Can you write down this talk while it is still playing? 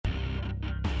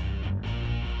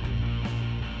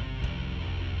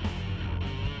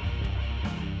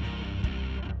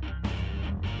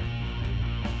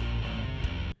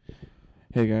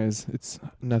Hey guys, it's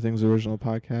Nothing's Original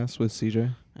Podcast with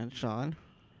CJ. And Sean.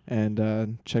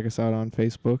 And check us out on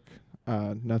Facebook,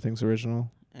 Nothing's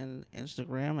Original. And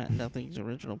Instagram at Nothing's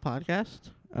Original Podcast.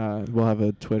 We'll have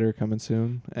a Twitter coming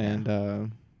soon.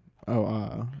 And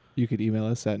you could email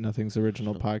us at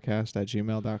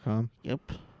nothingsoriginalpodcast@gmail.com. Yep.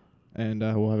 And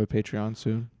we'll have a Patreon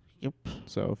soon. Yep.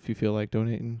 So if you feel like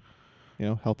donating,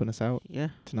 helping us out Yeah.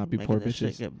 to not be Making poor this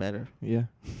shit bitches. get better. Yeah.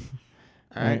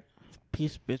 All right.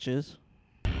 Peace, bitches.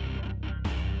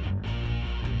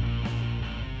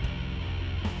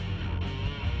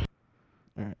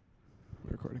 We're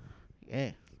recording.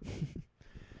 Yeah.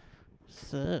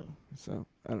 So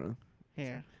I don't know.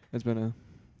 here. It's been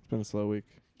a slow week.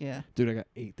 Yeah. Dude, I got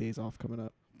 8 days off coming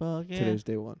up. Bug. Yeah. Today's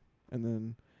day 1. And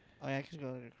then, Oh yeah, 'cause you're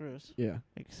going on a cruise. yeah.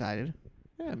 Excited.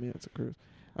 Yeah, I mean, it's a cruise.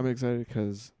 I'm excited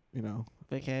because,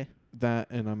 Vacay. that,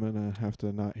 and I'm going to have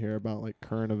to not hear about, like,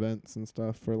 current events and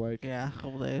stuff for, like, Yeah. A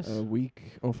couple days. a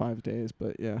week. 5 days.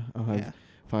 But, yeah, I'll have Yeah.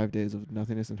 5 days of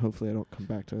nothingness, and hopefully I don't come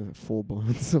back to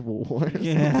full-blown civil war. or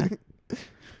Yeah. something.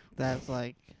 That's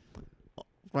like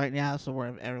right now. So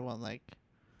where everyone like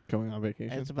Going on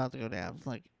vacation. it's about to go down. It's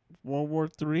like World War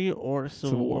III or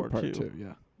Civil War Part II. 2.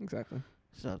 Yeah, exactly.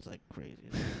 So it's like crazy.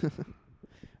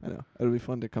 I know. It'll be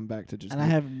fun to come back to just... And I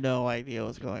have no idea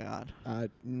what's going on.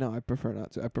 No, I prefer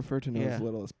not to. I prefer to know Yeah. as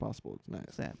little as possible. It's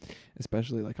nice. Sam.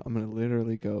 Especially, like, I'm going to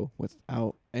literally go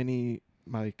without any,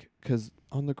 like, because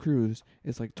on the cruise,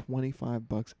 it's like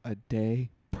 $25 a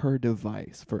day per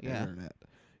device for Yeah. internet.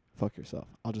 Fuck yourself.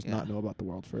 I'll just not Yeah. know about the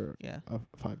world for Yeah.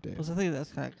 5 days. Plus, I think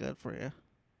that's kind of good for you.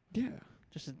 Yeah,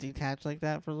 Just to detach like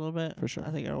that for a little bit. For sure.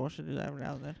 I think everyone should do that every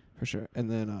now and then. for sure.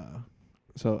 And then,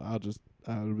 so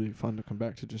it'll be fun to come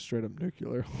back to just straight up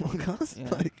nuclear holocaust. Yeah.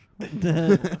 Like,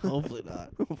 Hopefully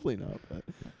not. hopefully not, but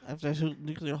After a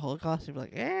nuclear holocaust, you'd be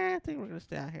like, I think we're going to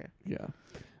stay out here. yeah.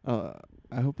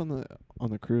 I hope on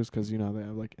the cruise, because they have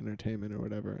like entertainment or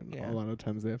whatever, and Yeah. a lot of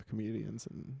times they have comedians,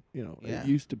 and Yeah. it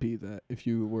used to be that if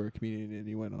you were a comedian and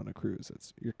you went on a cruise,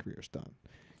 your career's done.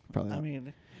 Probably I not.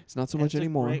 mean, It's not so much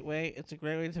anymore. It's a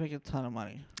great way to make a ton of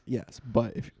money. Yes,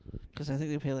 but if Because I think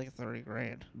they pay like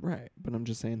 $30,000. right, but I'm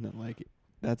just saying that, like,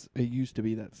 it used to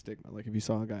be that stigma. Like, if you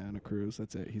saw a guy on a cruise,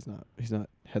 that's it. He's not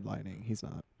headlining. He's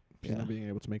not Yeah. being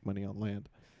able to make money on land.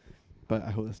 But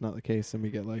I hope that's not the case, and we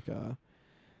get like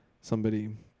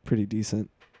somebody pretty decent.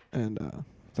 And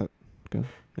is that good?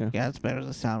 Yeah, it's better.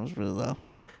 The sound was really low.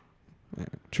 Yeah,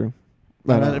 true. I'd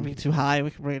But rather be too high,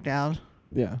 we can bring it down,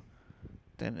 yeah,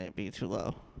 than it be too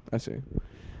low. I see.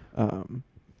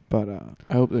 But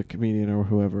I hope the comedian or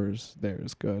whoever is there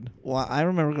is good. Well, I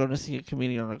remember going to see a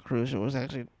comedian on a cruise. It was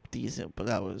actually decent, but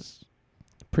that was...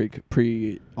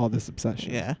 Pre all this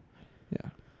obsession. Yeah.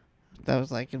 Yeah. That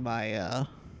was like in my...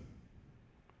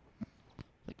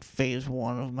 like phase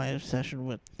 1 of my obsession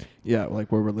with... Yeah,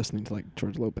 like where we're listening to like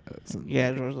George Lopez and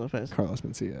Yeah, George Lopez. Carlos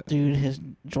Mencia.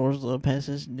 Dude, George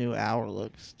Lopez's new hour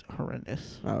looks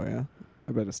horrendous. Oh yeah,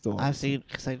 I bet it's still. I've seen,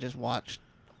 because I just watched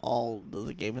all of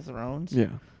the Game of Thrones. Yeah,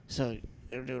 So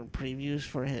they're doing previews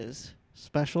for his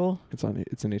special. it's on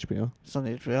HBO. It's on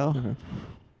HBO. Okay.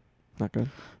 Not good.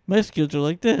 Mexicans are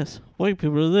like this. White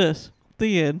people are this.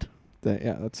 The end.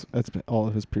 That's been all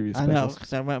of his previous I know, specials.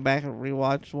 because I went back and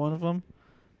rewatched one of them,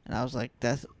 and I was like,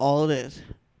 that's all it is.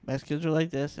 Mexicans are like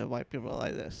this, and white people are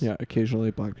like this. Yeah, occasionally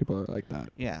black people are like that.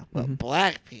 Yeah, but Mhm.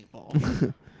 black people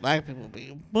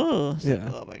be boo. It's like,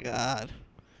 Yeah. oh my god.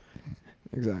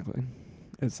 Exactly.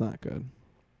 It's not good.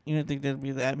 You didn't think there'd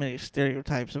be that many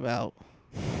stereotypes about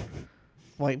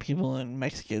white people and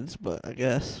Mexicans, but I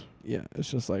guess. Yeah, it's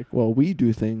just like, well, we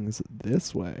do things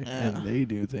this way, Yeah. and they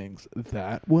do things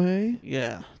that way.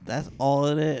 Yeah, that's all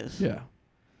it is. Yeah,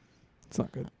 it's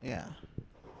not good. Yeah.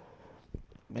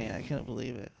 Man, I couldn't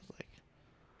believe it. I was like,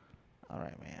 all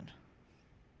right, man.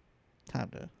 Time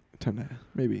to... Time to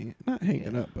maybe not hang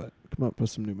it Yeah. up, but come up with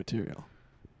some new material.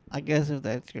 I guess if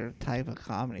that's your type of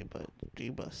comedy, but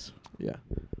Jeebus. Yeah,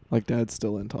 like Dad's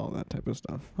still into all that type of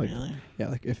stuff. Like, Really? yeah,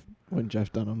 like when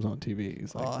Jeff Dunham's on TV,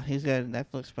 he's like, Oh, he's got a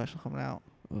Netflix special coming out.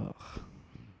 ugh.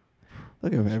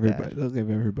 They'll give It's everybody. bad. They'll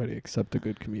give everybody except the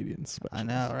good comedians specials. I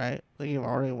know, right? They gave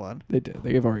Ari one, They did.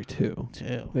 They gave Ari 2.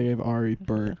 too. They gave Ari,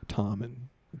 Bert, Tom,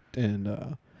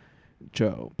 and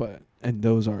Joe. And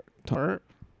those are Bert?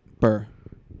 Burr.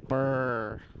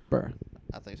 Burr.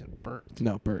 I think it's Bert.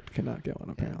 No, Bert cannot get one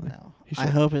apparently. Yeah, no. He I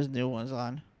should. hope his new one's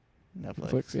on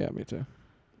Netflix. Netflix, yeah, me too.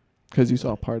 Because you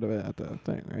saw part of it at the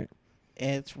thing, right?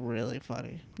 It's really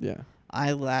funny. Yeah.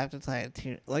 I laughed until I had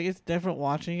tears. Like, it's different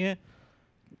watching it.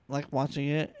 Like, watching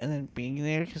it and then being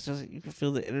there because you can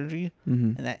feel the energy.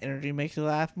 Mm-hmm. And that energy makes you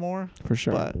laugh more. For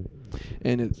sure. But,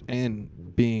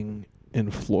 And being in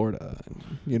Florida.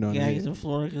 You know what Yeah, I mean? he's in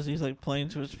Florida because he's like playing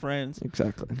to his friends.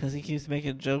 Exactly. Because he keeps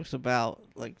making jokes about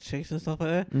like chicks and stuff like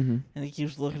that. Mm-hmm. And he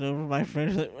keeps looking over my friend.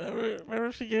 He's like,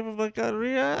 remember she gave him like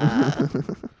gonorrhea?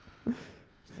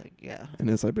 It's like, yeah. And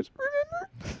it's like, but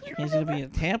remember? He's going to be in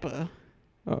Tampa,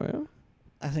 Oh, yeah?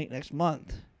 I think, next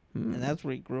month. Mm. And that's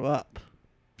where he grew up.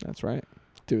 That's right.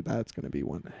 Dude, that's going to be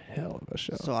one hell of a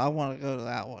show. So I want to go to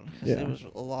that one. Because Yeah. it was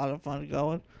a lot of fun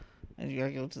going. And you got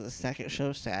to go to the second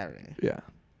show Saturday. Yeah.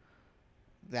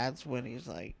 That's when he's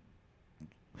like,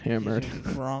 Hammered. he's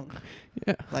drunk.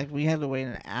 Yeah. Like, we had to wait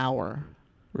an hour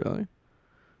Really?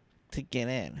 to get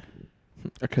in.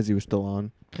 Because he was still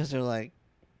on. Because they're like,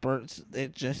 Bert's,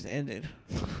 it just ended.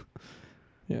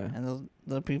 Yeah. And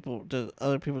the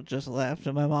other people just left.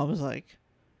 And my mom was like,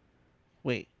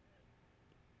 wait,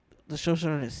 the show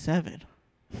started at 7.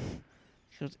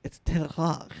 She goes, it's 10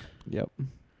 o'clock. Yep.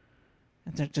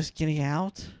 And they're just getting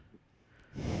out?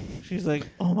 She's like,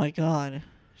 oh my God.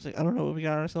 She's like, I don't know what we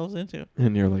got ourselves into.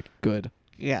 And you're like, good.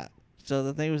 Yeah. So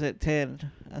the thing was at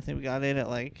 10. I think we got in at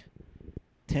like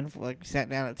 10, like sat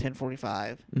down at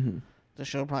 10:45. Mm-hmm. The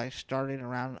show probably started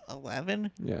around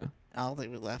 11. Yeah. I don't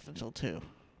think we left until 2.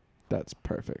 That's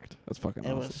perfect. That's fucking It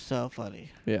awesome. was so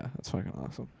funny. Yeah, that's fucking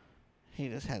awesome. He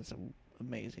just had some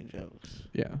amazing jokes.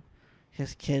 Yeah.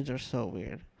 His kids are so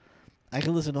weird. I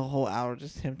could listen to a whole hour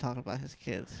just him talking about his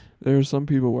kids. There are some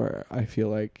people where I feel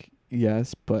like,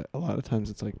 yes, but a lot of times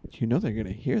it's like, you know they're going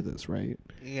to hear this, right?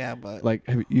 Yeah, but Like,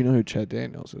 you know who Chad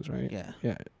Daniels is, right? yeah.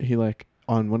 Yeah. He, like,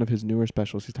 on one of his newer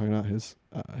specials, he's talking about his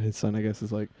son, I guess,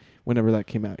 is like, whenever that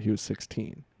came out, he was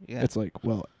 16. Yeah. It's like,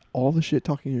 well, all the shit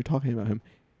you're talking about him,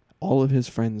 all of his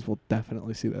friends will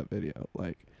definitely see that video.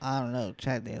 Like, I don't know.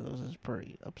 Chad Daniels is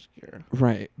pretty obscure.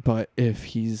 right. But if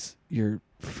he's your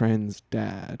friend's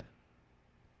dad,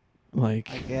 like,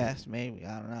 I guess, maybe.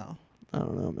 I don't know. I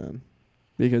don't know, man.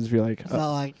 Because if you're like, It's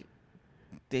not like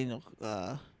Daniel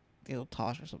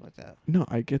Tosh or something like that. no,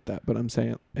 I get that, but I'm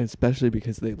saying, especially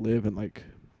because they live in, like,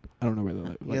 I don't know where they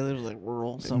live. Like, Yeah, there's like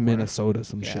rural in somewhere. Minnesota,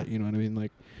 some Yeah. shit. You know what I mean?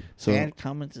 Like, so Dan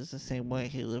Cummins is the same way.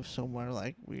 He lives somewhere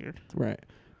like weird. right.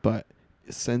 But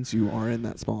since you are in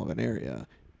that small of an area,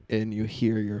 and you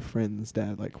hear your friend's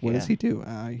dad, like, what does Yeah. he do?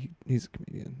 He's a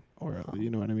comedian, or you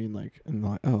know what I mean? Like, and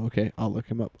like, oh, okay, I'll look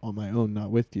him up on my own,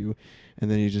 not with you. And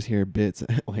then you just hear bits,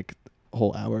 like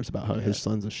whole hours about how Yeah. his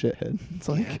son's a shithead. It's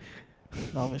like, Yeah.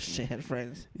 All his shithead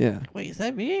friends. yeah. Wait, is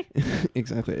that me?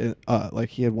 Exactly. Like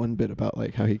he had one bit about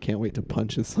like how he can't wait to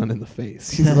punch his son in the face.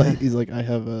 He's like, I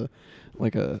have a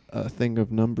thing of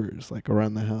numbers like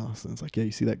around the house, and it's like, yeah,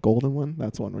 you see that golden one?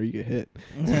 That's one where you get hit.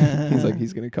 He's like,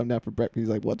 he's gonna come down for breakfast. He's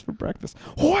like, what's for breakfast?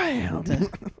 Wham!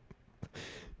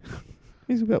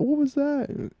 He's like, what was that?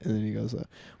 And then he goes,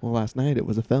 well, last night it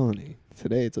was a felony.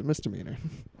 Today it's a misdemeanor.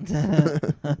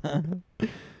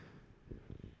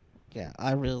 Yeah,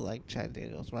 I really like Chad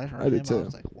Daniels. When I heard I did him, too. I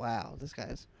was like, wow, this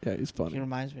guy's... Yeah, he's He funny.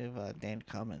 reminds me of Dan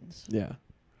Cummins. Yeah,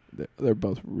 they're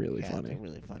both really Yeah, funny. they're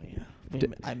really funny.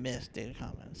 I miss Dan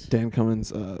Cummins. Dan Cummins,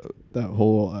 that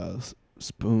whole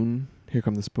spoon, here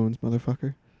come the spoons,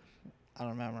 motherfucker. I don't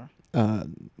remember.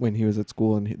 When he was at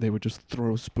school and they would just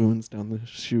throw spoons down the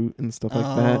chute and stuff like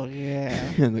Oh, that.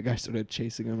 yeah. And the guy started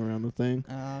chasing him around the thing.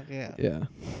 Oh, yeah. Yeah.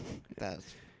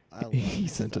 That's... I love He that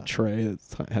sent a stuff. tray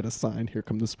that had a sign, here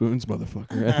come the spoons,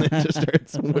 motherfucker. And then just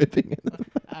starts whipping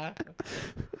it.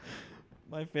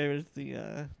 My favorite is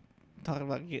the talking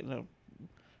about getting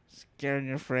scaring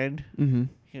your friend. Mm-hmm.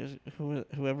 He was,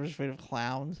 whoever's afraid of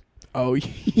clowns, Oh,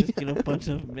 just get a bunch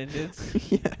of midgets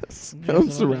yes. and Come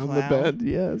dress them up as surround the clown bed,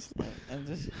 yes. and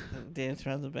just dance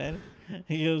around the bed.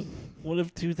 He goes, "One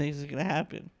of two things is gonna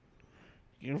happen: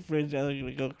 your friend's either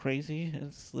gonna go crazy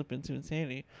and slip into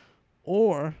insanity,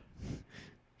 or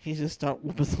he just start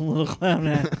whooping some little clown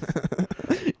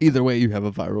at." Either way, you have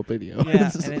a viral video.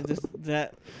 Yeah, and it just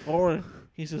that, or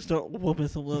he just start whooping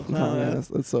some little clown Oh, at. yes,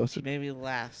 that's such He made me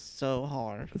laugh so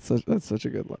hard. that's such a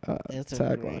good It's a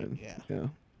tagline. great, yeah. Yeah,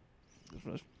 It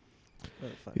was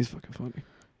really fun. he's fucking funny.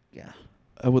 Yeah.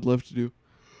 I would love to do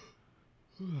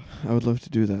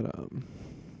that.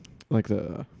 Like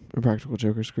the Impractical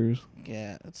Jokers cruise.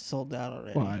 Yeah, it's sold out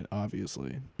already. Well,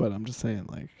 obviously, but I'm just saying,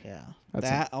 like, Yeah.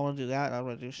 That's I want to do that. I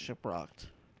want to do Shiprocked.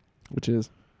 which is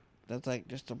That's like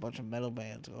just a bunch of metal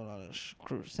bands going on a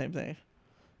cruise. Same thing.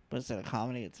 But instead of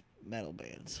comedy, it's metal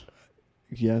bands.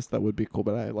 yes, that would be cool.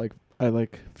 But I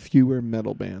like fewer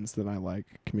metal bands than I like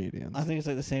comedians. I think it's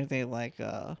like the same thing like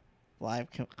live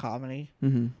comedy,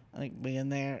 Mm-hmm. I think being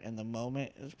there in the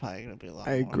moment is probably gonna be a lot.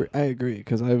 I agree. I agree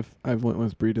because I've went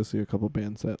with Bree to see a couple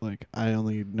bands that like I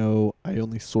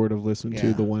only sort of listen to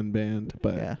Yeah. the one band,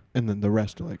 but Yeah. and then the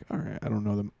rest are like, all right, I don't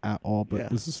know them at all, but Yeah.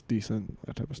 this is decent,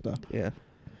 that type of stuff. Yeah.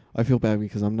 I feel bad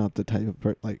because I'm not the type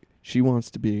of like she wants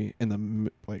to be in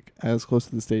the like as close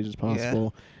to the stage as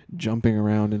possible, jumping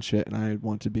around and shit, and I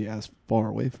want to be as far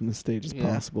away from the stage as Yeah.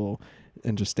 possible,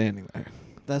 and just standing there.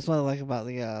 That's what I like about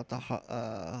the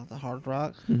Hard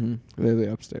Rock. Mm-hmm. They're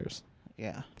the upstairs.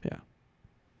 Yeah. Yeah.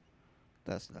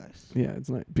 That's nice. Yeah, it's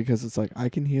nice because it's like I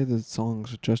can hear the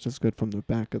songs just as good from the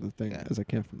back of the thing Yeah. as I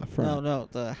can from the front. No,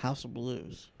 the House of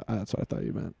Blues. That's what I thought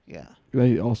you meant. Yeah.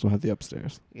 They also have the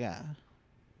upstairs. Yeah.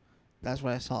 That's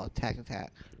what I saw at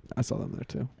Attack. I saw them there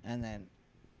too. And then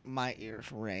my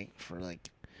ears rang for like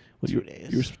Well, 2 days.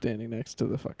 You were standing next to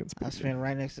the fucking I speaker. was standing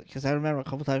right next to, because I remember a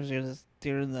couple times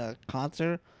during the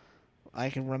concert, I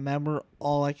can remember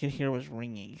all I could hear was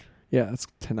ringing. Yeah, that's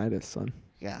tinnitus, son.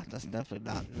 Yeah, that's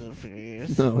definitely not good for your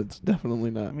ears. No, it's definitely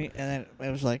not. I mean, and then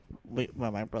it was like,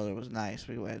 well, my brother was nice.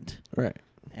 We went, Right.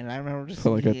 and I remember just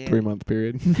For like a 3-month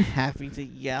period. having to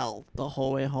yell the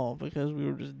whole way home because we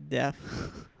were just deaf.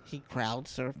 He crowd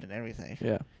surfed and everything.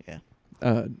 Yeah.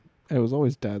 Yeah. It was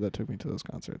always Dad that took me to those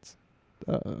concerts.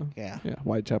 Yeah. Yeah,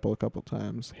 Whitechapel a couple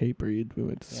times. Hatebreed we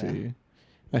went to Yeah. see.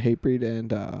 Hatebreed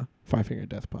and Five Finger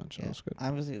Death Punch. Yeah. That was good. I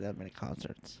haven't seen that many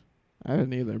concerts. I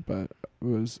haven't either, but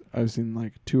I've seen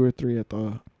like 2 or 3 at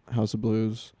the House of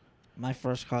Blues. My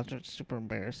first concert's super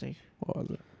embarrassing. What was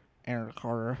it? Aaron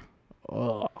Carter.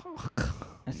 Oh.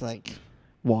 It's like,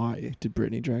 Why did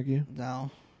Brittany drag you?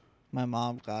 no. My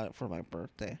mom got it for my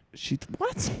birthday.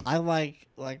 What? I like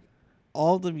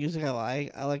all the music I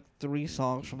like 3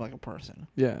 songs from like a person.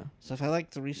 Yeah. So if I like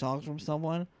 3 songs from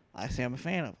someone, I say I'm a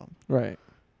fan of them. Right.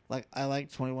 Like I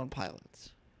like 21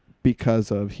 Pilots.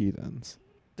 Because of Heathens.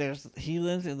 There's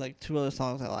Heathens and like 2 other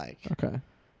songs I like. Okay.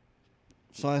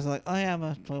 So I was like, oh yeah, I'm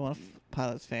a 21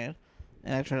 Pilots fan.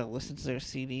 And I try to listen to their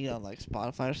CD on like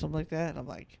Spotify or something like that. And I'm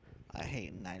like, I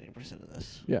hate 90% of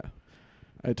this. Yeah.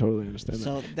 I totally understand that.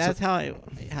 So that's how I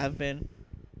have been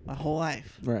my whole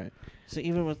life. Right. So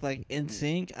even with like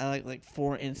NSYNC, I like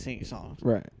 4 NSYNC songs.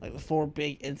 Right. Like the 4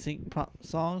 big NSYNC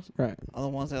songs Right. are the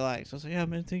ones I like. So I was like, yeah,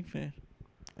 I'm an NSYNC fan.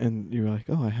 And you were like,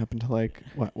 oh, I happen to like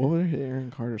what were the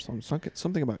Aaron Carter songs?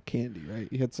 Something about candy, right?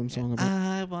 You had some song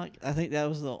about I think that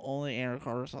was the only Aaron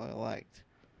Carter song I liked.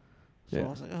 So Yeah. I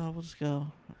was like, oh, we'll just go.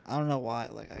 I don't know why.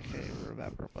 Like I can't even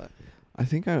remember, but I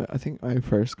think my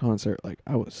first concert, like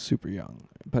I was super young,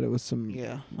 but it was some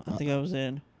yeah, I think I was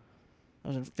in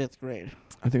 5th grade.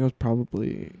 I think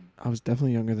I was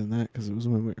definitely younger than that because it was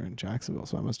when we were in Jacksonville,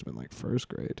 so I must have been like 1st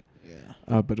grade.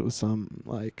 Yeah. But it was some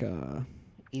like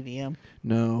EDM.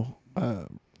 no,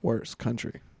 worse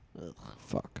country. Ugh.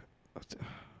 Fuck.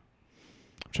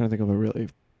 I'm trying to think of a really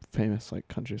famous like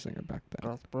country singer back then.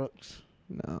 Garth Brooks.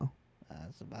 No.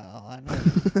 That's about all I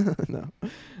know.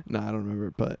 No, I don't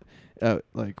remember. But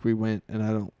like we went,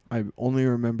 and I only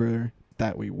remember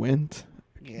that we went.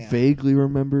 Yeah. Vaguely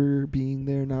remember being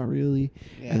there, not really,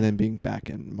 Yeah. and then being back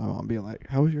and my mom being like,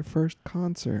 "How was your first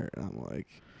concert?" And I'm like,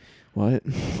 "What?"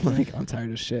 Like I'm tired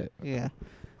of shit. Yeah.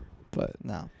 But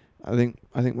No. I think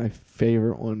my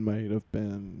favorite one might have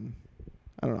been,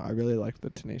 I don't know. I really liked the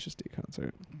Tenacious D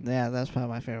concert. Yeah, that's probably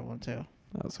my favorite one too.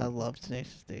 That was I love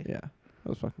Tenacious D. yeah, that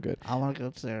was fucking good. I want to go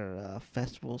to their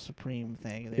Festival Supreme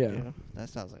thing they Yeah. do. That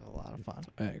sounds like a lot of fun.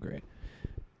 I agree.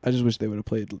 I just wish they would have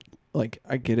played, like,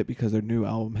 I get it because their new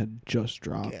album had just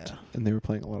dropped, Yeah. and they were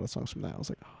playing a lot of songs from that. I was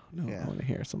like, oh, no, Yeah. I want to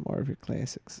hear some more of your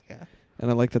classics. Yeah.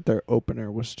 And I like that their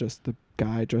opener was just the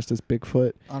guy dressed as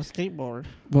Bigfoot. On a skateboard.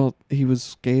 Well, he was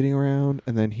skating around,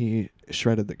 and then he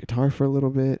shredded the guitar for a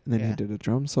little bit, and then he Yeah. did a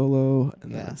drum solo,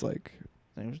 and then Yeah. it's like,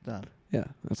 Then it was done. yeah.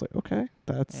 I was like, okay,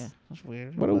 that's Yeah. That's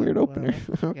weird. what a but weird opener.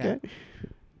 whatever. Okay.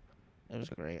 It was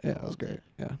great. Yeah, I it was loved great. it.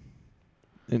 Yeah.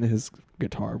 And his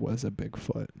guitar was a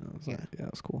Bigfoot. And I was Yeah. like, yeah,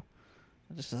 it was cool.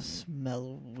 Just the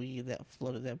smell of weed that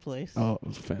flooded that place. Oh, it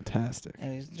was fantastic.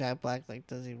 And he's Jack Black. Like,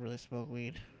 does he really smoke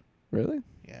weed? Really?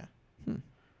 Yeah. Hmm.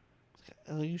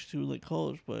 I used to like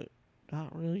college, but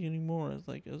not really anymore. It's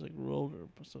like as I grew older.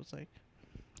 So it's like,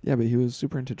 Yeah, but he was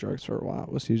super into drugs for a while.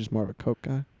 Was he just more of a coke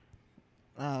guy?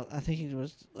 I think he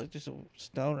was like just a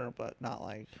stoner, but not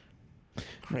like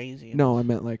crazy. No, I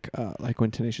meant like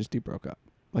when Tenacious D broke up,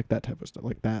 like that type of stuff,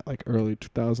 like that, like early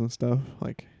 2000 stuff.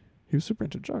 Like he was super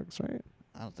into drugs, right?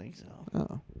 I don't think so.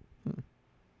 Oh,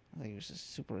 I think he was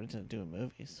just super into doing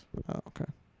movies. oh, okay,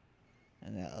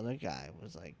 And that other guy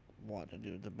was like wanting to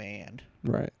do the band,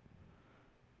 right,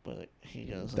 but he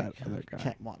goes That like other guy.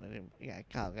 kept wanting to do. Yeah,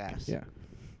 Kyle Gass. yeah,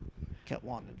 Kept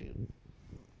wanting to do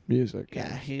Music.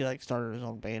 Yeah, he like started his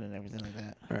own band and everything like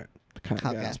that. Right. The kind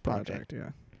Kyle of gas Gas Project. project.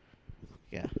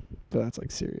 Yeah. Yeah. But that's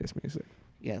like serious music.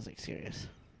 Yeah, it's like serious.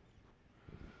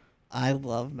 I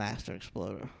love Master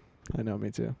Exploder. I know,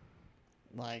 me too.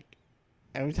 Like,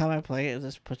 every time I play it, it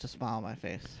just puts a smile on my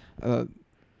face.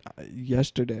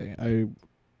 Yesterday, I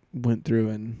went through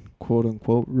and quote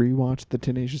unquote rewatched the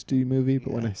Tenacious D movie,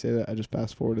 but when Yeah. I say that, I just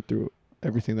fast forwarded through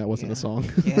everything that wasn't Yeah. a song.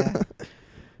 Yeah.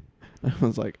 I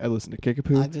was like, I listened to I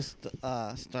Kickapoo. just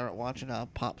started watching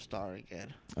Pop Star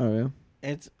again. Oh yeah,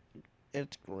 It's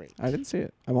great. I didn't see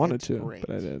it. I wanted It's to, great.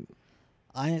 but I didn't.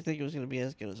 I didn't think it was gonna be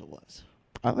as good as it was.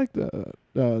 I like the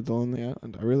Lonely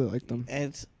Island. I really like them.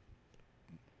 It's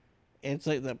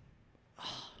like the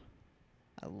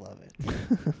I love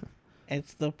it.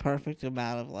 It's the perfect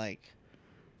amount of like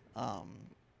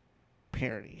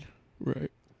parody.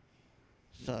 Right.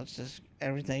 So it's just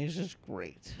everything is just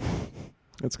great.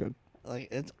 That's good. Like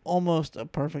it's almost a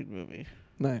perfect movie.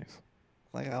 Nice.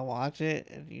 Like I watch it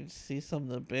and you see some of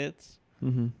the bits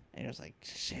Mm-hmm. and you're just like,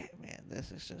 shit, man, this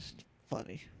is just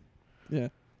funny. Yeah.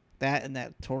 That and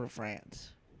that Tour de France.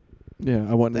 Yeah,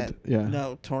 I wanted. Yeah.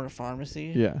 No, Tour de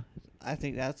Pharmacy. Yeah. I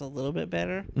think that's a little bit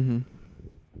better, Mm-hmm.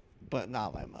 but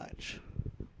not by much.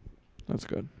 That's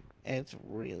good. It's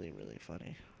really, really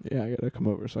funny. Yeah, I gotta come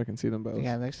over so I can see them both.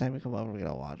 Yeah, next time you come over, we're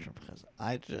gonna watch them because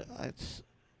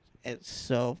it's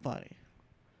so funny.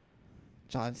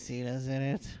 John Cena's in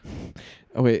it.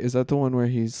 Oh wait, is that the one where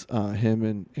he's him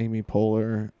and Amy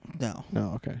Poehler? No,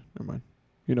 No, okay, never mind.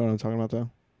 You know what I'm talking about though?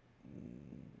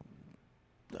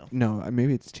 no. No,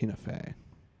 maybe it's Tina Fey.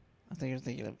 I think you're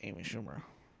thinking of Amy Schumer.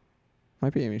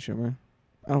 Might be Amy Schumer.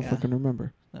 I don't Yeah. fucking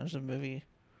remember. There's a movie.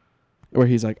 Where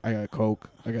he's like, I got Coke,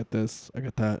 I got this, I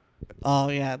got that. Oh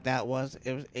yeah, it was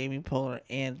Amy Poehler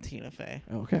and Tina Fey.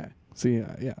 Okay. So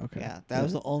yeah, okay. Yeah, that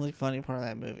was the only funny part of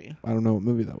that movie. I don't know what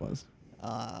movie that was.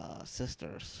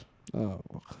 Sisters. Oh,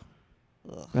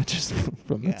 Ugh. that's just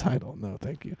from the Yeah. title. No,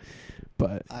 thank you.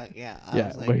 But I yeah,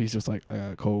 was like, where he's just like, I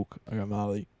got Coke, I got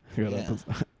Molly, I got Yeah.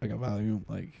 I got Valium.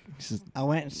 Like, he's just I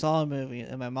went and saw a movie,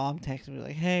 and my mom texted me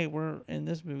like, "Hey, we're in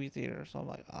this movie theater." So I'm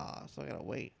like, so I gotta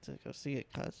wait to go see it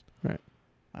because Right.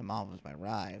 my mom was my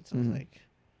ride. So Mhm. it's like,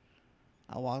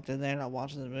 I walked in there and I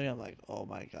watched the movie. I'm like, oh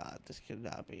my god, this could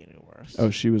not be any worse. Oh,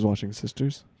 she was watching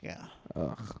Sisters. Yeah.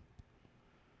 Ugh.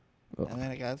 And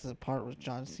then I got to the part with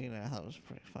John Cena. I thought it was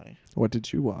pretty funny. What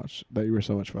did you watch that you were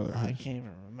so much further? I can't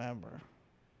even remember.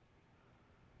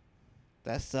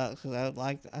 That sucks because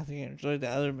I think I enjoyed the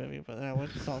other movie, but then I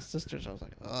went and saw Sisters. I was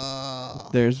like, oh.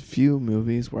 There's few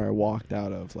movies where I walked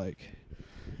out of like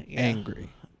Yeah. angry.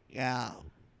 Yeah.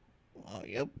 Oh,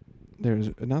 yep. There's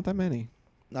not that many.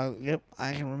 No, yep.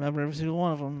 I can remember every single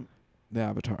one of them. The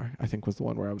Avatar, I think, was the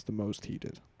one where I was the most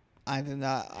heated. I did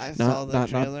not. I saw the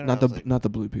trailer. Not and I was like, not the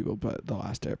blue people, but the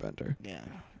Last Airbender. yeah.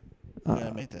 Uh, You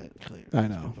gotta make that clear. I 'cause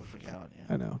know. People forget on you.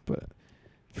 I know, but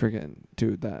friggin'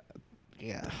 dude,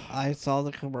 Yeah. I saw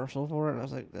the commercial for it. And I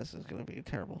was like, this is gonna be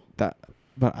terrible.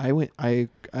 but I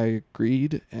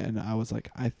agreed, and I was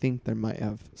like, I think there might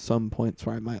have some points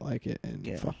where I might like it, and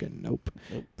Yeah. fucking nope.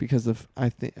 Nope. Because I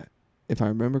think if I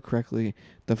remember correctly,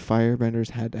 the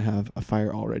firebenders had to have a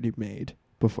fire already made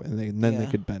before, and then they Yeah.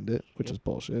 could bend it, which Yep. is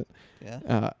bullshit.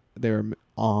 Yeah. They were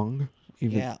Ong.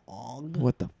 Even Yeah. Ong.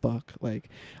 what the fuck? Like,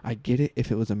 I get it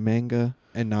if it was a manga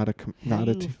and not a How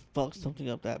do you fuck something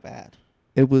up that bad?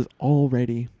 it was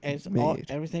already It's made.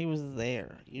 everything was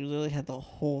there. You literally had the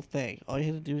whole thing. All you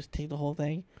had to do is take the whole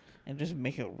thing and just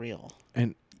make it real.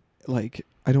 And like,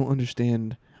 I don't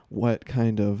understand what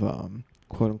kind of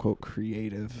quote unquote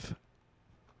creative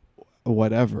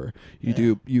whatever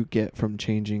you get from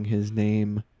changing his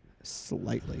name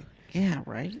slightly. Yeah,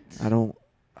 right? I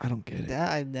don't get it.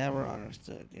 That I never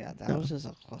understood. Yeah, that No. was just a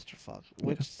clusterfuck.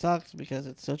 Which Yeah. sucks because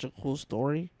it's such a cool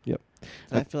story. Yep.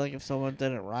 And I feel like if someone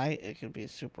did it right, it could be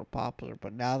super popular.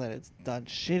 But now that it's done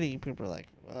shitty, people are like,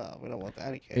 we don't want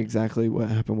that again. Exactly what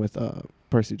happened with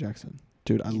Percy Jackson.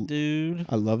 Dude, Dude,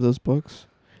 I love those books.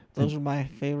 those are my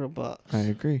favorite books. I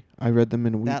agree. I read them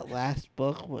in a week. That last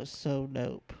book was so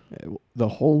dope. The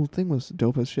whole thing was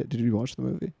dope as shit. Did you watch the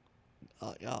movie?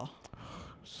 Oh, yeah.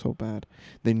 So bad.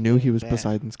 They knew he was Bad.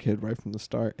 Poseidon's kid right from the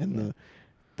start, and Yeah.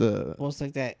 the Well, it's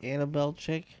like that Annabelle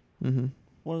chick. mm-hmm.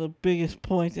 One of the biggest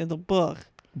points in the book.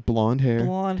 blonde hair.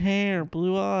 Blonde hair,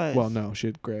 blue eyes. Well, no, she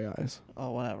had gray eyes.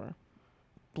 Oh, whatever.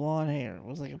 Blonde hair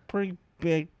was like a pretty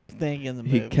big thing in the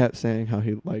He movie. kept saying how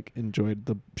he like enjoyed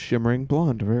the shimmering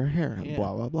blonde of her hair and Yeah.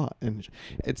 blah blah blah, and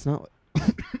it's not.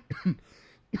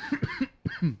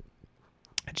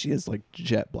 And she has like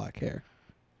jet black hair.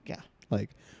 Yeah.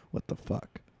 Like, what the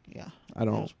fuck? Yeah. I It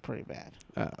don't. was pretty bad.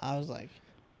 Uh, I was like,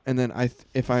 And then I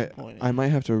Disappointing. might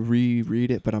have to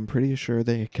reread it, but I'm pretty sure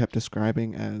they kept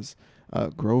describing as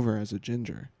Grover as a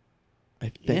ginger. I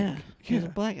think. Yeah, he's a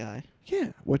Yeah. black guy.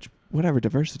 Yeah. Which whatever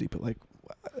diversity, but like.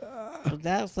 But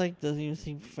that's like doesn't even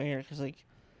seem fair because like,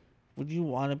 would you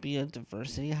want to be a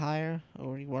diversity hire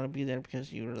or would you want to be there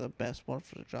because you were the best one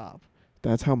for the job?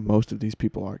 That's how most of these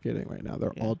people are getting right now.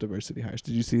 They're Yeah. all diversity hires.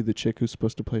 Did you see the chick who's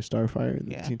supposed to play Starfire in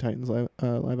the Yeah. Teen Titans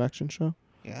live action show?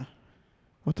 Yeah.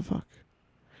 What the fuck?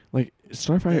 Like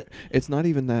Starfire, It- it's not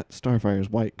even that Starfire is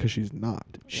white because she's not.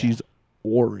 Yeah. She's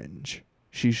orange.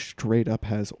 She straight up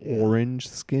has Yeah. orange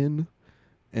skin,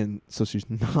 and so she's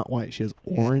not white. She has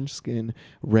Yeah. orange skin,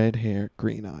 red hair,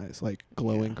 green eyes, like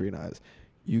glowing Yeah. green eyes.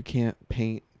 You can't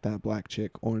paint that black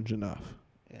chick orange enough.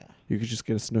 Yeah. You could just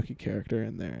get a Snooki character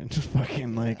in there and just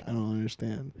fucking like I Yeah. don't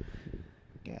understand.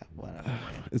 Yeah. Whatever.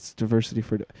 It's diversity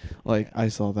for like Yeah. I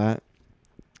saw that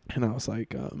and I was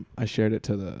like I shared it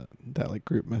to that like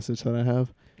group message that I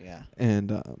have Yeah.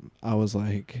 and I was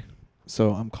like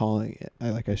so I'm calling it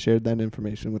I shared that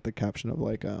information with the caption of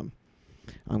like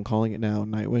I'm calling it now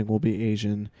Nightwing will be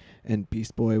Asian and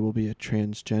Beast Boy will be a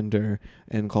transgender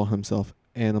and call himself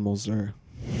Animal Zer.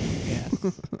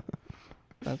 Yes.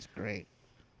 That's great.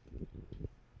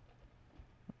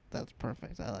 That's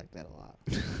perfect. I like that a lot.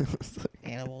 It's like,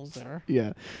 Animals are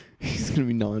yeah. He's gonna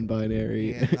be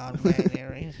non-binary. yeah,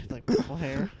 non-binary, like purple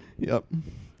hair. Yep.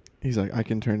 He's like, I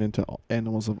can turn into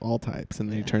animals of all types, and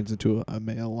then he Yeah. turns into a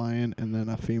male lion and then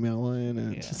a female lion,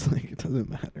 and it's Yeah. just like it doesn't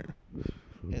matter.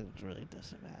 It really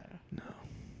doesn't matter. No,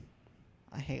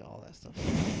 I hate all that stuff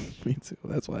so much. me too.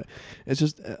 That's why it's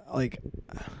just like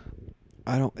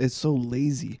I don't. It's so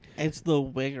lazy. It's the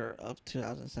wigger of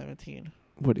 2017.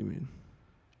 What do you mean?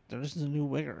 There's the new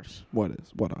wiggers. What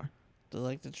is? What are? They're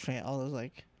like all those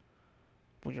like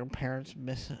when your parents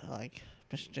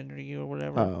misgender you or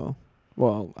whatever. Oh,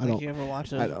 well, I like don't. you ever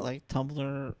watch I those don't. like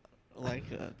Tumblr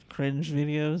cringe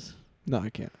videos No, I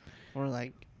can't. where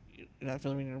like you're not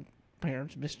feeling when your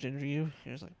parents misgender you.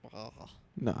 You're just like, oh.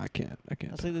 No, I can't. I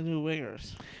can't. That's like the new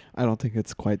wiggers. I don't think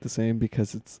it's quite the same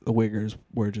because it's the Wiggers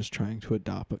were just trying to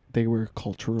adopt. They were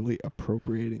culturally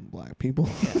appropriating black people.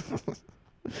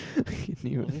 Yeah. Can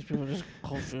you- Well, these people are just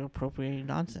culturally appropriating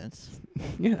nonsense.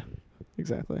 yeah,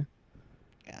 exactly.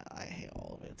 Yeah, I hate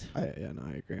all of it. I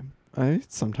agree.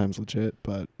 It's sometimes legit,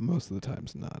 but most of the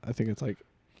times not. I think it's like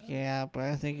Yeah, but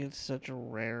I think it's such a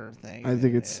rare thing. I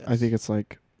think it it's is.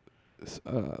 like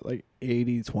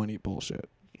 80-20 bullshit.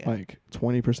 Yeah. Like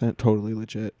 20% totally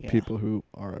legit Yeah. people who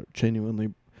are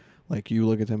genuinely like you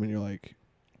look at them and you're like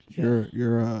Yeah.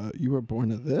 you were born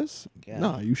to this? Yeah.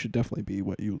 No, you should definitely be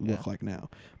what you look Yeah. like now.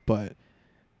 But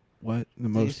what the Did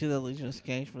you most see the Legion of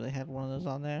Skanks where they had one of those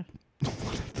on there? one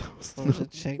of those. There was a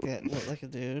chick that looked like a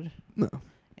dude, No.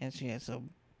 and she had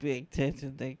some big tits,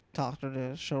 and they talked her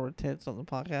to show her tits on the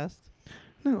podcast.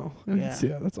 No. I didn't Yeah. see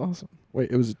that. That's awesome.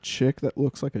 Wait, it was a chick that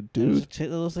looks like a There was a dude? chick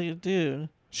that looks like a dude.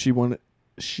 She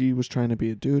was trying to be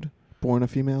a dude, born a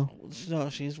female? No,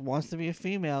 she wants to be a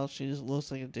female. She just looks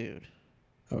like a dude.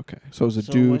 Okay. So it was a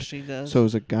So dude. what she does? So it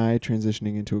was a guy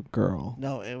transitioning into a girl.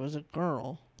 No, it was a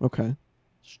girl, Okay.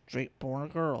 straight born a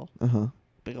girl, Uh-huh.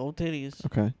 big old titties,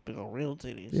 Okay. big old real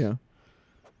titties. Yeah.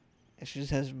 And she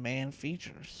just has man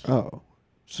features. Oh.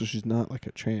 So she's not like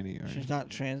a tranny or She's not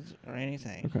trans or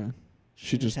anything. Okay.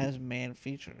 She just- just has man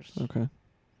features. Okay.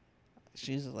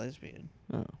 She's a lesbian,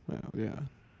 Oh, well, yeah.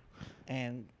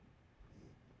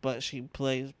 but she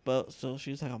plays both. So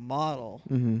she's like a model.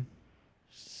 Mm-hmm.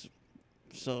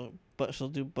 But she'll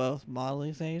do both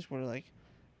modeling things. Where like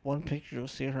one picture you'll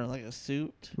see her in like a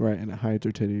suit, Right, and it hides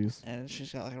her titties. and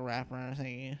she's got like a wrap around her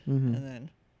thingy, Mm-hmm. and then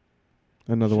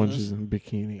Another she one was- she's in a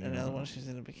bikini. another one she's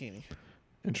in a bikini.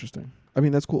 Interesting. I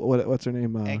mean, that's cool. What's her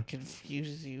name? It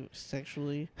confuses you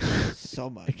sexually so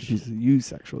It much. confuses you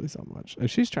sexually so much. If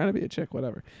she's trying to be a chick,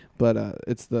 whatever. But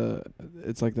it's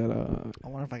like that. I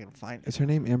wonder if I can find it. Is her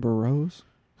name Amber Rose?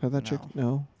 Is that that chick? No.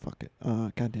 No. Fuck it.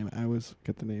 God damn it. I always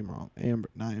get the name wrong.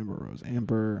 Not Amber Rose.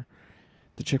 Amber,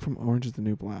 the chick from Orange is the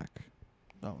New Black.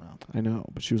 Don't know. I know,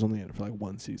 but she was only in it for like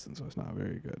one season, so it's not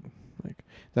very good. Like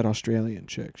that Australian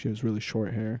chick. She has really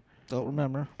short hair. Don't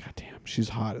remember. God damn, she's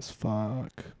hot as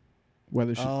fuck.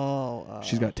 Whether she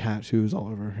she's got tattoos all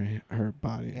over her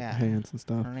body, Yeah. hands and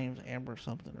stuff. her name's Amber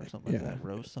something or something like Yeah. that.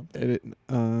 Rose something.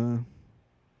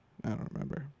 I don't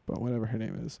remember, but whatever her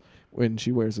name is. When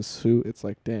she wears a suit, it's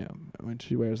like damn. When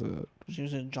she wears a She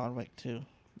was in John Wick too.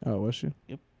 oh, was she?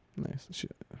 Yep. Nice.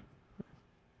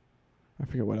 I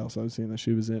forget what else I was seeing that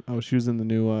she was in. Oh, she was in the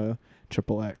new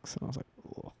Triple X, and I was like,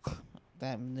 ugh.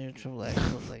 That new Triple X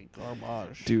was like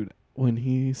garbage. Dude, when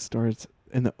he starts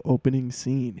in the opening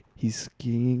scene, he's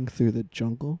skiing through the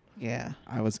jungle. Yeah.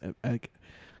 I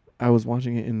was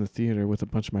watching it in the theater with a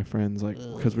bunch of my friends, like,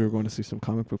 because we were going to see some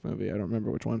comic book movie. I don't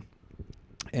remember which one.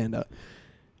 And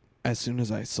as soon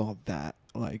as I saw that,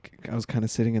 like, I was kind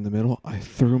of sitting in the middle, I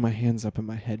threw my hands up and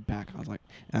my head back. I was like,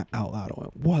 out loud, I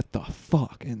went, "What the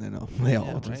fuck?" And then they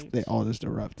all just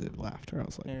erupted laughter. I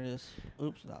was like, there it is.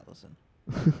 Oops, not listen.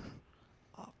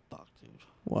 Oh fuck, dude.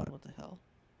 "What? What the hell?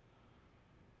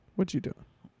 What'd you do?"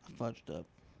 I fudged up.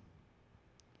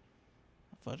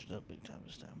 Big time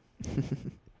this time.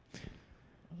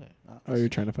 Okay. Oh, you're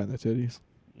trying to find the titties?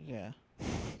 Yeah.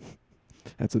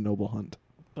 That's a noble hunt.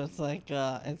 But it's like,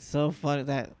 it's so funny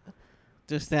that,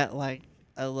 just that, like,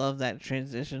 I love that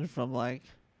transition from, like,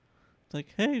 it's like,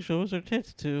 hey, show us our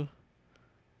tits, to,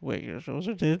 wait, you're gonna show us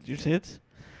our tits? Your tits?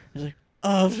 He's like,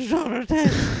 oh, she's showing her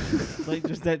tits. Like,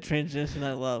 just that transition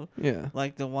I love. Yeah.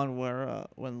 Like the one where,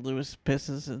 when Lewis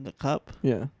pisses in the cup,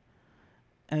 Yeah.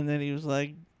 and then he was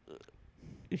like,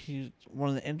 one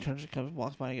of the interns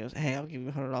walks by and he goes, hey, I'll give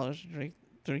you $100 to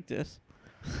drink this.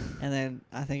 And then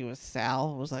I think it was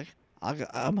Sal was like, I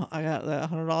got that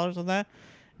 $100 on that.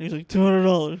 And he was like,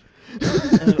 $200. And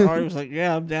then Ari was like,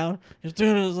 yeah, I'm down. He was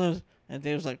 $200. And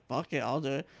Dave was like, fuck it, I'll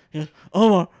do it. He goes,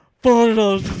 Omar,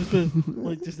 $400.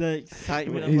 Like, just that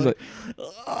excitement. He's like,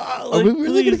 are we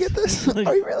really going to get this? Like,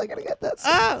 are we really going to get this?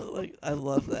 Like, I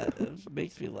love that. It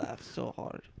makes me laugh so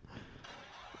hard.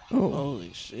 Oh.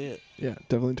 Holy shit. Yeah,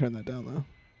 definitely turn that down, though.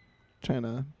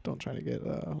 Don't try to get,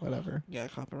 whatever. Yeah,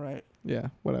 copyright. Yeah,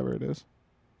 whatever it is.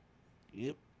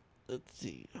 Yep. Let's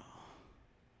see.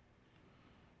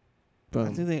 Boom.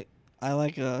 I think I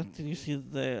like, did you see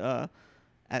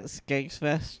at Skanks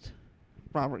Fest,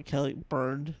 Robert Kelly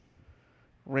burned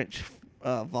Rich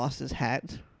Voss's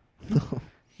hat.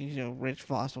 Rich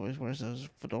Voss always wears those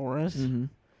fedoras. Mm-hmm.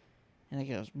 And he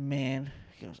goes, man,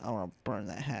 I want to burn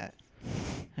that hat.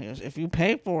 He goes, if you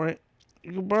pay for it,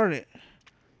 you can burn it.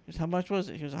 He goes, how much was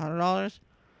it? He goes, $100.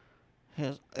 He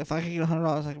goes, if I could get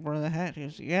 $100, I can burn that hat. He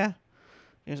goes, yeah.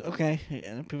 He goes, okay. And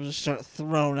then people just start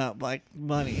throwing up, like,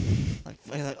 money.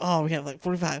 Like, oh, we have, like,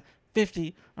 45,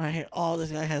 50. All right, here,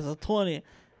 this guy has a 20. And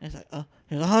it's like,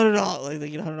 here's $100. Like, they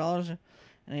get $100.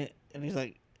 And he's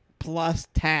like, plus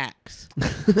tax.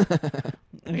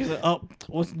 And he's like, oh,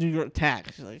 what's New York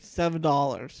tax? He's like,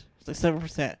 $7. It's like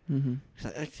 7%. Mm-hmm. He's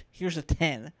like, here's a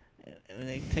 10. And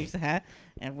then he takes the hat,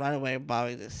 and right away,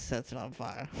 Bobby just sets it on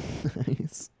fire.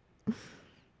 Nice.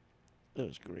 It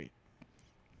was great.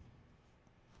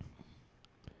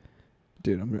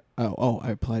 Dude,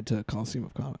 I applied to Coliseum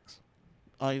of Comics.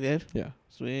 Oh, you did? Yeah.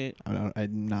 Sweet. I'm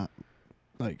not,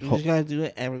 like... You just gotta do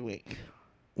it every week.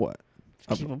 What?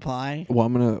 Keep applying.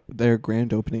 Well, their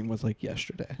grand opening was, like,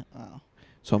 yesterday. Oh.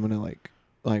 So I'm gonna, like,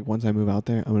 once I move out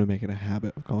there, I'm gonna make it a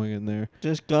habit of going in there.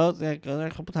 Just go there a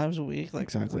couple times a week. Like,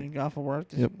 exactly. when you get off of work,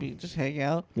 just hang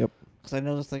out. Yep. Because I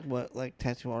know that's, like, what, like,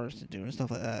 tattoo artists do and stuff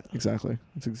like that. Exactly.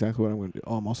 That's exactly what I'm gonna do.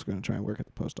 Oh, I'm also gonna try and work at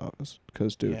the post office.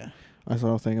 Because, dude, yeah. I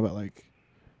saw a thing about, like,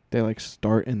 they, like,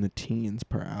 start in the teens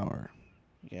per hour.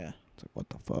 Yeah. It's like, what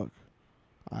the fuck?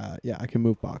 Yeah, I can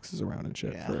move boxes around and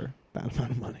shit Yeah. for that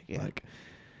amount of money. Yeah.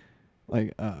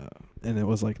 And it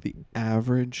was, like, the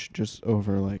average just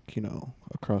over, like,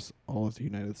 across all of the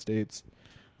United States,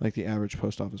 like, the average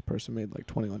post office person made, like,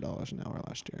 $21 an hour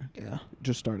last year. Yeah.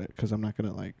 Just start it, because I'm not going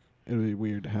to, like, it would be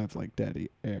weird to have, like, dead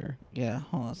air. Yeah.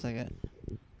 Hold on a second.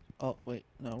 Oh, wait.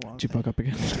 No, wrong Did you thing. fuck up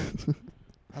again?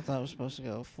 I thought it was supposed to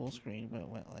go full screen, but it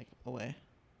went, like, away.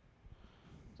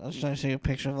 So I was trying to show you a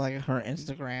picture of, like, her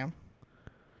Instagram.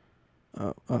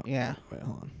 Oh. Yeah. Wait,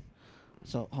 hold on.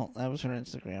 So that was her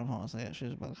Instagram. Hold on a second. She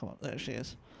was about to come up. There she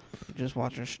is. You just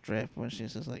watch her strip when she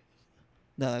says, like,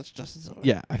 no, that's Justin Silver.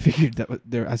 Yeah, I figured that was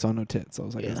there. I saw no tits, so I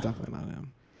was like, Yeah. it's definitely not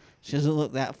him. She doesn't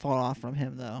look that far off from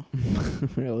him, though.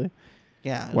 Really?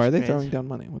 Yeah. Why are they great. throwing down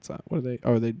money? What's that? What are they?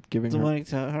 Oh, are they giving The her? money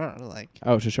to her, like,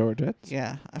 Oh, to show her tits?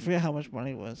 yeah. I forget how much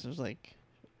money it was. It was like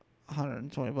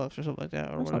 $120 or something like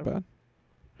that, or That's whatever. not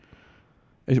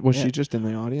bad. Was Yeah. she just in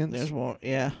the audience? There's more,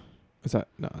 yeah. Is that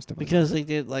no? It's definitely Because they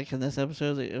did, like, in this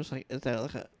episode, it was like it's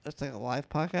like a live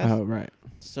podcast. Oh, right,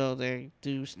 So they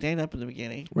do stand up in the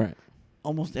beginning. right.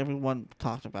 Almost everyone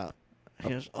talked about. He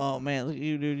goes, "Oh man, look at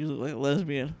you, dude. You look like a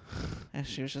lesbian." And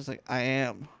she was just like, "I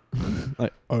am."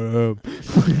 Like, Oh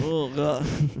god.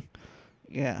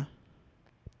 Yeah.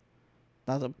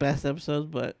 Not the best episodes,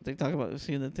 but they talk about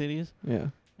seeing the titties. yeah.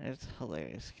 And it's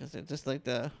hilarious because it's just like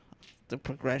the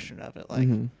progression of it. Like,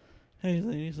 Mhm. hey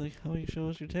ladies, like, how you show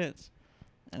us your tits?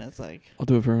 And it's like, I'll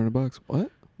do it for $100.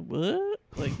 What? what?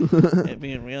 Like, it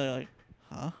being really like,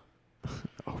 huh?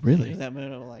 Oh, really? That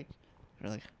moment of like, you're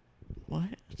like, what?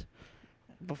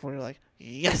 before you're like,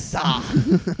 yes,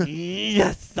 sir.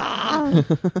 Yes, sir.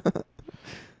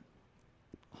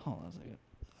 Hold on a second.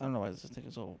 I don't know why this is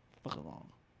taking so fucking long.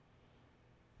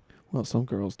 Well, some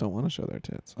girls don't want to show their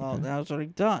tits. Oh, Okay? now it's already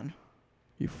done.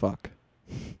 You fuck.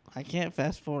 I can't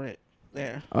fast forward it.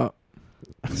 There. Oh.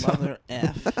 Mother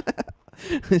F.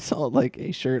 It's all like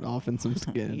a shirt off and some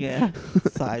skin. Yeah.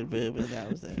 Side boob, and that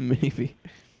was it. Maybe.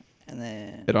 And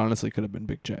then It honestly could have been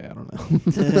Big J. I don't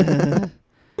know.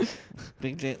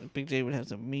 Big J would have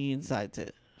some mean side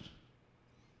tit.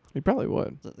 He probably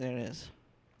would. So there it is.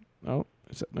 Oh,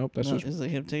 nope. That's No, just it's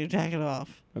like him take your jacket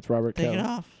off. that's Robert Take Kelly. it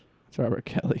off. It's Robert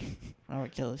Kelly.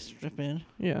 Robert Kelly strip in.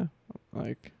 Yeah,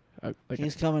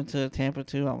 He's coming to Tampa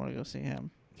too. I want to go see him.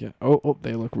 yeah. Oh,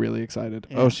 they look really excited.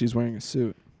 Yeah. Oh, she's wearing a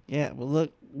suit. Yeah, but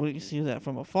look, when you see that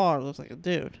from afar, it looks like a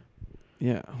dude.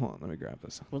 Yeah, hold on. Let me grab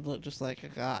this. Would look just like a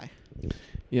guy.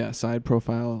 Yeah, side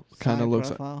profile kind Side of looks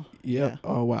like. profile. Yep. Yeah.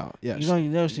 Oh wow. Yeah. You don't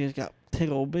even know she's got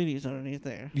tickle bitties underneath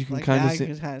there. You can like kinda now see-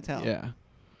 you can kind of tell. Yeah.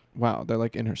 Wow, they're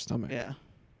like in her stomach. Yeah.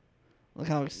 Look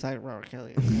how excited Robert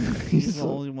Kelly is. He's the so-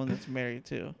 only one that's married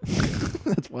too.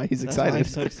 That's why he's That's excited. why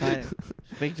he's so excited.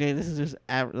 Big J, this is just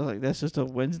like that's just a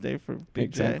Wednesday for Big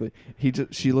Exactly.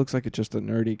 She looks like just a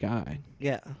nerdy guy, J.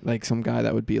 Yeah. like some guy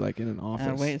that would be like in an And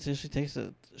office. wait until she takes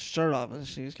the shirt off and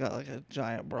she's got like a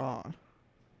giant bra on.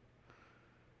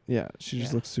 Yeah, she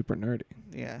just Yeah. looks super nerdy.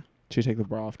 Yeah. She take the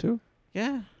bra off too?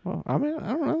 Yeah. Well, I mean, I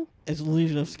don't know. It's a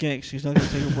legion of skanks. She's not gonna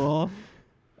take her bra off.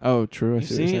 Oh, true. I You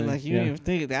see. What you're see, saying. like you yeah. didn't even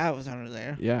think that was under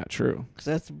there, Yeah, true. cause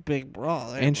that's a big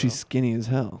bra. There, And she's bro. skinny as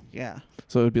hell. Yeah.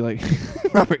 So it would be like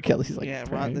Robert Kelly's like. Yeah.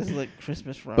 praying. This is like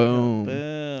Christmas rock. Boom.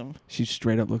 Boom. She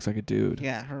straight up looks like a dude.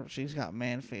 Yeah. She's got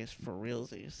man face for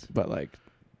realsies. But like,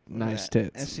 nice Yeah.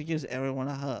 tits. And she gives everyone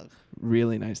a hug.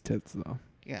 Really nice tits though.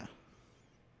 Yeah.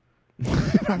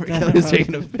 Robert Kelly's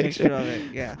taking a picture picture. of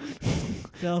it. Yeah.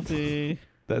 Selfie.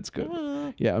 That's good.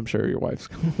 Ah. Yeah, I'm sure your wife's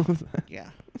going with that. Yeah.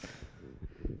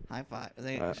 High five.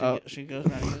 She goes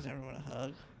around and gives everyone a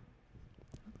hug.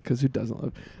 Because who doesn't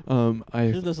love?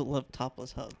 Who doesn't love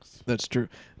topless hugs? That's true.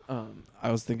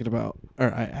 I was thinking about, or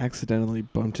I accidentally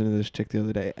bumped into this chick the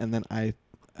other day, and then I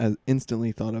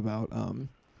instantly thought about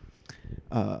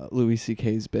Louis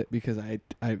C.K.'s bit because I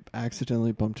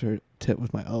accidentally bumped her tit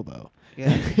with my elbow.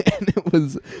 Yeah. And it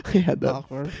was, I had that.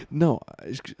 Awkward. No,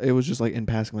 it was just like in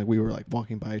passing, like we were like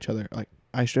walking by each other, like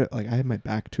I had my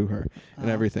back to her and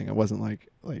everything. It wasn't like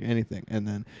anything, and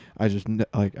then I just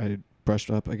I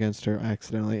brushed up against her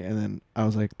accidentally, and then I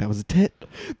was like, that was a tit.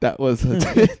 That was a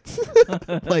tit.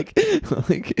 like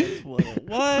That's what it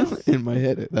was. in my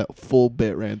head, that full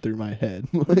bit ran through my head.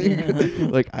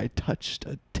 like I touched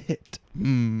a tit.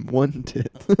 One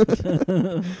tit.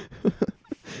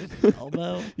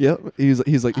 Elbow. Yep.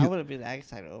 He's like I wouldn't be that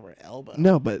excited over elbow.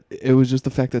 no, but it was just the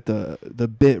fact that the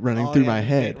bit running through my the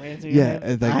head. bit ran through your Yeah, head?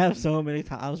 and, like, I have so many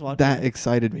times. I was watching That it.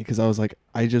 excited me because I was like,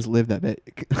 I just lived that bit.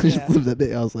 I just Yeah. lived that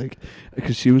bit. I was like,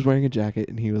 because she was wearing a jacket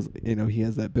and he was, he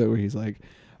has that bit where he's like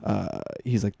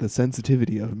the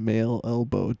sensitivity of male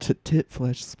elbow to tit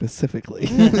flesh specifically.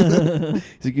 He's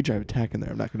like, you drive a tack in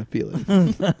there, I'm not gonna feel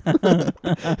it.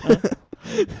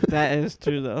 That is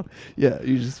true though. Yeah,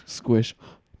 you just squish.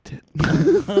 Tit.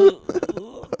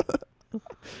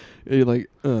 You're like,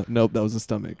 nope, that was the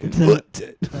stomach.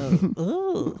 Tit.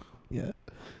 Ooh. Yeah.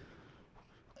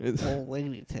 It's- Old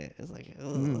lady tit is like, ugh.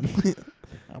 Mm.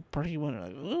 A pretty one.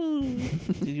 Like,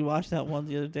 ooh. Did you watch that one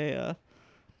the other day?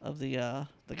 Of the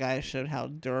guy showed how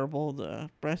durable the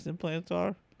breast implants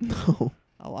are. No.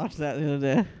 I watched that the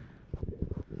other day.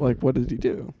 Like, what did he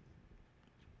do?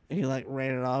 He like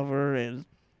ran it over and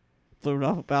threw it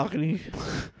off a balcony.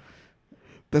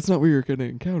 That's not what you're gonna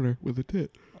encounter with a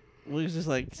tit. Well, he's just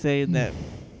like saying that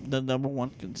the number one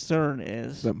concern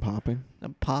is Them popping.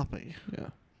 them popping. Yeah.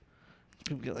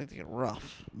 People they get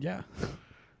rough. Yeah.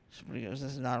 So he goes,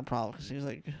 "This is not a problem." Because he's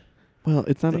like, Well,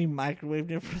 it's not. then he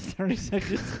microwaved it for 30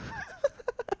 seconds.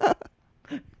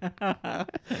 I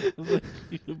was like,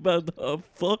 "You about to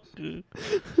fuck?" I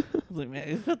was like, "Man,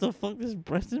 he's about to fuck this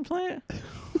breast implant."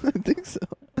 I think so.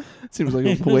 Seems like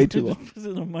it's way too long. Just puts it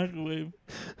in the microwave.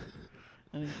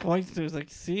 And he points to it, he's like,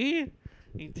 "See?"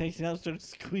 He takes it out, starts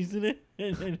squeezing it,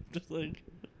 and then just like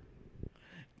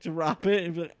drop it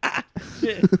and be like, "Ah,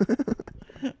 shit."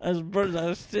 I just burned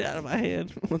that shit out of my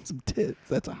hand. Want some tits?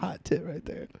 That's a hot tit right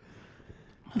there.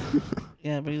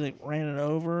 Yeah, but he like ran it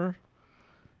over,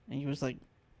 and he was like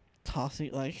tossing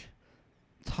it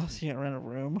around a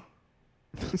room.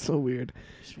 So weird.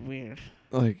 It's weird.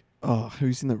 Like, oh, have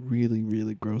you seen that really,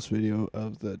 really gross video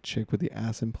of the chick with the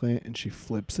ass implant and she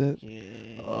flips it?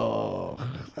 Yeah. Oh,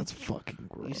 that's fucking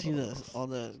gross. You see all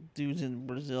the dudes in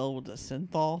Brazil with the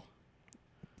synthol?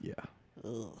 Yeah.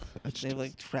 Ugh. That's They have just-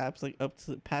 like traps like up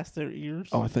to past their ears.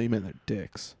 Oh, I thought you meant their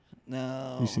dicks.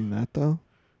 No. You seen that though?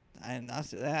 I did not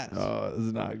see that. Oh, this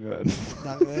is not good.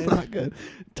 Not good? It's not good.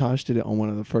 Tosh did it on one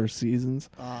of the first seasons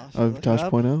Should I of look it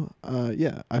up? Tosh.0.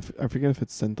 Yeah, I forget if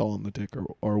it's synthol in the dick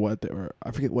or what I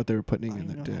forget what they were I putting don't in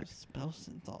even their know how dick. to spell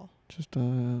synthol.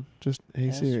 Just hey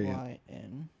Siri. SYNTHALL.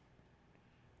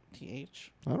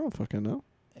 I don't fucking know.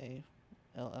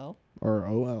 Or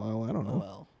OLL. I don't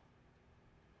know.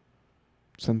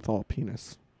 Synthol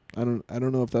penis. I don't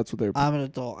know if that's what they're. I'm an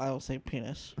adult. I will say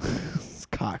penis. It's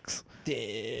cocks.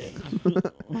 Dick.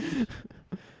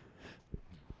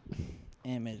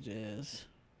 Images.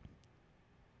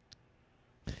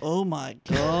 Oh my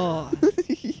god.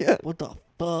 Yeah, What the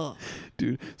fuck?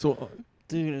 dude. So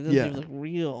Dude, it doesn't Yeah. even look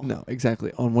real. no,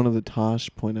 exactly. On one of the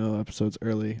Tosh.0 episodes,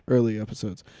 early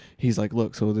episodes, he's like,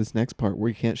 "Look, so this next part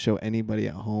we can't show anybody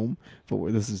at home,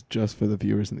 but this is just for the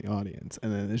viewers in the audience."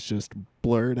 And then it's just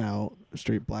blurred out,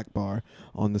 straight black bar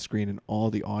on the screen, and all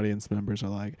the audience members are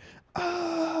like,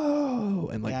 "Oh,"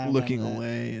 and like Yeah, I looking remember that.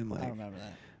 away, and I like, remember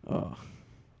that. oh,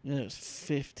 You know, there's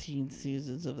 15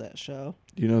 seasons of that show.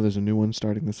 you know, there's a new one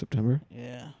starting this September.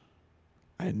 Yeah.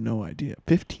 I had no idea.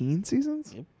 15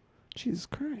 seasons? Yep. Jesus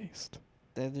Christ.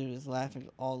 That dude is laughing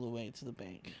all the way to the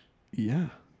bank. Yeah.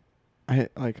 I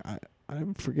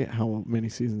forget how many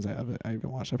seasons I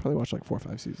even watched. I probably watched like 4 or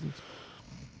 5 seasons.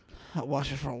 I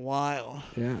watched it for a while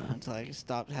Yeah. until I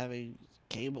stopped having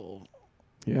cable.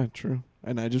 Yeah, true.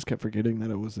 And I just kept forgetting that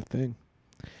it was a thing.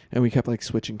 And we kept like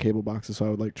switching cable boxes, so I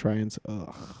would like try and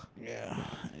Yeah,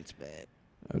 it's bad.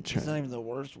 I would It's not try. even the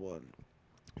worst one.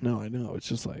 No, I know. It's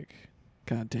just like,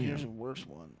 god Here's a damn. worse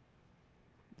one.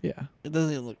 Yeah. It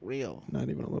doesn't even look real. Not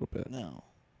even a little bit. No.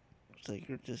 It's like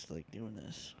you're just like doing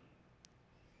this.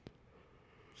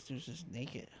 This dude's just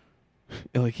naked.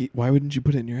 Like, why wouldn't you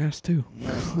put it in your ass too?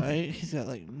 Right? He's got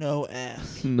like no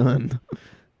ass. None.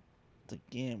 It's like,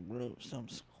 damn, bro, some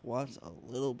squats a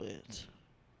little bit.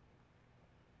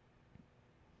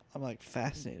 I'm like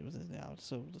fascinated with this now. It's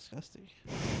so disgusting.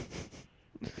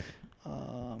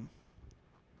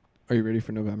 Are you ready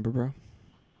for November, bro?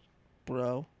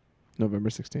 Bro, November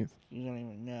 16th. you don't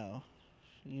even know.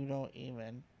 You don't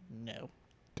even know.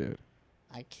 Dude.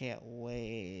 I can't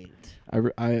wait.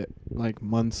 I like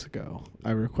months ago,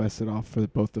 I requested off for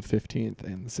both the 15th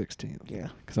and the 16th. Yeah.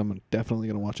 Because I'm definitely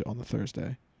going to watch it on the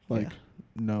Thursday. Like, Yeah.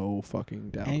 no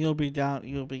fucking doubt. And you'll be down.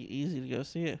 You'll be easy to go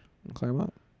see it In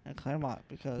Claremont? at Claremont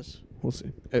because We'll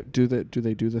see. Do they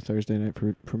do the Thursday night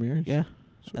premieres? yeah,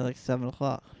 Sweet. at like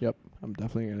 7:00. Yep. I'm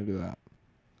definitely going to do that.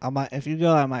 I might. If you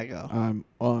go, I might go.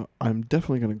 I'm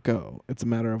definitely going to go. It's a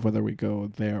matter of whether we go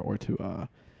there or to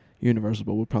Universal,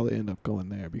 but we'll probably end up going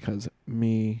there because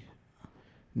me,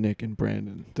 Nick, and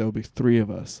Brandon, there'll be 3 of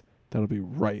us that'll be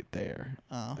right there.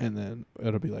 Oh, And then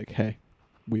it'll be like, hey,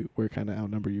 we're kind of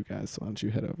outnumber you guys, so why don't you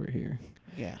head over here?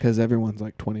 yeah. Because everyone's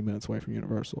like 20 minutes away from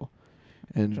Universal.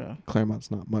 And True.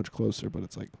 Claremont's not much closer, but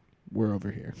it's like, we're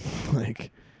over here.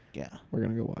 Like, Yeah. we're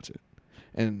going to go watch it.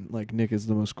 And like Nick is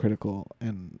the most critical,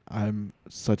 and I'm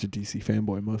such a DC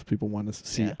fanboy. Most people want to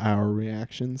see Yeah. our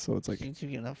reaction, so it's like, Did you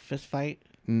get in a fist fight?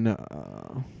 no.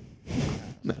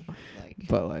 No. Like,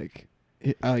 But like,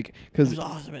 like, it because was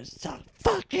awesome. It sucked.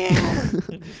 Fuck yeah!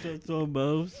 And just start throwing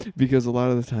bows. because a lot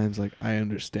of the times, like, I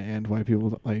understand why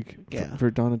people like Yeah.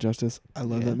 for Dawn of Justice. I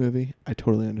love Yeah. that movie. I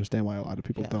totally understand why a lot of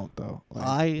people Yeah. don't, though. Like,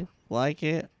 I like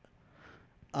it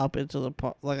up until the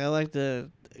part. Like, I like the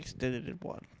extended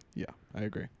one. yeah, I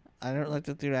agree. I don't like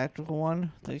the theatrical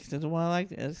one. The extended one I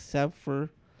liked, except for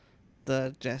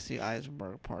the Jesse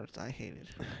Eisenberg parts I hated.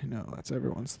 I know that's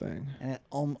everyone's thing. And it,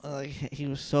 like he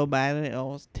was so bad at it, it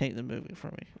almost take the movie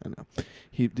from me. I know.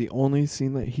 The only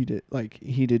scene that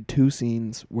he did 2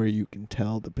 scenes where you can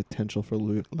tell the potential for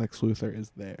Lex Luthor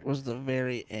is there. Was the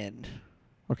very end.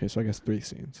 Okay, so I guess 3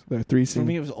 scenes. There are 3 For scenes.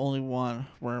 me, it was only one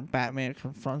where Batman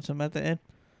confronts him at the end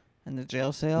in the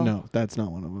jail cell. No, that's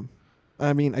not one of them.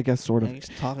 I mean, I guess sort of And he's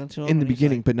talking to him in the and he's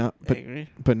beginning, like, but not angry.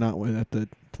 but not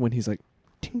when he's like,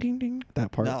 ding ding ding,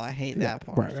 that part. No, I hate Yeah, that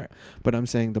part. Right. But I'm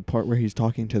saying the part where he's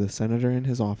talking to the senator in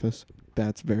his office,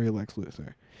 that's very Lex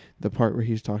Luthor. The part where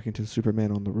he's talking to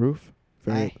Superman on the roof,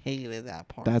 I very hated that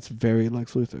part. that's very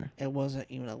Lex Luthor. It wasn't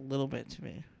even a little bit to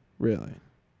me. Really?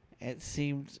 It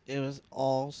seemed it was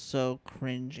all so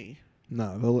cringy.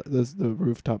 No, the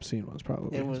rooftop scene was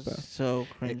probably It his was best. so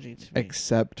cringy to me.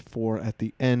 Except for at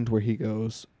the end where he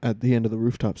goes at the end of the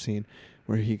rooftop scene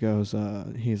where he goes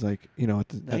he's like, you know,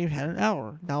 Now you've had an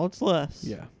hour. Now it's less.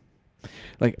 yeah.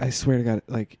 Like, I swear to God,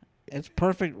 like, It's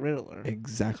perfect Riddler,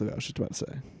 exactly what I was just about to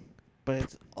say. but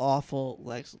it's awful.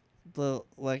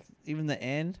 Even the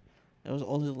end, it was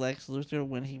only Lex Luthor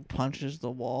when he punches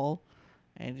the wall,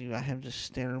 and you got him just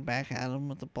staring back at him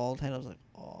with the bald head. I was like,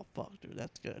 oh fuck, dude,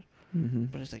 that's good. Mm-hmm.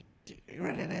 But it's like, dude, you're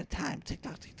running out of time. Tick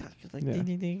tock, tick tock. It's like Yeah. ding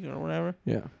ding ding or whatever.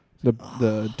 Yeah.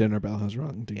 The dinner bell has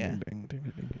rung. Ding, Yeah. ding, ding, ding,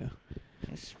 ding, ding. Yeah.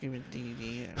 And screaming ding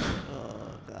ding ding.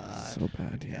 Oh god. So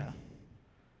bad. Yeah. Yeah.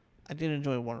 I did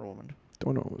enjoy Wonder Woman.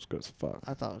 Wonder Woman was good as fuck.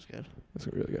 I thought it was good. It's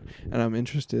really good. And I'm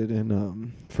interested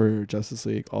in for Justice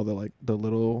League all the like the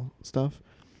little stuff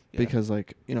Yeah. because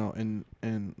like you know and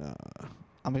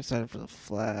I'm excited for the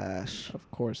Flash. of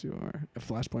course you are a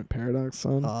Flashpoint Paradox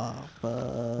son. Oh, fuck.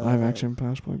 Live action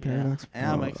Flashpoint Paradox. And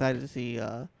I'm Fuck. excited to see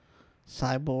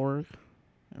Cyborg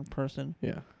in person.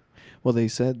 Yeah. Well, they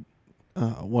said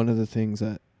one of the things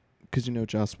that because you know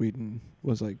Joss Whedon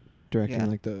was like directing Yeah.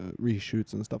 like the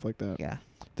reshoots and stuff like that. Yeah.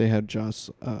 They had Joss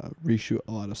reshoot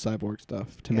a lot of Cyborg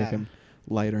stuff to make Yeah. him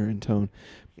lighter in tone,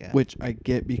 Yeah. which I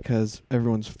get because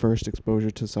everyone's first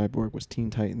exposure to Cyborg was Teen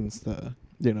Titans, the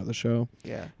show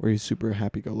Yeah. where he's super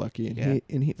happy-go-lucky, and Yeah.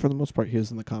 he for the most part he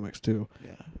is in the comics too.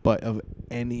 Yeah. But of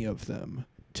any of them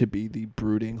to be the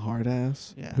brooding hard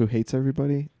ass Yeah. who hates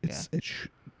everybody,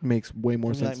 makes way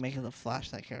more It'd be sense. like making the Flash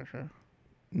that character.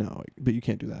 No, but you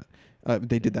can't do that.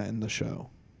 They did that in the show.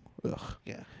 Ugh.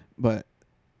 Yeah. But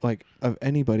like of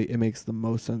anybody, it makes the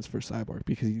most sense for Cyborg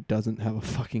because he doesn't have a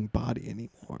fucking body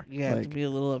anymore. Yeah. Like, To be a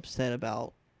little upset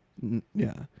about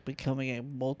yeah. becoming a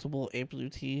multiple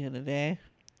amputee in a day.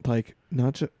 Like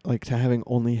not just like to having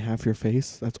only half your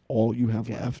face. That's all you have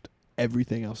Yeah. left.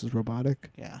 Everything else is robotic.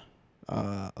 Yeah.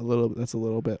 That's a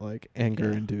little bit like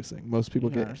anger inducing. Most people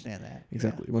you can get understand that.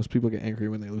 exactly. Most people get angry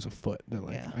when they lose a foot. They're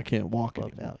like, Yeah. I can't walk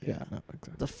Bugged anymore. out, Yeah. yeah. No, Yeah.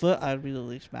 exactly. The foot I'd be the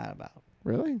least mad about.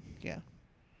 Really? Yeah.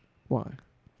 Why?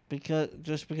 Because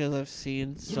I've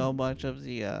seen so much of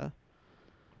the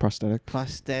Prosthetic.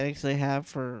 prosthetics they have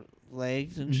for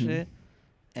legs and Mhm. shit,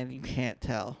 and you can't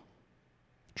tell.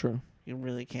 True. You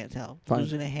really can't tell. Fine.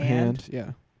 Losing a hand,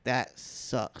 Yeah. that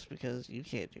sucks because you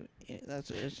can't do it.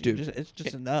 Dude, It's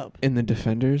just a nub. In the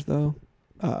Defenders, though,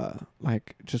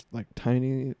 like just like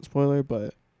tiny spoiler,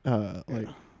 but like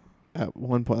at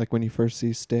one point, like when you first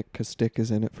see Stick, because Stick is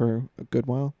in it for a good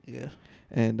while, Yeah.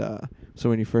 and so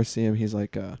when you first see him, he's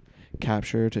like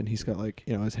captured, and he's got like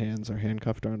his hands are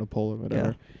handcuffed around a pole or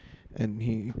whatever, and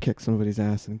he kicks somebody's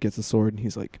ass and gets a sword, and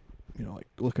he's like, like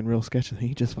looking real sketchy, and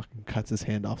he just fucking cuts his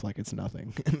hand off like it's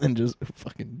nothing, and then just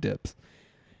fucking dips.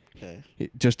 Okay.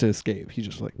 Just to escape, he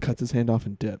just like cuts his hand off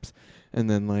and dips, and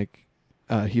then like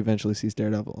he eventually sees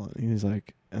Daredevil, and he's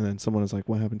like, and then someone is like,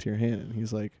 "What happened to your hand?" And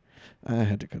he's like, "I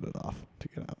had to cut it off to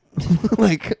get out."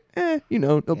 Like,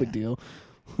 no big Yeah. deal.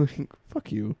 Like,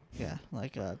 fuck you. Yeah,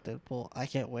 like Deadpool. I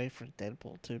can't wait for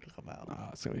Deadpool 2 to come out.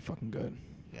 It's gonna be fucking good.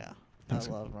 Yeah. That's-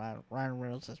 I love Ryan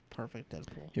Reynolds as perfect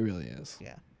Deadpool. He really is.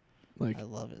 Yeah. Like, I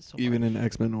love it so even much. in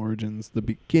X-Men Origins, the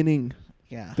beginning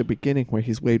Yeah. where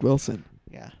he's Wade Wilson,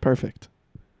 Yeah. perfect.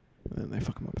 And then they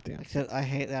fuck him up at the end. Except I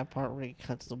hate that part where he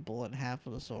cuts the bullet in half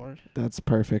with a sword. That's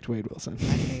perfect, Wade Wilson. I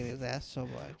hated that so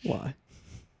much. Why?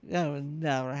 That would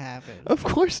never happen. Of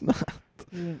course not.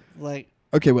 Even, like,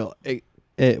 Okay, well,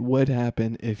 it would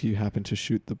happen if you happen to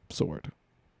shoot the sword.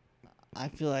 I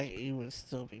feel like he would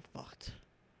still be fucked.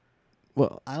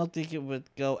 Well, I don't think it would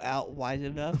go out wide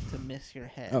enough to miss your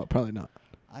head. oh, probably not.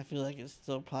 I feel like it's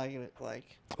still probably gonna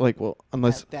Well,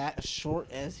 unless at that short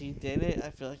as he did it. I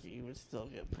feel like he would still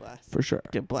get blasted. for sure.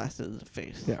 Get blasted in the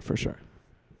face. Yeah, for sure.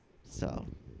 So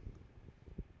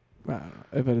I don't know.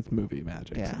 I bet it's movie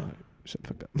magic. Yeah. So shit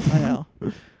fucked up. I know.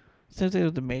 Same thing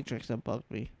with the Matrix that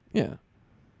bugged me. Yeah.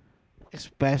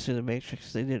 Especially the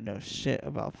Matrix. They didn't know shit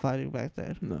about fighting back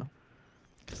then. No.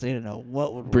 Because they didn't know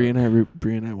what would Bree work.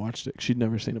 and I watched it. She'd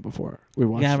never seen it before. We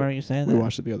watched Yeah, I it. remember you saying We that.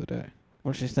 watched it the other day.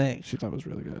 What'd she think? She thought it was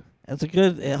really good.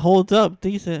 It holds up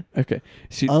decent. Okay.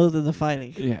 She Other than the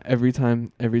fighting. yeah, every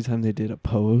time they did a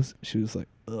pose, she was like,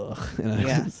 ugh. And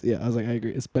Yeah. I was like, I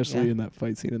agree. Especially Yeah. in that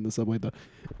fight scene in the subway, the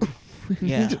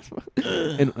Yeah.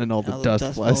 and all the All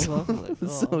dust flies. falls off, like,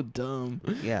 It's oh. so dumb.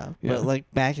 Yeah. Yeah. But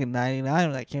like back in '99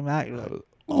 when that came out, you're I like, was,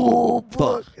 oh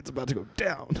fuck! It's about to go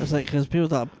down. it's like because people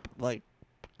thought like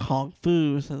kung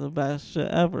fu was the best shit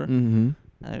ever. Mm-hmm.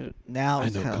 And now I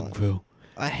it's know kind kung of fu.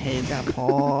 I hate that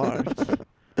part.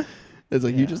 It's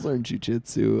like Yeah. you just learn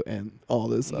jujitsu and all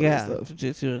this other Yeah, stuff.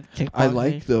 jiu-jitsu and kickboxing. I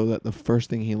like though that the first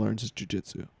thing he learns is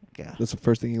jujitsu. Yeah. That's the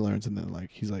first thing he learns, and then like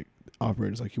he's like,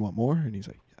 operator's like, you want more? And he's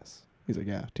like, yes. He's like,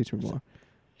 yeah, teach me more.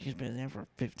 He's been there for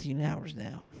 15 hours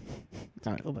now.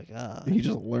 I- Oh my god. He's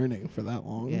just learning for that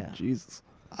long. Yeah. Jesus.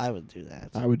 I would do that.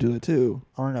 I would do that too.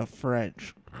 I want to know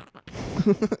French.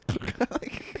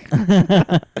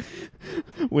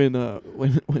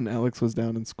 When Alex was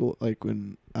down in school, like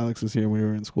when Alex was here and we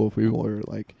were in school, people were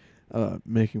like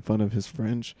making fun of his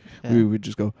French, Yeah. we would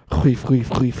just go queef queef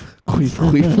queef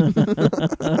queef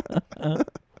queef.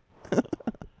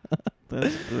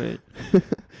 That's great.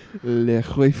 Le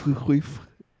queef queef.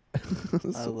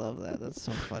 I love that. That's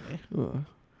so funny. Uh,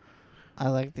 I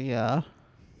like the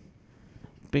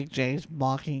Big J's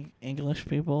mocking English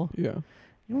people. yeah.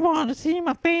 You want to see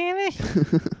my fanny?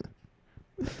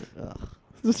 Ugh.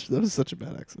 That was such a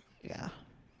bad accent. Yeah.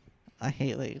 I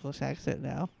hate the English accent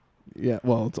now. Yeah,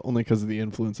 well, it's only because of the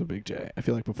influence of Big J. I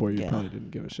feel like before you Yeah. probably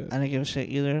didn't give a shit. I didn't give a shit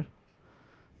either.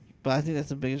 But I think that's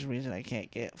the biggest reason I can't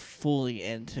get fully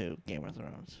into Game of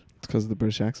Thrones. It's because of the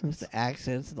British It's accents. the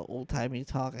accents and the old timey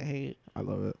talk. I hate it. I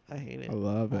love it. I hate it. I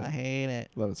love it. I hate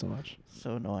it. Love it so much.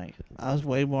 So annoying. I was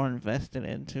way more invested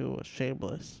into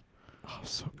Shameless. Oh,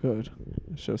 so good.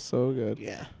 The show's so good.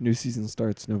 Yeah. New season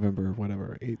starts November,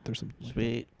 whatever, 8th or something. like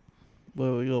Sweet.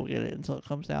 Well, we won't get it until it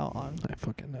comes out on that. I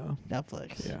fucking know.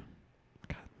 Netflix. Yeah.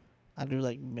 I do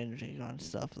like binging on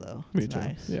stuff though. Me It's too.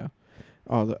 nice. Yeah.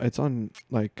 Oh, it's on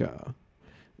like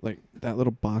that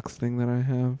little box thing that I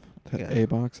have, that Yeah. A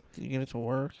box. You get it to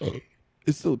work.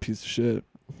 It's still a piece of shit.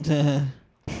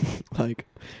 Like,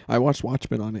 I watched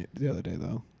Watchmen on it the other day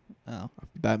though. Oh.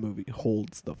 That movie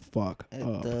holds the fuck It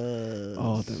up. does.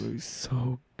 Oh, that movie's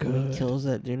so When good. he kills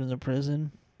that dude in the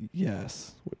prison.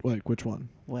 Yes. Like which one?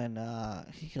 When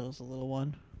he kills the little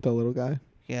one. The little guy?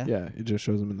 Yeah. Yeah. It just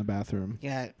shows him in the bathroom.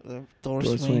 Yeah, the door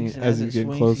Door swings, swing and as as he's it getting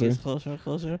swings, closer. he gets closer and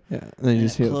closer. Yeah. And then you And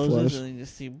just hear it the closes, flush. and then you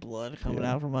just see blood coming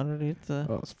Yeah. out from underneath the.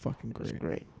 Oh, it's fucking It's great.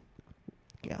 great.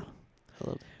 Yeah. I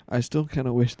love I still kind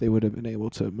of wish they would have been able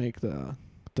to make the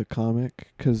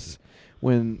comic, because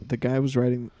when the guy was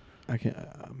writing, I can't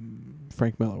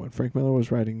Frank Miller. When Frank Miller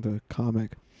was writing the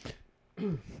comic,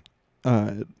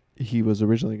 he was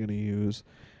originally going to use,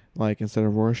 like, instead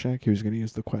of Rorschach, he was going to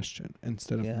use the Question.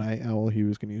 Instead of Yeah. Night Owl, he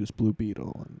was going to use Blue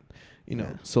Beetle, and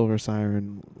Yeah. Silver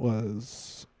Siren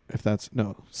was,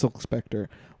 Silk Spectre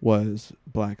was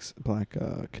Black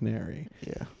Canary.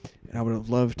 Yeah. And I would have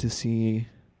loved to see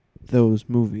those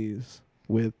movies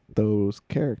with those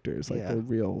characters, like Yeah. the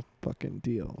real fucking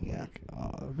deal. Yeah. Like, oh,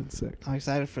 that would have been sick. I'm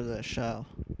excited for the show,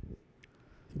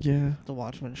 Yeah. the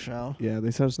Watchmen show. Yeah,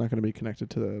 they said it's not going to be connected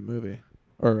to the movie.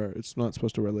 Or it's not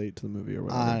supposed to relate to the movie or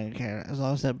whatever. I don't care. As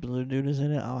long as that blue dude is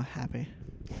in it, I'm happy.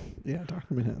 Yeah,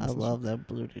 Dr. Manhattan. I love that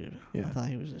blue dude. Yeah. I thought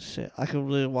he was a shit. I could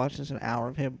really watch this an hour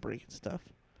of him breaking stuff.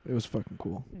 It was fucking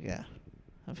cool. Yeah.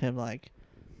 Of him, like,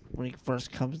 when he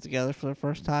first comes together for the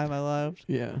first time, I loved.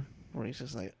 Yeah. Where he's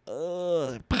just like,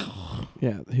 ugh.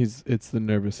 Yeah, it's the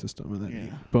nervous system, and then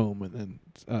Yeah. boom, and then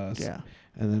Yeah.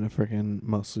 and then a freaking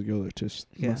musculature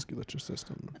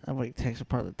system. And when he takes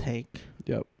apart the tank.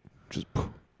 Yep. Just I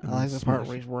like the part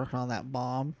where he's working on that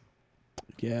bomb.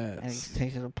 yes. And he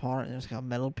takes it apart, and there's got a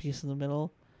metal piece in the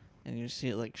middle. And you see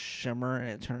it, like, shimmer, and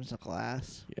it turns to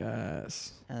glass.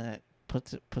 Yes. And then it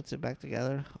puts it back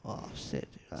together. Oh, shit,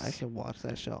 dude. I could watch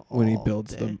that show When he all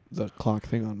builds day. the clock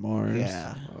thing on Mars.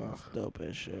 Yeah. Ugh, It's dope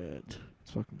as shit.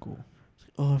 it's fucking cool.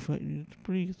 Oh, I forgot you need to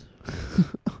breathe.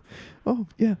 Oh,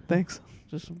 yeah, thanks.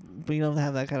 Just being able to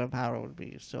have that kind of power would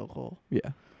be so cool.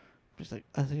 Yeah. Just like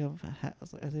I think I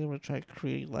think I'm gonna try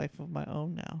creating life of my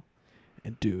own now.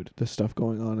 And dude, the stuff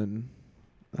going on in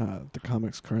the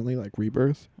comics currently, like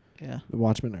Rebirth, Yeah. the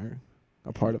Watchmen are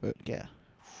a part of it. Yeah.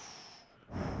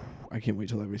 I can't wait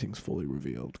till everything's fully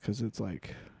revealed, because it's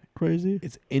like Crazy.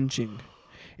 it's inching.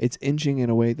 It's inching in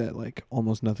a way that like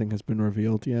almost nothing has been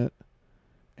revealed yet.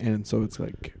 And so it's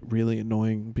like really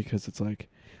annoying, because it's like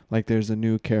there's a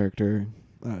new character,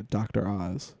 Dr.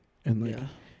 Oz, and like yeah.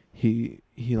 he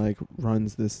like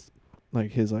runs this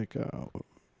like his like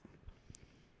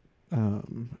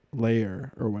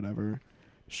layer or whatever,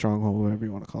 stronghold, whatever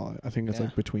you want to call it. I think it's Yeah.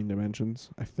 like between dimensions.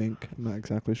 I think, I'm not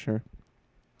exactly sure.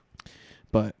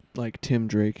 But like Tim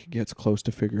Drake gets close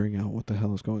to figuring out what the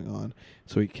hell is going on,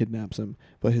 so he kidnaps him.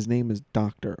 But his name is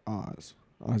Dr. Oz,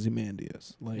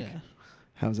 Ozymandias. Like, yeah.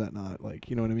 how's that not, like,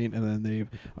 you know what I mean? And then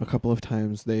a couple of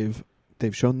times they've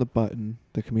shown the button,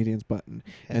 the comedian's button,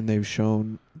 Yeah. and they've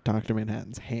shown Dr.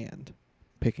 Manhattan's hand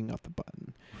picking up the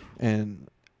button. And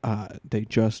they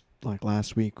just like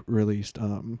last week released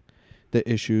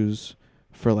the issues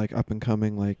for like up and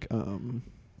coming like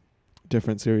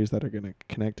different series that are going to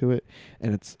connect to it,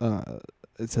 and it's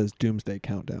it says Doomsday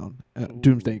Countdown,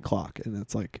 Doomsday Clock, and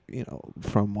it's like,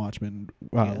 from Watchmen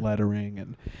Yeah. lettering,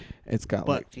 and it's got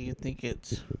But like do you think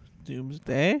it's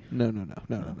Doomsday? no.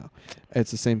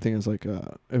 It's the same thing as like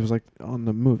it was like on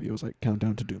the movie. It was like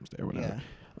Countdown to Doomsday or whatever.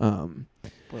 Yeah.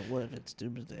 But what if it's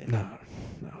Doomsday? No,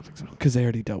 I don't think so. Because they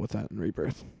already dealt with that in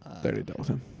Rebirth. They already dealt with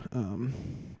him.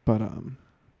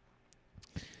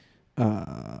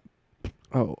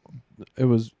 It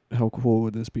how cool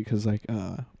would this be? Because like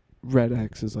Red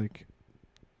X is like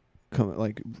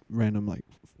like random like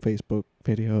Facebook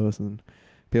videos, and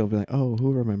people be like, oh,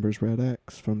 who remembers Red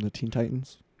X from the Teen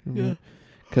Titans? Yeah.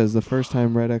 Because the first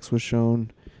time Red X was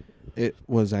shown, it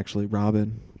was actually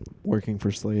Robin working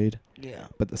for Slade. Yeah.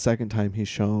 But the second time he's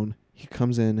shown, he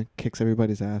comes in, kicks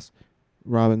everybody's ass.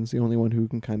 Robin's the only one who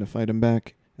can kind of fight him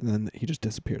back, and then he just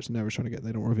disappears, never shown again.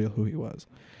 They don't reveal who he was.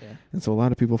 Yeah. And so a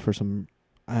lot of people, for some,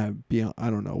 I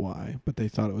don't know why, but they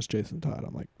thought it was Jason Todd.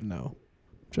 I'm like, no,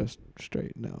 just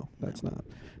straight no, that's not.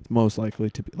 It's most likely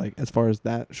to be, like, as far as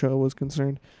that show was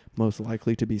concerned, most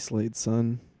likely to be Slade's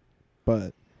son,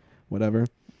 but whatever.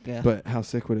 Yeah. But how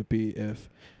sick would it be if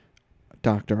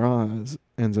Dr. Oz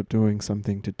ends up doing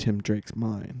something to Tim Drake's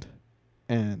mind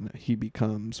and he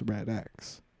becomes Red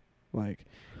X? Like,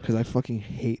 because I fucking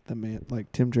hate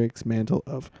Tim Drake's mantle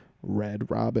of Red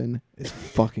Robin is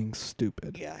fucking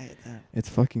stupid. Yeah, I hate that. It's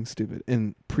fucking stupid.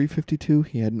 In pre-52,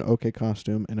 he had an okay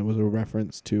costume, and it was a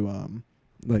reference to,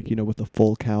 like, you know, with the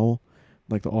full cowl,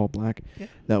 like the all black. Yeah.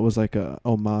 That was like a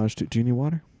homage to. Do you need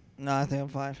water? No, I think I'm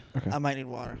fine. Okay. I might need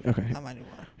water. Okay. I might need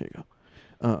water. Here you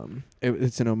go.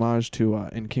 It's an homage to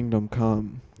in Kingdom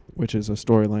Come, which is a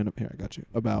storyline up here. I got you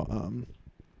about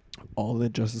all the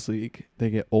Justice League.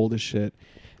 They get old as shit,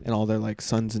 and all their like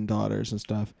sons and daughters and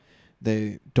stuff.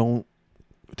 They don't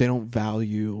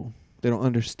value. They don't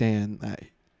understand that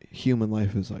human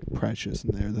life is like precious,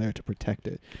 and they're there to protect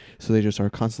it. So they just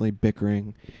are constantly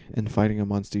bickering and fighting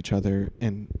amongst each other,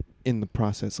 and in the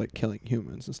process, like killing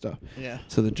humans and stuff. Yeah.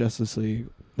 So the Justice League,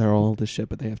 they're all this shit,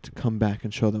 but they have to come back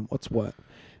and show them what's what.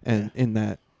 And in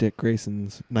that, Dick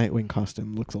Grayson's Nightwing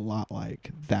costume looks a lot like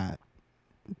that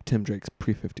Tim Drake's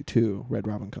pre-52 Red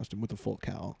Robin costume with a full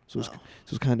cowl. So it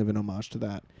was kind of an homage to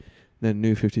that. Then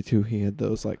New 52, he had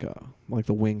those like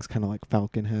the wings, kind of like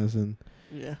Falcon has, and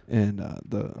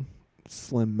the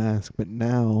slim mask. But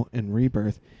now in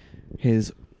Rebirth,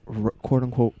 his quote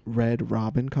unquote Red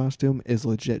Robin costume is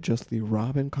legit just the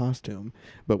Robin costume,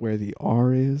 but where the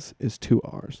R is two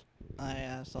R's.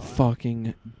 I saw that.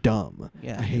 Fucking dumb.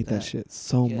 Yeah, I hate that shit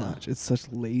so much. It's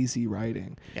such lazy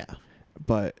writing. Yeah.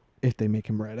 But if they make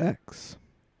him Red X,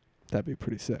 that'd be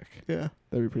pretty sick. Yeah.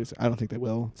 That'd be pretty sick. I don't think they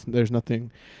will. There's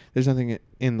nothing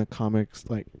in the comics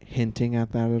like hinting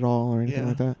at that at all or anything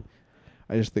like that.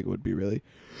 I just think it would be really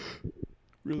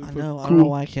I fucking know. cool. I don't know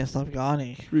why I can't stop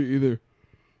yawning. Me either.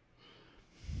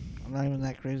 I'm not even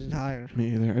that crazy tired.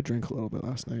 Me either. I drank a little bit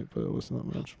last night, but it was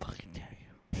not much. Fucking dare you.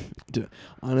 Dude,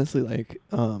 honestly, like,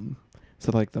 so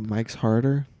like the Mike's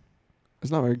Harder,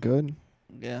 it's not very good.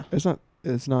 Yeah. It's like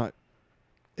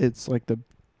the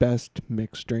best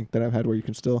mixed drink that I've had where you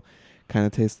can still kind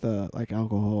of taste the like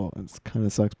alcohol. It kind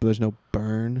of sucks, but there's no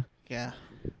burn. Yeah.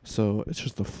 So it's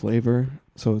just the flavor.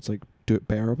 So it's like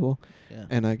bearable. Yeah.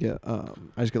 And I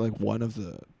just get like one of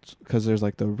the, because there's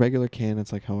like the regular can.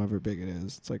 It's like however big it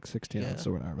is. It's like 16 ounce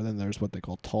or whatever. Then there's what they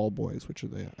call tall boys, which are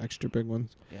the extra big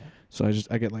ones. Yeah. So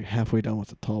I get like halfway done with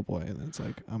the tall boy, and then it's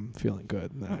like I'm feeling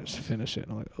good, and then I just finish it,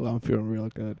 and I'm like, oh, I'm feeling real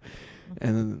good.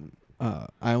 And then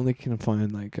I only can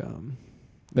find like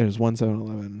there's one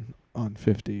 7-Eleven on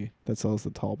 50 that sells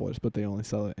the tall boys, but they only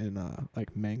sell it in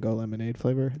like mango lemonade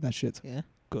flavor. That shit's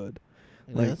good.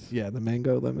 The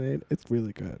mango lemonade, it's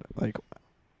really good. Like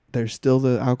there's still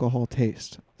the alcohol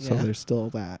taste, so there's still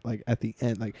that. Like at the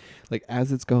end, like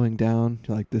as it's going down,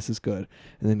 you're like, this is good,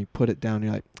 and then you put it down,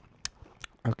 you're like,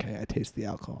 okay, I taste the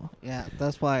alcohol. Yeah,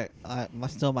 that's why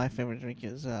my favorite drink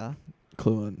is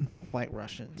Cluin' White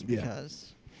Russians,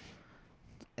 because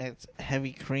it's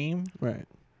heavy cream. Right.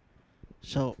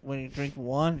 So when you drink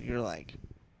one, you're like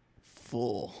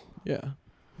full. Yeah.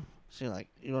 So you're like,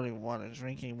 you don't even want to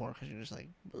drink anymore because you're just like,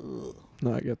 ugh.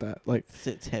 No, I get that. Like,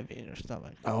 sits heavy in your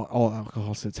stomach. All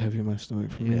alcohol sits heavy in my stomach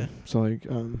for me. Yeah. So like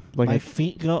my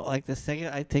feet go, like the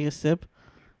second I take a sip,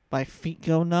 my feet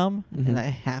go numb and I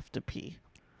have to pee.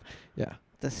 Yeah.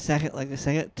 The second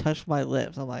it touched my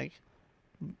lips, I'm like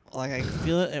I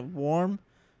feel it warm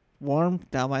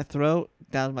down my throat,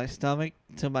 down my stomach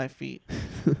to my feet.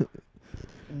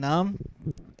 Numb,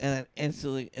 and then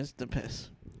instant piss.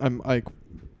 I'm like,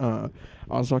 I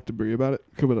was talking to Bree about it.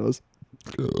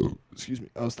 Excuse me.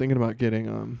 I was thinking about getting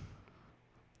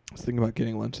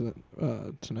lunch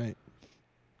tonight.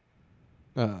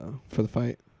 For the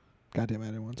fight. Goddamn, I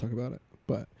didn't want to talk about it,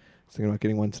 but I was thinking about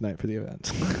getting one tonight for the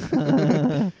event.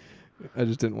 I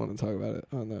just didn't want to talk about it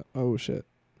on the. Oh shit.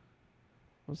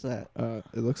 What's that?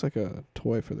 It looks like a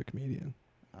toy for the comedian.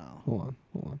 Oh. Hold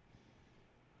on.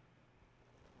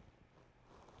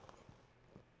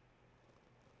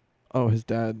 Oh, his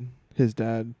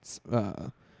dad's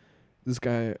this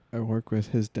guy I work with,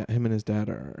 him and his dad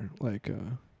are like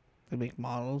They make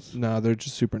models. No, they're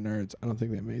just super nerds. I don't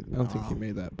think he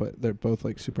made that, but they're both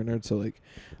like super nerds. So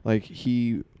like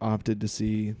he opted to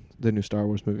see the new Star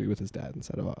Wars movie with his dad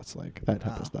instead of us, like that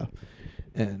type of stuff.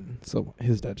 And so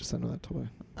his dad just sent him that toy.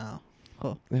 Oh,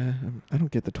 cool. Yeah, I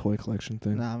don't get the toy collection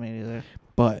thing. Nah, me neither.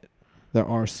 But there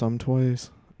are some toys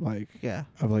like Yeah.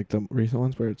 of like the recent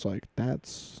ones where it's like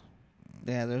that's.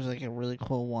 Yeah, there's like a really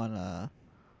cool one, like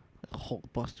a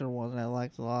Hulkbuster one that I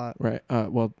liked a lot. Right.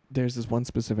 Well, there's this one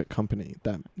specific company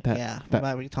that we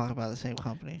might be talking about the same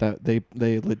company. that they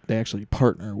actually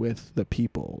partner with the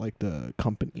people, like the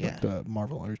company, Yeah. like the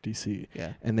Marvel or DC,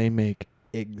 Yeah. and they make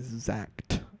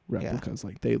exact replicas.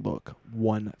 Like they look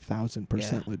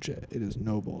 1,000% legit. It is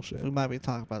no bullshit. We might be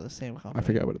talking about the same company. I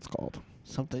forget what it's called.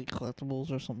 Something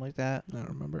collectibles or something like that. I don't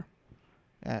remember.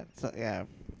 Yeah,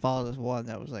 follow this one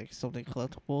that was like something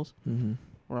collectibles. Mm-hmm.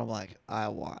 Where I'm like, I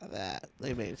want that.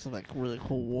 They made some like really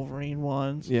cool Wolverine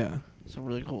ones. Yeah. Some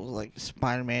really cool like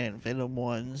Spider-Man and Venom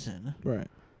ones, and Right.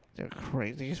 they're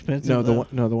crazy expensive. No,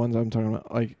 the ones I'm talking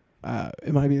about, like,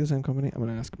 it might be the same company. I'm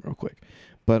gonna ask them real quick,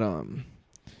 but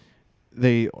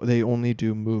they only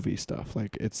do movie stuff.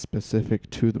 Like it's specific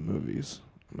to the movies.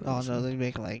 Oh no, they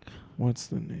make like. What's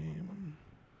the name?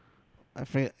 I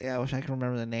forget. Yeah, I wish I could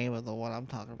remember the name of the one I'm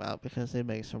talking about because they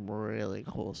make some really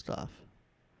cool stuff.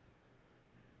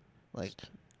 Like,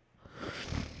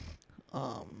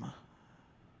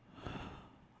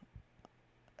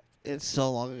 it's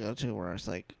so long ago too, where it's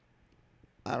like,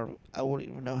 I wouldn't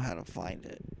even know how to find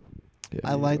it. Yeah,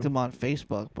 I liked them on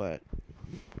Facebook, but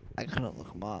I couldn't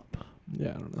look them up.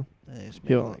 Yeah, I don't know. They just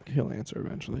make, He'll answer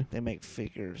eventually. They make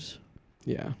figures.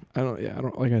 Yeah, I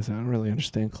don't. Like I said, I don't really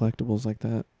understand collectibles like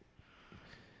that.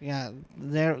 Yeah,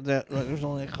 there's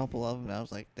only a couple of them. I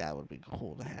was like, that would be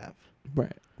cool to have.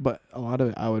 Right, but a lot of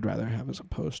it I would rather have as a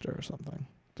poster or something.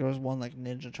 There was one like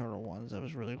Ninja Turtle ones that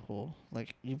was really cool,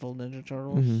 like evil Ninja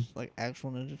Turtles, like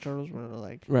actual Ninja Turtles, where they're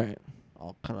like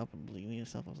all cut up and bleeding and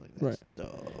stuff. I was like, that's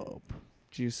dope.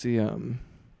 Do you see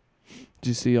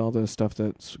all the stuff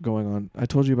that's going on? I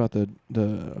told you about the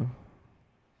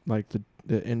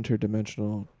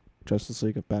interdimensional Justice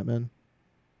League of Batman.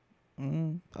 I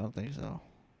don't think so.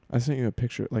 I sent you a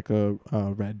picture, like a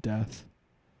Red Death,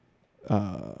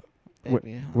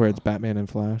 Maybe, where it's Batman and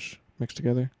Flash mixed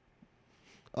together.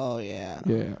 Oh yeah.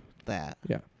 Yeah. That.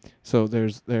 Yeah. So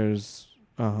there's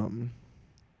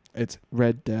it's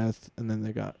Red Death, and then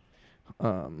they got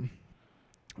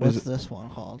what's this one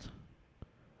called?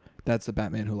 That's the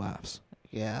Batman Who Laughs.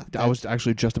 Yeah. I was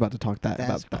actually just about to talk about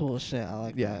that's cool shit. I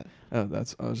like that. Oh,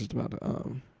 I was just about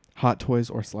to Hot Toys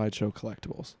or Slideshow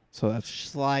Collectibles. So that's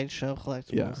Slideshow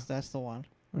Collectibles. Yeah. That's the one.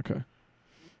 okay.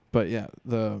 But yeah,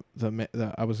 the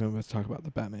I was going to talk about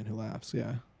the Batman Who Laughs.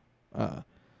 Yeah,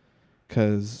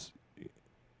 because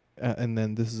and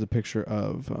then this is a picture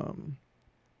of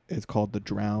it's called The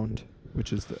Drowned,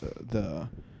 which is the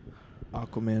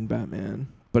Aquaman Batman,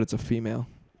 but it's a female.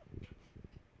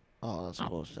 Oh, that's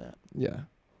cool shit. Yeah.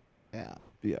 Yeah.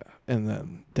 Yeah, and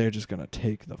then they're just gonna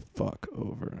take the fuck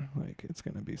over. Like it's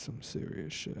gonna be some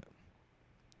serious shit.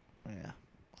 Yeah.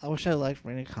 I wish I liked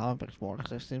reading comic books more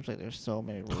because it seems like there's so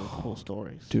many really cool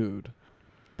stories. Dude,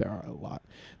 there are a lot.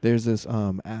 There's this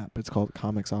app. It's called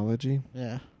Comixology.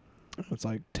 Yeah. It's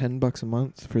like $10 a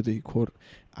month for the quote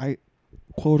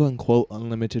unquote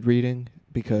unlimited reading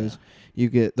because you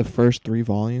get the first 3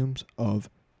 volumes of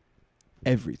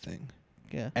everything.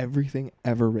 Yeah. Everything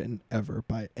ever written ever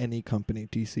by any company,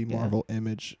 DC, Marvel,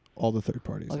 Image, all the third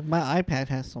parties. Like my iPad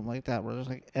has something like that where there's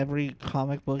like every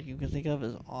comic book you can think of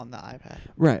is on the iPad.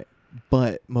 Right.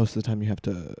 But most of the time you have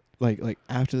to like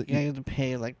after the you have to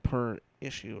pay like per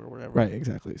issue or whatever. Right,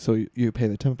 exactly. So you pay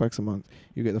the $10 a month,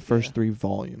 you get the first 3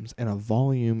 volumes, and a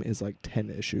volume is like 10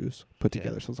 issues put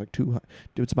together. So it's like 200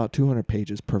 it's about 200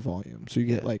 pages per volume. So you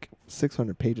get like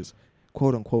 600 pages,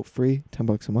 quote unquote free,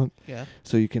 $10 a month. Yeah.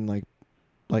 So you can like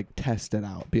test it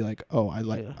out. Be like, oh,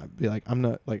 be like, I'm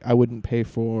not like I wouldn't pay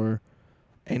for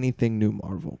anything new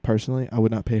Marvel. Personally, I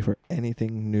would not pay for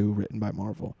anything new written by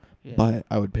Marvel. Yeah. But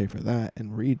I would pay for that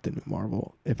and read the new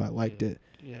Marvel if I liked it.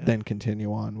 Yeah. Then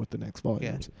continue on with the next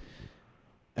volumes.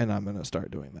 Yeah. And I'm gonna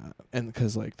start doing that. And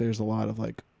because like there's a lot of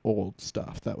like old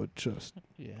stuff that would just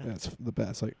that's the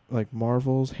best. Like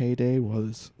Marvel's heyday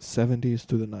was 70s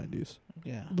through the 90s.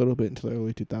 Yeah. A little bit into the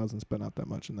early 2000s, but not that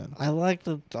much. And then I like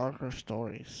the darker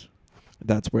stories.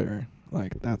 That's where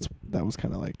that was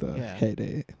kind of like the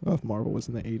heyday of Marvel was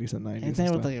in the 80s and 90s. And they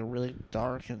were like a really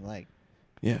dark and like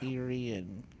eerie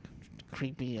and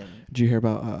creepy. And did you hear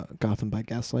about Gotham by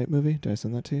Gaslight movie? Did I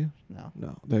send that to you?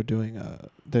 No. They're doing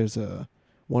there's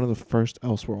one of the first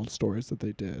Elseworld stories that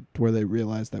they did where they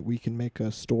realized that we can make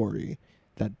a story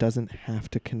that doesn't have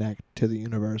to connect to the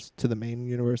universe, to the main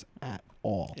universe at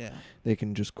all. Yeah. They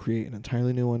can just create an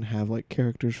entirely new one, have like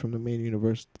characters from the main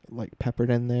universe like peppered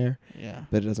in there, Yeah.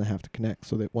 but it doesn't have to connect.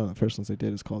 So one of the first ones they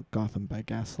did is called Gotham by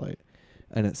Gaslight,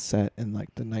 and it's set in like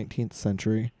the 19th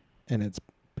century, and it's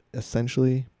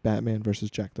essentially Batman versus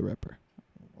Jack the Ripper.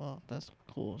 Well, that's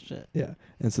cool shit. Yeah,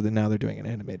 and so now they're doing an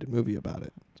animated movie about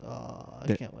it. Oh, I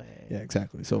They- can't wait. Yeah,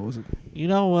 exactly. So it was You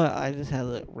know what? I just had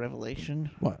a revelation.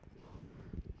 what?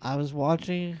 I was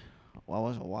watching. Well, I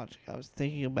wasn't watching. I was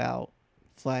thinking about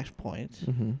Flashpoint,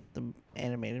 Mm-hmm. the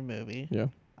animated movie. Yeah.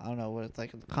 I don't know what it's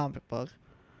like in the comic book,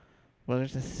 but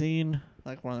there's a scene,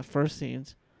 like one of the first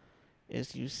scenes,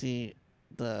 is you see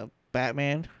the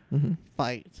Batman Mm-hmm.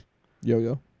 fight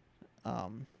Yo-Yo.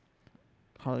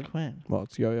 Harley Quinn. Well,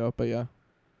 it's Yo-Yo, but yeah.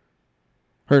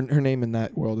 Her name in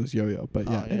that world is Yo-Yo, but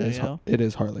yeah, Oh, it is Yo-Yo? it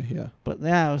is Harley. Yeah. But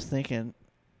now I was thinking,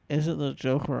 isn't the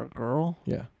Joker a girl?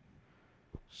 Yeah.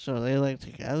 So are they like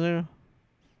together?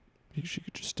 She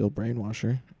could just still brainwash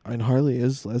her. And Harley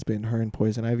is lesbian. Her and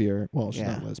Poison Ivy are, well, she's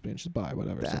Yeah. not lesbian. She's bi,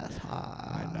 whatever. So That's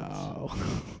hot. I know.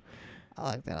 I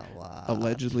like that a lot.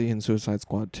 Allegedly in Suicide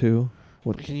Squad 2.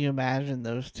 Can you imagine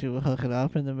those two hooking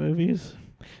up in the movies?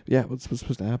 Yeah, what's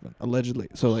supposed to happen? Allegedly.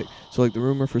 So the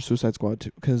rumor for Suicide Squad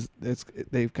 2, because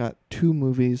they've got 2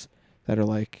 movies that are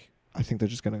like, I think they're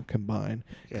just going to combine,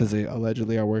 because they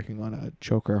allegedly are working on a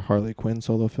Joker Harley Quinn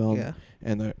solo film. Yeah.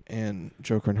 And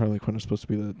Joker and Harley Quinn are supposed to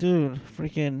be the... Dude,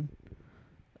 freaking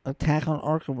Attack on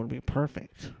Arkham would be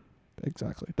perfect.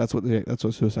 Exactly. That's what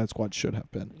Suicide Squad should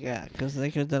have been. Yeah, because they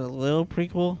could have done a little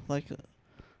prequel, like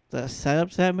the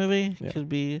setup to that movie Yeah. could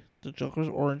be the Joker's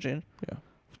origin. Yeah.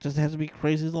 It doesn't have to be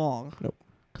crazy long. Nope.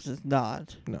 Because it's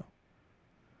not. No.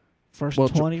 First Well,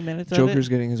 20 minutes Joker's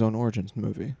of it, getting his own origins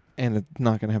movie, and it's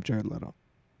not going to have Jared Leto.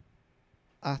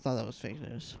 I thought that was fake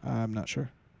news. I'm not sure.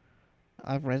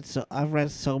 I've read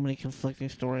so many conflicting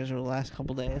stories over the last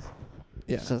couple days.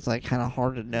 Yeah. So it's like kind of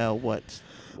hard to know what's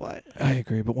what. I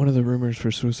agree, but one of the rumors for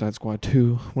Suicide Squad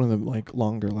 2, one of the like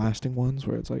longer lasting ones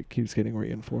where it's like keeps getting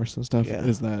reinforced and stuff, Yeah.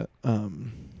 is that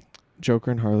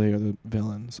Joker and Harley are the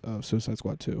villains of Suicide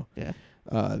Squad 2. Yeah.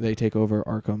 They take over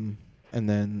Arkham, and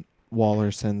then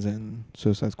Waller sends in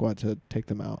Suicide Squad to take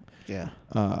them out. Yeah.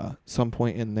 Some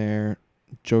point in there,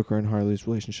 Joker and Harley's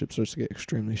relationship starts to get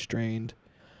extremely strained.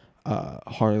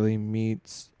 Harley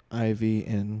meets Ivy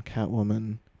and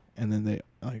Catwoman, and then they,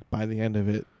 like, by the end of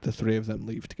it, the 3 of them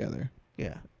leave together.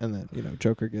 Yeah. And then,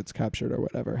 Joker gets captured or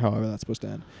whatever, however that's supposed to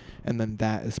end. And then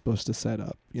that is supposed to set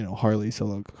up, Harley's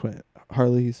solo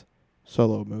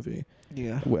movie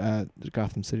Yeah. at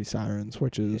Gotham City Sirens,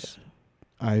 which is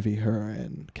Ivy, her,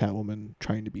 and Catwoman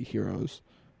trying to be heroes.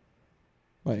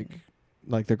 Like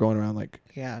they're going around, like,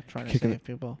 Yeah, trying to kicking save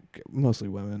people. mostly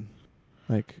women.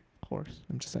 Like, Of course.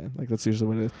 I'm just saying, like, that's usually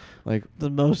what it is. Like, The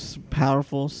most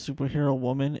powerful superhero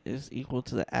woman is equal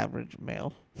to the average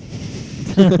male.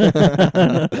 Can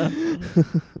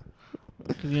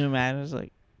you imagine? It's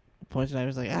like, Poison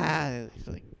Ivy's like, he's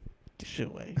like, shit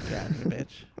away. Get out of here,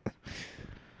 bitch.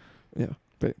 yeah,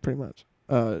 pretty much.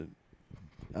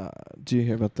 Do you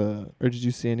hear about or did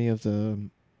you see any of the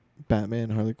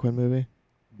Batman Harley Quinn movie?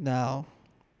 No.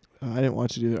 I didn't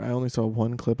watch it either. I only saw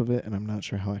one clip of it, and I'm not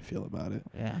sure how I feel about it.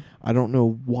 Yeah. I don't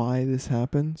know why this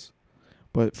happens,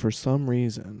 but for some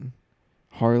reason,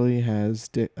 Harley has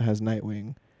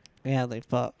Nightwing. Yeah, they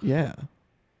fuck. Yeah.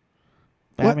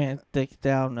 Batman takes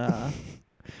down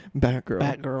Batgirl.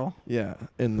 Batgirl. Yeah,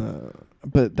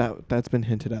 but that's been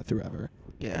hinted at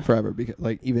Yeah. forever, because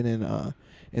like even in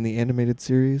the animated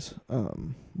series,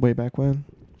 way back when,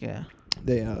 Yeah.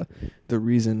 they the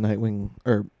reason Nightwing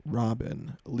or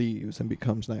Robin leaves and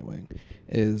becomes Nightwing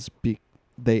is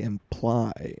they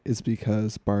imply is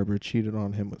because Barbara cheated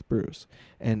on him with Bruce,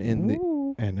 and and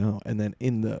then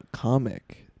in the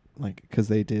comic, like, because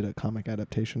they did a comic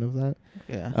adaptation of that,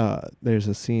 Yeah. there's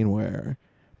a scene where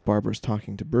Barbara's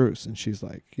talking to Bruce, and she's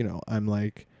like,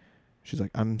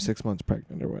 I'm 6 months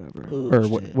pregnant or whatever,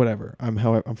 Shit. whatever. I'm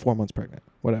 4 months pregnant,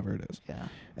 whatever it is. Yeah.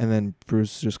 And then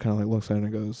Bruce just kind of like looks at her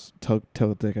and goes, "Tell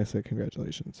Dick I said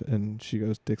congratulations." And she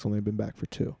goes, "Dick's only been back for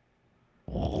 2."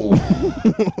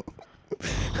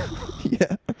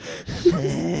 Yeah.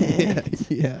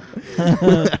 Yeah.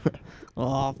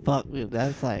 Oh fuck, dude,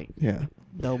 that's like Yeah.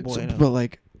 no So, bueno. but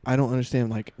like, I don't understand,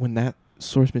 like, when that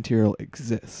source material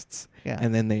exists, Yeah.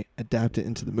 and then they adapt it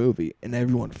into the movie, and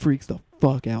everyone freaks the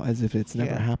fuck out as if it's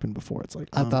never Yeah. happened before. It's like,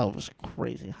 I thought it was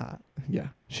crazy hot. yeah,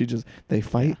 they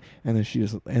fight, and then she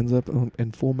just ends up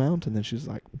in full mount, and then she's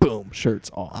like, boom, shirts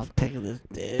I'm off. taking this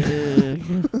dick.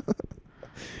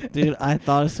 Dude, I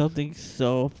thought of something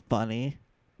so funny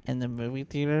in the movie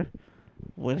theater.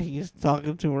 when he's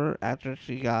talking to her after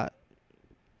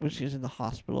when she was in the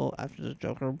hospital after the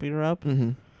Joker beat her up.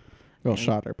 Mm-hmm. Well, And he-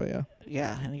 shot her, but yeah.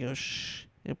 Yeah, and he goes, shh.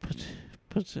 It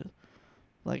puts it,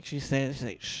 like she's saying, she's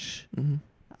like, shh. Mm-hmm.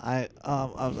 I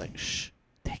was like, shh,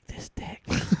 take this dick.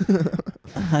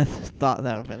 I just thought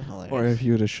that would have been hilarious. Or if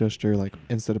you would have shushed her, like,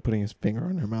 instead of putting his finger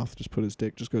on her mouth, just put his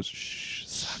dick, just goes, shh,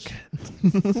 suck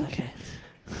it. Suck it.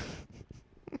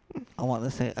 I want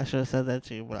to say, I should have said that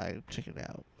to you, but I chickened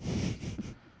out.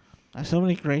 There's so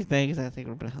many great things I think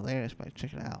would have been hilarious, but I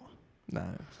chickened out. Nah,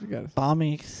 you gotta.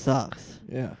 Bombing sucks.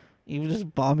 Yeah. Even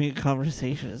just bombing a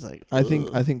conversation is like, I think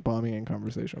ugh. bombing in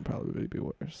conversation would probably be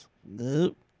worse.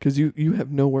 Nope. Because you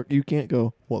have no work. You can't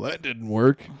go, well, that didn't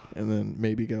work, and then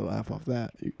maybe get a laugh off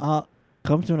that.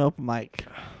 Come to an open mic.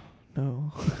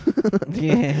 No.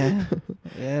 Yeah.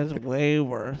 Yeah, it's way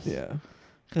worse. Yeah.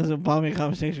 Because a bombing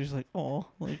conversation is like, oh,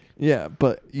 like, Yeah,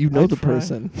 but you know I the tried.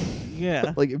 person.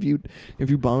 yeah. Like if you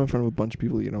bomb in front of a bunch of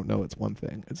people you don't know, it's one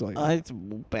thing. It's like It's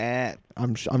bad.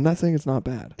 I'm not saying it's not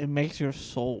bad. It makes your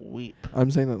soul weep.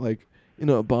 I'm saying that like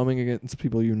bombing against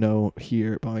people you know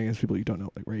here, bombing against people you don't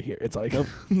know like right here. It's like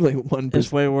like one It's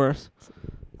person. way worse.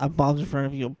 I bombed in front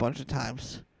of you a bunch of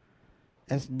times.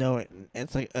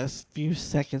 It's like a few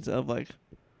seconds of like,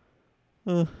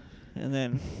 and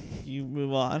then you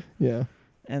move on. Yeah.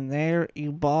 And there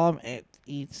you bomb, it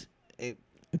eats, it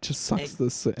It just sucks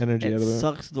this energy out of it.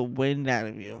 sucks the wind out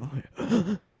of you.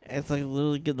 It's like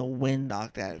literally getting the wind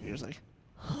knocked out of you. It's like,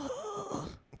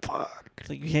 Fuck. it's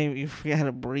like you forget how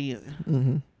to breathe.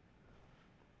 Mm-hmm.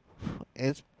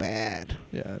 It's bad.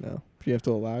 Yeah, I know. You have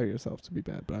to allow yourself to be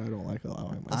bad, but I don't like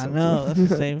allowing myself. I know, to. that's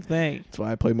the same thing. That's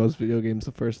why I play most video games.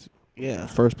 The first Yeah.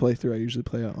 playthrough, I usually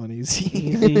play it on easy.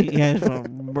 Easy, yeah, just want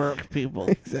to murk people.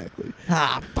 Exactly.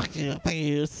 Fuck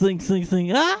you,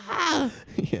 sing, ah!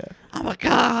 Yeah. Oh my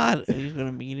god! And you go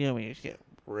to medium and you just get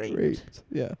raped. Great.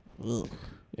 Yeah. Ugh.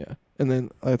 Yeah. And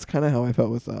then that's kind of how I felt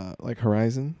with like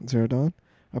Horizon Zero Dawn.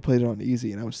 I played it on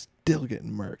easy and I was still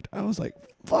getting murked. I was like,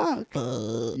 fuck.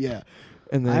 Yeah.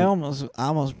 And then I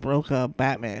almost broke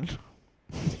Batman.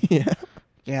 yeah.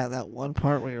 Yeah, that one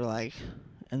part where you're like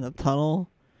in the tunnel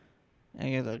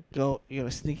and you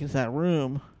gotta sneak into that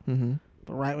room, Mm-hmm.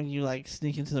 but right when you like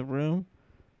sneak into the room,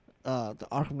 the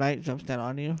Arkham Knight jumps down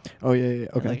on you. Oh yeah. Okay.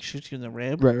 And, like shoots you in the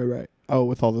rib. Right. Oh,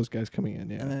 with all those guys coming in,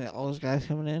 yeah. And then all those guys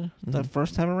coming in. The Mhm.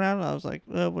 first time around, I was like,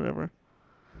 whatever.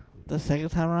 The second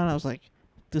time around, I was like,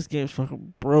 this game's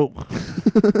fucking broke.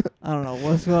 I don't know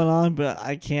what's going on, but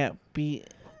I can't beat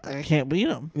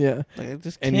them. Yeah. Like, I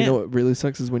just And can't. you know what really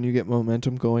sucks is when you get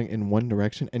momentum going in one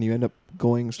direction and you end up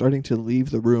starting to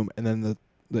leave the room and then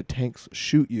the tanks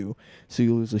shoot you, so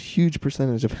you lose a huge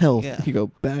percentage of health. Yeah. You go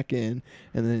back in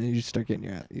and then you start getting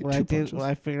What I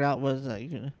figured out was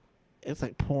it's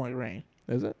like pouring rain.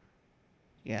 Is it?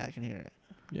 Yeah, I can hear it.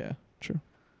 Yeah, true.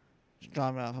 Just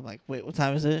draw me off. I'm like, wait, what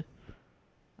time is it?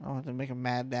 I don't have to make a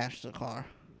mad dash to the car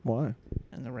Why?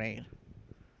 in the rain.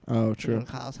 Oh, To go true. to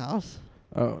Kyle's house.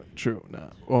 Oh, true.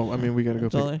 No. Well, I mean, we got to go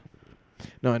pick. Totally.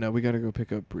 No, I know. We got to go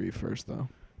pick up Bree first, though.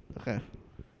 Okay.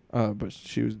 But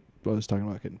she was talking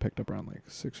about getting picked up around like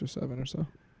 6 or 7 or so.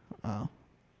 Oh.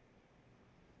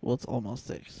 Well, it's almost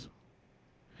 6.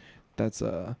 That's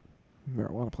a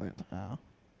marijuana plant. Oh,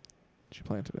 She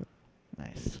planted it.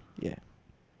 nice. Yeah.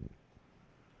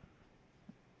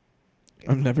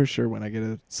 I'm never sure when I get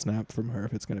a snap from her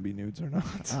if it's gonna be nudes or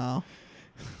not. Oh.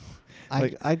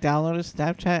 Like- I downloaded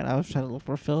Snapchat and I was trying to look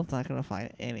for films. Not gonna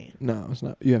find any. No, it's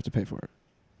not. You have to pay for it.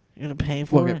 You're gonna pay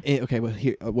for Well, it? okay, well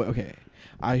here, okay.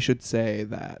 I should say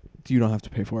that you don't have to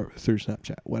pay for it through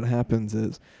Snapchat. What happens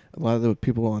is a lot of the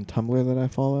people on Tumblr that I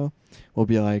follow will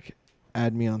be like,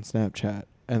 add me on Snapchat,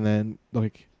 and then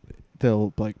like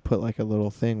they'll like put like a little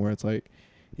thing where it's like,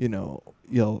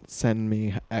 you'll send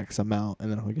me X amount, and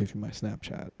then I'll give you my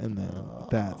Snapchat, and then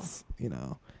that's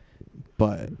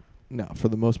But no, for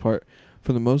the most part,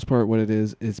 what it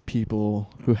is people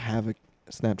who have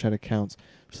Snapchat accounts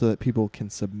so that people can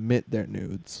submit their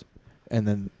nudes, and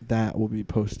then that will be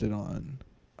posted on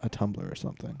a Tumblr or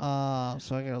something.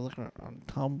 So I gotta look on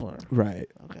Tumblr. Right.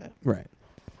 Okay. Right.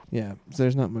 Yeah. So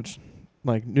there's not much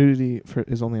like nudity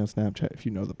is only on Snapchat if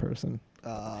you know the person.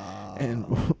 And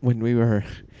when we were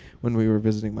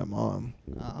visiting my mom,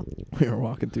 we were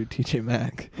walking through TJ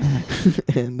Maxx,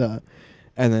 and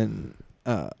then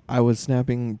I was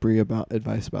snapping Bree about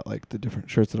advice about like the different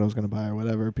shirts that I was gonna buy or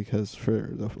whatever, because for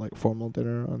the like formal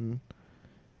dinner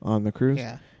on the cruise,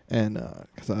 Yeah. and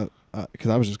because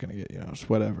I was just gonna get just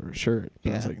whatever shirt.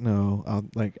 But I was Yeah. like, no, I'll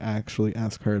like actually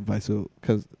ask her advice,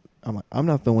 because I'm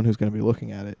not the one who's gonna be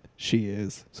looking at it. She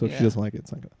is, so if Yeah. she doesn't like it,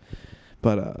 it's not gonna.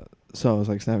 But so I was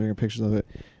like snapping her pictures of it,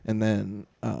 and then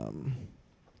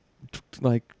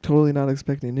like totally not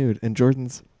expecting nude, and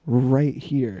Jordan's right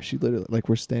here. She literally, like,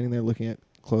 we're standing there looking at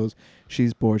clothes.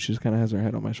 She's bored. She just kind of has her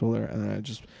head on my shoulder, and then I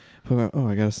just put out, oh,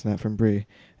 I got a snap from Bree,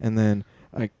 and then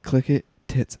I click it,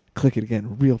 tits, click it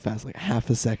again real fast, like half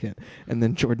a second, and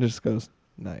then Jordan just goes,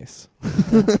 nice.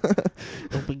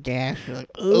 Open gash. You're like,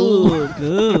 Oh, oh,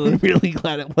 good. I'm really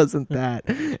glad it wasn't that.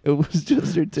 It was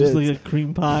just her tits. Just like a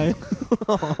cream pie.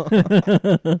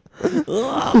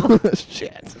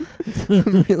 Shit.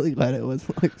 I'm really glad it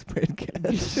wasn't like spread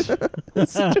cash.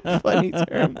 That's such a funny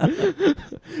term.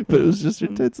 But it was just her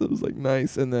tits. It was like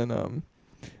nice, and then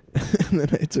and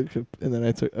then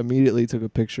I immediately took a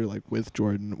picture like with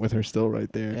Jordan, with her still right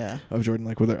there, Yeah. of Jordan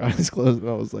like with her eyes closed, and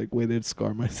I was like, wait, it'd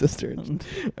scar my sister.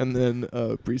 And then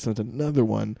Bree sent another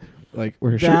one, like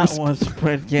where her That shirt one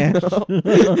spread gash.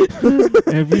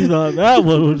 If you thought that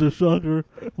one was a sucker,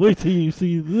 wait till you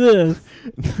see this.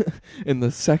 in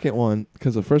the second one,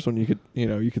 because the first one you could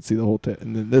see the whole tit,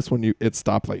 and then this one it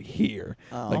stopped like here,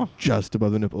 Oh. like just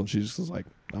above the nipple, and she just was like,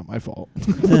 not my fault.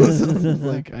 So I was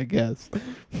like, I guess,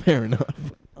 fair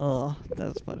enough. Oh,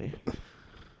 that's funny.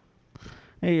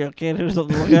 Hey, you okay? Here's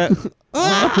something to look at.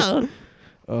 Ah!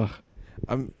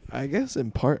 I guess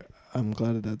in part I'm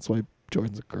glad that's why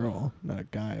Jordan's a girl, not a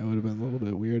guy. It would have been a little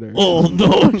bit weirder. Oh,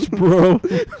 no, bro.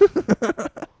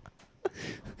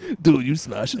 Dude, you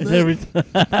smashing And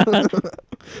that?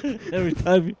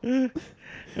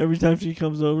 every time she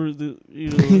comes over,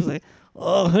 it's like,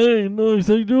 oh, hey, nice,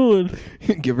 how you doing?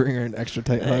 Giving her an extra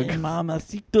tight hug. Hey,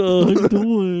 mamacita, how you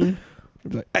doing?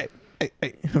 I'd be like, hey.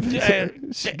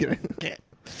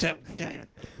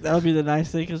 That would be the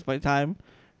nice thing, because by the time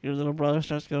your little brother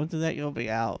starts going through that, you'll be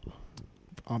out.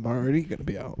 I'm already gonna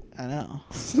be out. I know.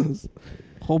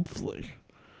 Hopefully.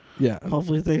 Yeah.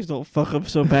 Hopefully things don't fuck up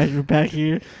so bad you're back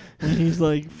here when he's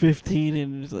like 15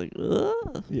 and he's like,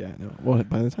 ugh. Yeah, no. Well,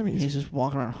 by the time He's just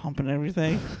walking around humping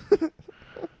everything.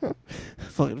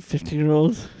 Fucking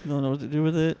 15-year-olds don't know what to do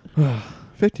with it.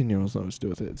 15-year-olds know what to do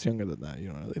with it. It's younger than that. You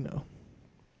don't really know.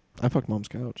 I fucked mom's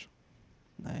couch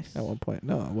Nice. at one point.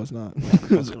 No, it was not.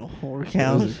 It was Fucking whore It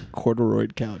couch. was a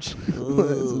corduroyed couch. This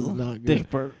is Ugh. not good. Dick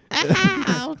burn.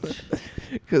 Ouch.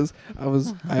 Because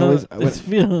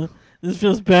This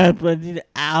feels bad, but I need it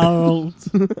out.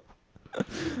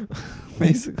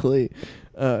 basically,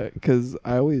 because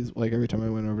I always, like, every time I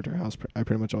went over to her house, I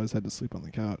pretty much always had to sleep on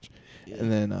the couch.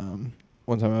 And then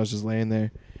one time I was just laying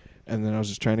there, and then I was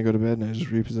just trying to go to bed, and I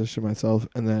just repositioned myself,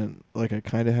 and then, like, I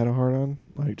kind of had a hard on,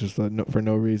 like, just for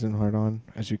no reason hard on,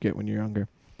 as you get when you're younger.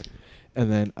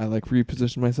 And then I, like,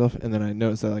 repositioned myself, and then I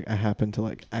noticed that, like, I happened to,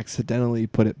 like, accidentally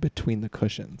put it between the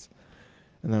cushions.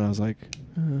 And then I was like,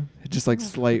 just, like,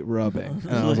 slight rubbing.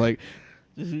 And I was like,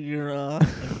 Your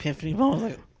epiphany moment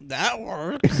was like, that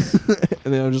works.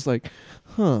 and then I was just like,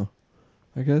 huh,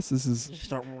 I guess this is Just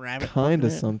start rabbit kind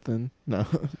of fucking it. something. No.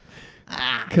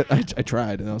 Ah. 'Cause I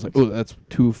tried, and I was like, oh, that's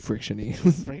too frictiony.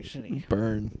 Frictiony.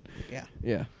 Burn. Yeah.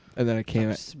 Yeah. And then I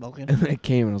came, Smoking. and then I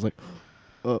came, and I was like,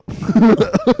 oh.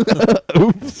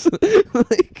 Oops.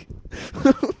 Like,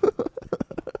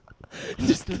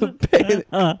 just the pain.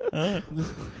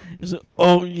 It's like,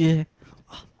 oh, yeah.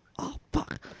 Oh,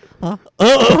 fuck.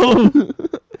 Uh-oh.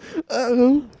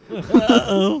 Uh-oh.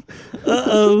 Uh-oh.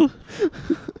 Uh-oh.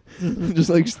 Just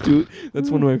like Stewie. That's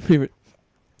one of my favorite.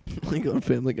 Like on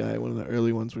Family Guy, one of the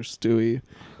early ones where Stewie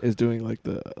is doing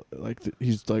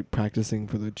he's like practicing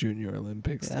for the Junior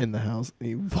Olympics in the house. And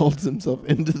he vaults himself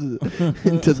into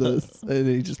the and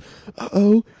he just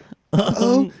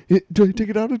do I take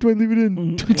it out or do I leave it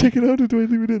in? Do I take it out or do I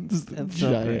leave it in? This That's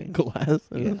so giant great. glass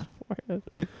in Yeah. his forehead.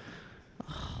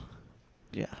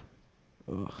 Yeah.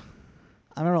 Ugh.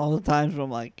 I remember all the times when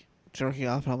I'm like jerking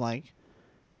off and I'm like,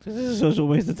 this is such a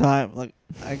waste of time. Like,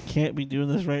 I can't be doing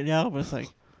this right now, but it's like,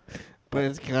 but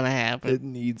it's gonna happen. It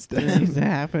needs to It needs to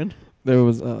happen. There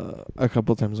was a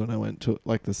couple times when I went to,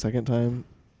 like, the second time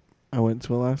I went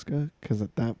to Alaska, because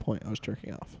at that point I was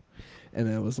jerking off. And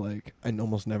it was like, I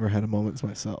almost never had a moment to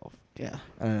myself. Yeah.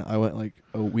 And I went like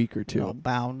a week or You're all two.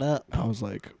 bound up. I was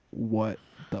like, what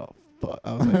the fuck?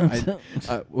 I was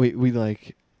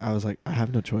like, I was like, I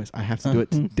have no choice. I have to do it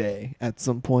today. At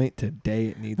some point today,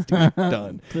 it needs to get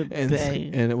done. And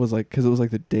it was like, because it was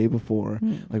like the day before,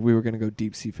 like we were gonna go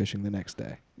deep sea fishing the next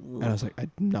day, and I was like,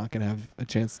 I'm not gonna have a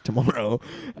chance tomorrow.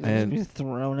 And be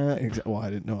thrown it. well,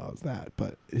 I didn't know I was that,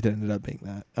 but it ended up being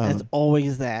that. It's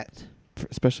always that.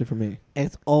 Especially for me.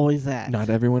 It's always that. Not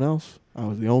everyone else. I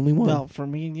was the only one. No, for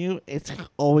me and you, it's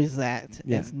always that.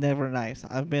 Yeah. It's never nice.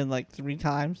 I've been like 3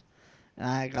 times, and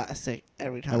I got sick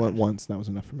every time. I went once. And that was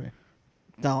enough for me.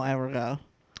 Don't ever go.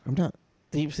 I'm not.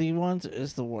 deep sea ones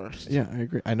is the worst. Yeah, I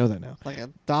agree. I know that now. Like a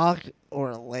dock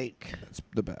or a lake. That's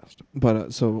the best. But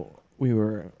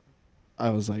I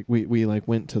was like, we like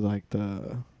went to like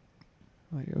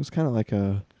like it was kind of like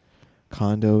a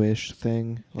condo-ish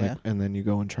thing, like, Yeah. and then you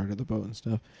go and charter the boat and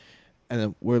stuff. And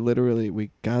then we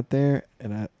got there,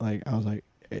 and I was like,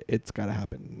 it's got to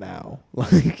happen now.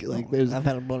 There's I've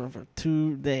had a boner for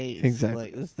 2 days. Exactly.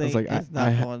 Like, this I was thing like, is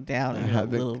not going down in a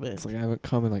little bit. It's like I haven't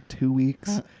come in like 2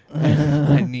 weeks.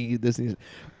 I need this.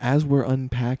 As we're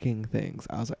unpacking things,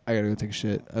 I was like, I gotta go take a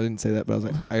shit. I didn't say that, but I was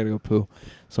like, I gotta go poo.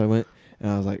 So I went, and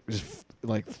I was like, just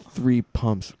like 3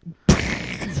 pumps.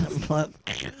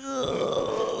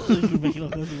 You're making all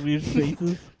kinds of weird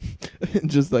faces.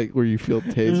 Just like where you feel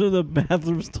You're taste. in the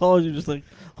bathroom stall and you're just like,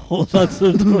 hold on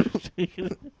to the door, shaking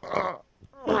it.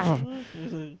 You're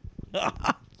like,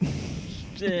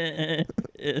 shit.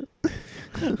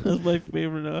 That's my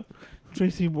favorite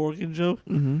Tracy Morgan joke.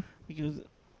 Mm-hmm. Because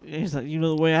he's like, you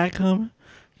know the way I come?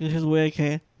 Here's the way I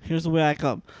can. Here's the way I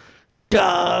come.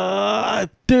 God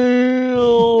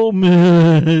damn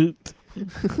it.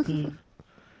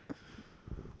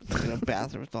 In a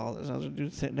bathroom stall, there's another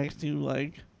dude sitting next to you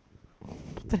like, what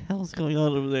the hell's going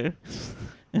on over there?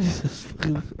 And he just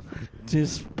fucking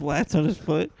just splats on his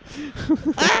foot.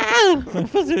 Ah! My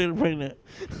foot's getting pregnant.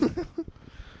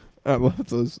 I love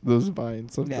those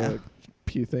vines of Yeah. the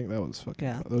pee thing. That was fucking.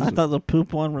 Yeah, Those I thought the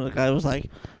poop one where the guy was like,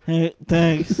 "Hey,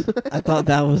 thanks." I thought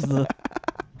that was the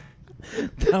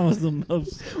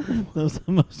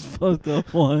most fucked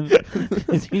up one.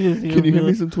 Can you give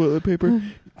me some toilet paper?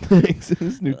 Thanks.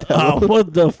 This Nutella. Oh,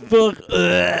 what the fuck?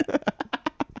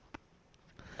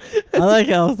 I like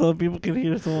how some people can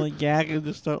hear someone gag and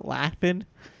just start laughing,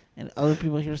 and other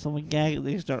people hear someone gag and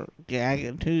they start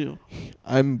gagging too.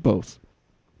 I'm both.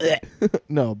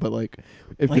 No, but like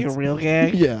if Like a it's real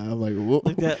gag? yeah, I'm like whoa.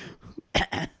 Like that,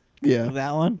 Yeah, like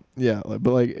that one? yeah. Like,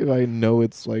 but like if I know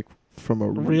it's like from a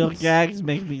Real gags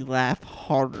make me laugh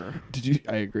harder.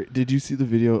 I agree. Did you see the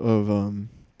video of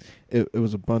It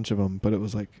was a bunch of them, but it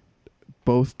was like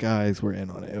both guys were in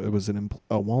on it. It was a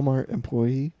Walmart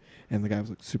employee, and the guy was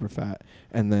like super fat,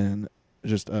 and then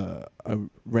just a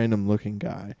random looking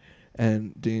guy,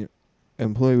 and the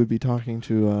employee would be talking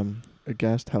to a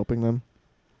guest helping them,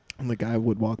 and the guy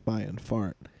would walk by and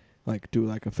fart, like do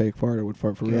like a fake fart or would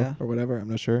fart for Yeah. real or whatever. I'm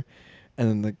not sure, and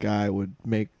then the guy would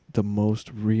make the most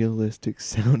realistic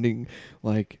sounding,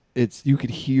 like you could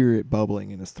hear it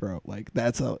bubbling in his throat. Like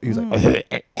that's how he was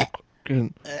like.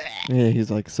 And, yeah, he's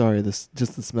like, sorry, just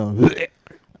the smell.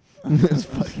 It's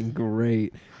fucking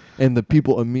great. And the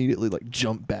people immediately like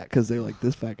jump back because they're like,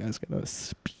 this fat guy's gonna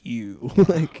spew.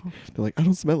 Like they're like, I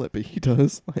don't smell it, but he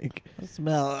does. Like I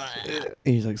smell. and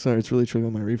he's like, sorry, it's really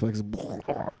triggering my reflexes.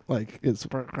 Like it's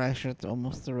Bert Kreischer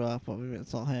almost threw up when we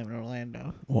saw him in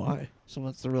Orlando. why?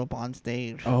 Someone threw up on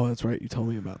stage. Oh, that's right. You told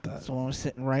me about that. Someone was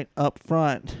sitting right up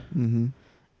front Mm-hmm.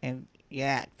 and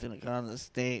yacked and it got on the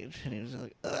stage and he was just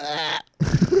like,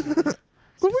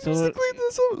 Someone So needs to it- clean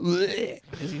this up.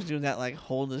 because he was doing that like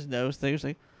holding his nose thing. He was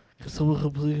like, can someone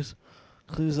come please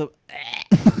clean this up?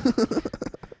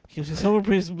 He was like, someone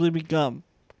please leave me gum.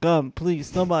 Gum, please,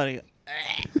 somebody.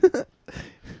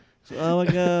 So, oh my It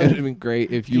would god. have been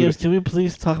great if you. Yes, can we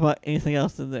please talk about anything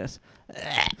else than this?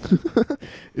 It'd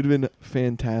have been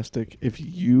fantastic if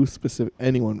you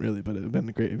anyone really, but it'd have been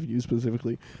great if you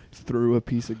specifically threw a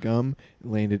piece of gum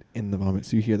and landed in the vomit,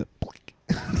 so you hear the.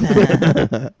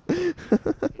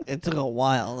 It took a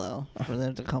while though for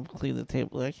them to come clean the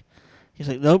table. Like he's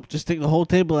like, nope, just take the whole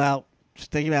table out,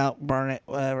 just take it out, burn it,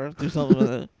 whatever, do something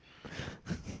with it.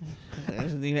 I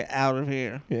just need it out of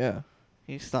here. Yeah.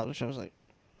 He stopped the show. I was like,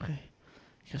 okay,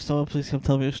 can someone please come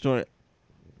tell me a story?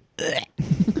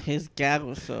 His gag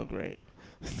was so great.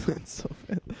 That's so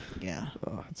fun. Yeah,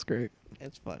 Oh, it's great.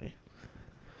 it's funny.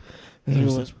 He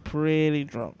There's- was pretty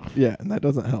drunk. Yeah, and that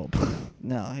doesn't help.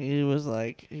 No, he's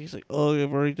like, oh,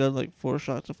 I've already done like 4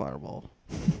 shots of Fireball.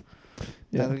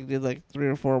 Yeah. I think he did like 3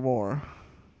 or 4 more.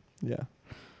 Yeah.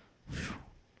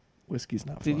 Whiskey's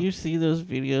not Did fun. you see those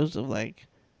videos of like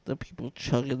the people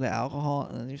chugging the alcohol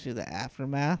and then you see the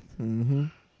aftermath Mm-hmm.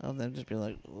 of them just being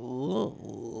like,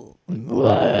 "Ooh."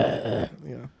 Yeah.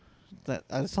 That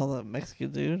I saw that Mexican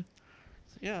dude.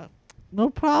 He's like, yeah, no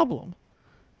problem.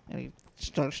 And he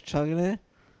starts chugging it. And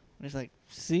he's like,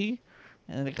 see?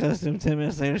 And then it cuts to him 10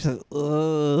 minutes later. He's like,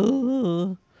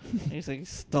 and he's like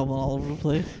stumbling all over the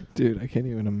place. Dude, I can't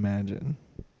even imagine.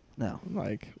 No.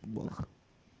 Like, ugh.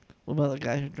 What about the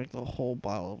guy who drank the whole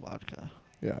bottle of vodka?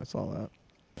 Yeah, I saw that.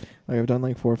 Like, I've done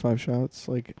like 4 or 5 shots,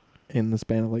 like, in the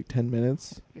span of like 10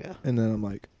 minutes. Yeah. And then I'm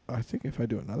like, I think if I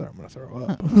do another, I'm going to throw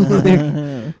up.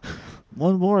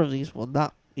 One more of these will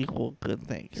not equal good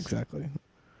things. Exactly.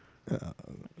 Yeah.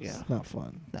 It's not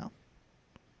fun. No.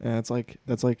 And it's like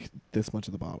that's like this much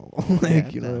of the bottle. Like Yeah,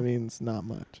 you know what I no. mean? It's not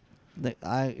much.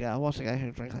 I watched a guy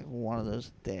who drank like one of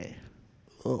those a day.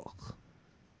 Ugh.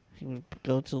 He would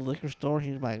go to the liquor store.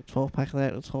 He'd buy a 12-pack of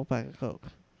that and a 12-pack of Coke.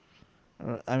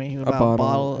 He would A buy bottle a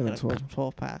bottle and and a a 12.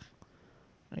 12-pack.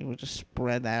 And he would just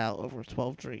spread that out over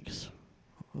 12 drinks.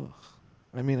 Ugh.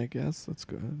 I mean, I guess that's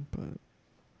good, but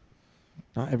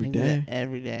not every He did it day.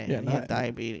 every day. Yeah, And he had not-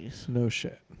 diabetes. No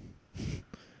shit.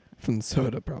 From the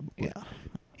soda, probably. Yeah.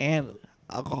 And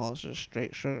alcohol is just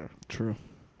straight sugar. True.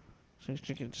 So he's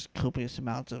drinking just copious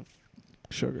amounts of...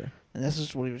 Sugar. And this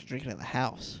is what he was drinking at the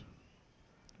house.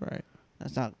 Right.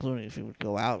 That's not including if he would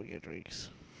go out and get drinks.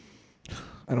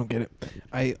 I don't get it.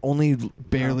 I only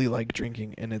barely like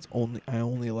drinking, and I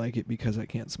only like it because I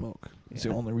can't smoke. It's the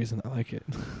Yeah. only reason I like it.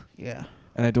 Yeah.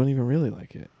 And I don't even really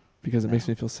like it because it makes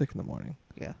No. me feel sick in the morning.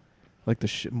 Yeah. Like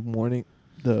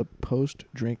the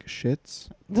post-drink shits.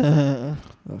 Ugh,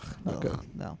 Ugh, not good.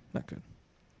 No. Not good.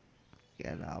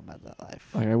 Yeah, no, I'm about that life.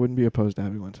 Like I wouldn't be opposed to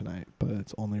having one tonight, but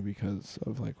it's only because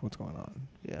of like what's going on.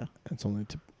 Yeah. It's only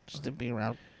to Just to be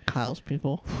around Kyle's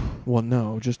people. well,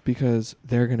 no, just because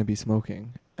they're gonna be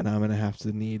smoking, and I'm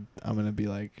gonna be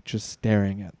like just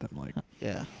staring at them like.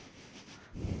 Yeah.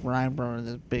 Ryan brought in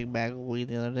this big bag of weed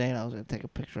the other day, and I was going to take a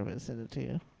picture of it and send it to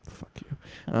you. Fuck you.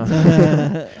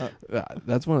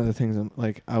 That's one of the things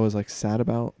I was like sad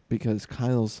about because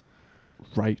Kyle's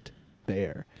right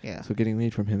there. Yeah. So getting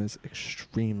weed from him is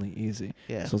extremely easy.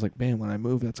 Yeah. So I was like, man, when I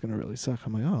move, that's gonna really suck.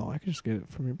 I'm like, oh, I could just get it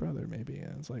from your brother maybe.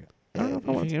 And it's like, I don't know if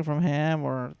I If want you get it from him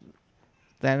or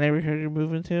that neighborhood you're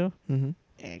moving to, Mm-hmm.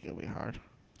 it ain't going to be hard.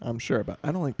 I'm sure, but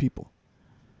I don't like people.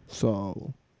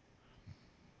 So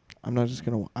I don't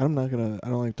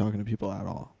like talking to people at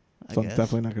all. I So guess. I'm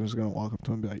definitely not just gonna walk up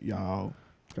to him and be like, yo,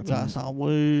 got Got some, some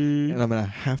weed. and I'm gonna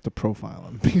have to profile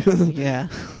him because Yeah.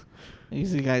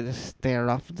 Usually, the guy just stared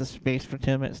off into space for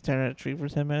 10 minutes, staring at a tree for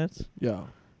 10 minutes. yo,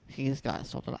 He's got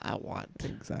something I want.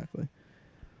 exactly.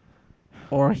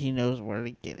 Or he knows where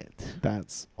to get it.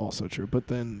 That's also true. But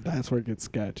then that's where it gets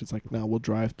sketch. It's like, no, we'll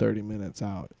drive 30 minutes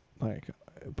out. Like,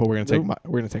 but we're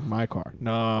gonna take my car.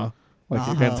 Nah. Like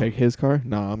you're Uh-huh. gonna take his car?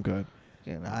 Nah, I'm good.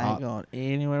 I ain't going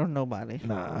anywhere with nobody.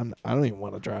 Nah, I don't even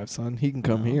want to drive, son. He can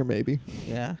come No. here maybe.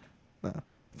 Yeah. Nah.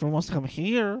 If he wants to come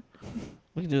here,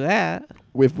 we can do that.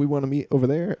 If we want to meet over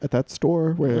there at that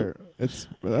store where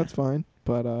that's fine.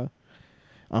 But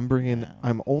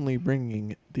I'm only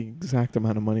bringing the exact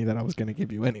amount of money that I was gonna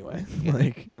give you anyway. Yeah.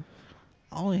 Like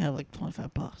I only have like $25.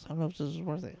 I don't know if this is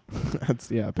worth it.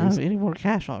 that's I don't have any more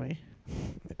cash on me.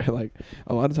 like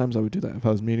a lot of times I would do that if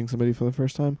I was meeting somebody for the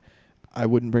first time. I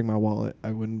wouldn't bring my wallet.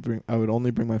 I would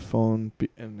only bring my phone,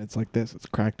 and it's like this. It's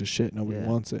cracked as shit. Nobody Yeah.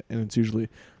 wants it, and it's usually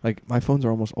like my phones are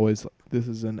almost always. This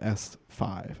is an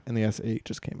S5, and the S8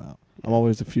 just came out. I'm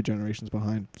always a few generations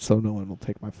behind, so no one will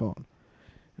take my phone.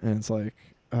 And it's like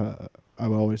I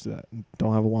would always do that.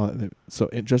 Don't have a wallet, so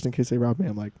just in case they rob me,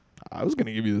 I'm like, I was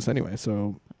gonna give you this anyway,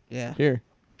 so Yeah. here.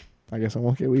 I guess I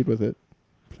won't get weed with it.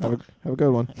 Have a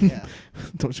good one. Yeah.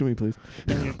 Don't shoot me, please.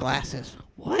 And your glasses.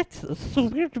 What? That's a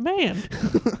weird demand.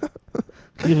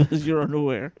 Give us your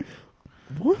underwear.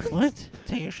 What? What?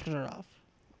 Take your shirt off.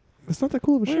 It's not that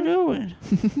cool of a What are you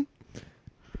shirt, doing?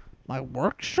 My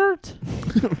work shirt?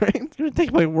 right? You gonna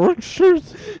take my work shirt?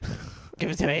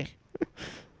 Give it to me.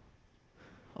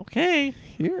 Okay.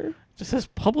 Here, Just says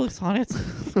Publix on it.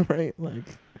 right? Like,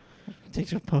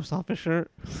 Takes your post office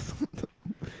shirt.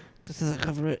 This doesn't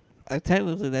cover it.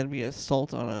 Technically, that'd be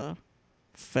assault on a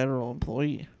federal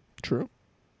employee. true.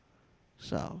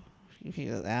 So, you can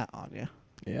get that on you.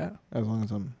 Yeah, as long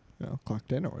as I'm,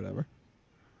 clocked in or whatever.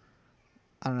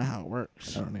 I don't know how it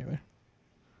works. I don't either.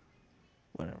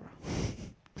 Whatever.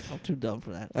 I'm too dumb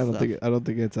for that. I don't stuff.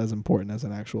 think it's as important as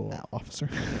an actual No. officer.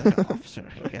 Like an officer.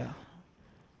 Yeah.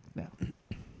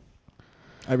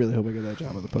 I really hope I get that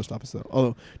job at the post office though.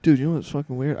 Although, dude, you know what's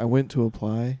fucking weird? I went to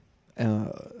apply,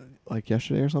 like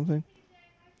yesterday or something.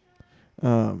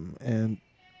 And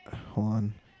hold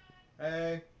on.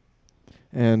 Hey.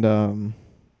 And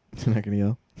you're not gonna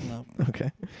yell. No,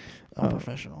 Okay. I'm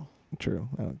professional. True.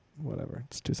 Whatever.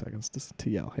 It's 2 seconds just to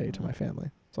yell hey to my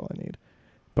family. That's all I need.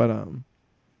 But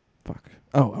fuck.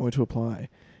 Oh, I went to apply,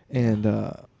 and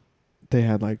they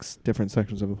had like different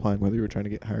sections of applying, whether you were trying to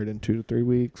get hired in 2 to 3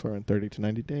 weeks or in 30 to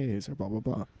 90 days or blah blah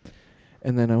blah.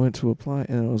 And then I went to apply,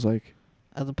 and it was like,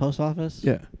 At the post office?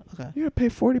 yeah, Okay. you gotta pay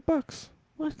 $40.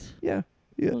 What? Yeah.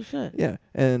 Yeah. Oh, shit. Yeah,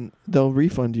 and they'll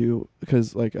refund you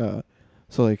because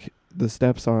so like the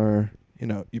steps are,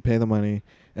 you pay the money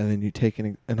and then you take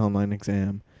an online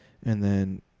exam and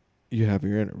then you have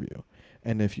your interview,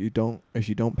 And if you don't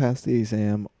pass the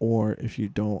exam, or if you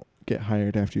don't get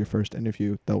hired after your first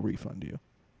interview, they'll refund you.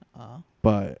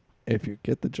 But if you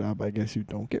get the job, I guess you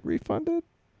don't get refunded.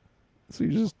 So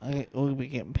you just we'll be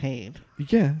getting paid.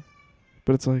 yeah.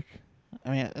 But it's like,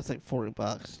 I mean, it's like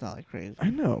 $40. It's not like crazy. I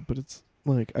know, but it's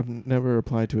like I've never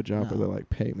applied to a job where No. they're like,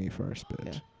 pay me first,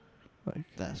 bitch. Yeah. Like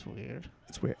That's weird.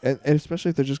 it's weird, and especially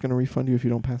if they're just gonna refund you if you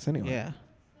don't pass anyway. Yeah.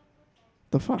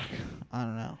 The fuck. I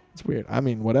don't know. It's weird. I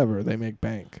mean, whatever. They make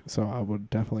bank, so I would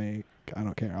definitely. I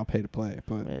don't care. I'll pay to play,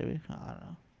 but Maybe. I don't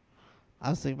know. I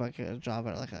was thinking about getting a job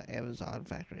at like an Amazon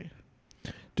factory.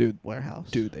 Warehouse.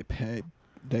 Dude, they pay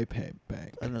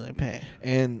bank. I know they pay.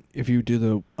 And if you do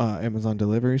the Amazon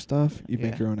delivery stuff, you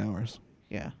make Yeah. your own hours.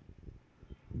 Yeah.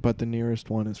 But the nearest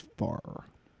one is far.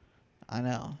 I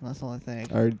know. That's the only thing.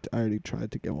 I already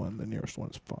tried to get one. The nearest one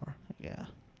is far. Yeah.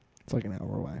 It's like an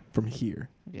hour away from here.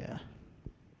 Yeah.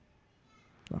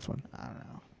 Not fun. I don't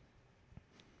know.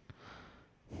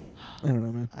 I don't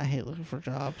know, man. I hate looking for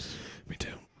jobs. Me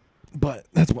too. But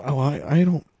that's why I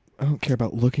don't care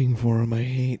about looking for them. I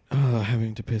hate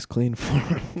having to piss clean for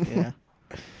them. Yeah.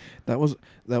 That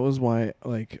was why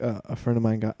like a friend of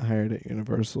mine got hired at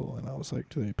Universal, and I was like,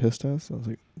 "Do they piss test?" I was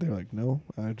like, "They're like, no."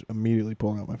 I immediately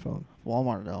pull out my phone.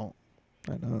 Walmart don't.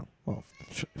 I know. Well,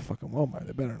 fucking Walmart,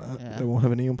 they better not. Yeah. They won't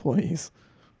have any employees.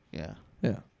 Yeah.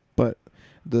 Yeah, but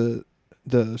the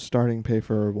starting pay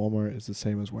for Walmart is the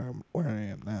same as where I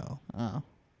am now. Oh.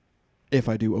 If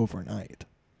I do overnight,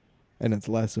 and it's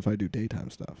less if I do daytime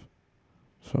stuff.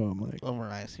 So I'm like,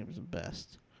 Overnight seems the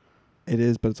best. it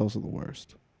is, but it's also the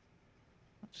worst.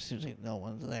 It just seems like no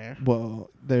one's there. Well,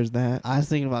 there's that. I was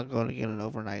thinking about going to get an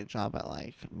overnight job at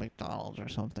like McDonald's or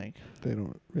something. They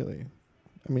don't really.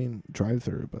 I mean, drive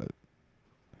through, but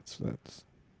that's.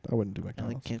 I wouldn't do In the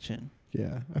McDonald's. kitchen.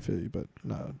 Yeah, I feel you, but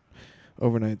no.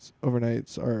 Overnights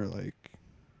are like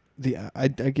I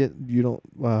get you don't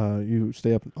you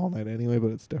stay up all night anyway, but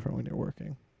it's different when you're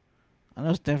working. I know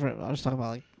it's different. But I was talking about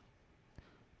like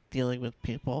dealing with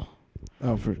people.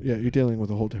 Oh, you're dealing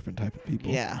with a whole different type of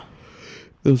people. Yeah.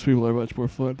 Those people are much more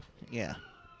fun. Yeah.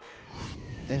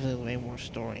 Definitely way more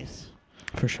stories.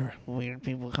 For sure. Weird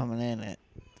people coming in at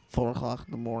 4 o'clock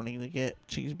in the morning to get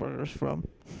cheeseburgers from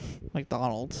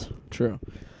McDonald's. True.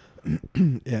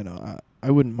 Yeah, no,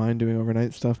 I wouldn't mind doing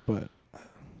overnight stuff, but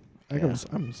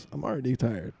I'm already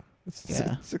tired. It's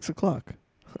Yeah. 6 o'clock.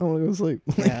 I want to go to sleep.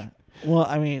 Yeah. Well,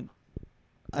 I mean,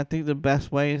 I think the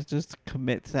best way is just to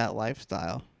commit to that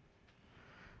lifestyle.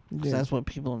 'Cause Yeah. that's what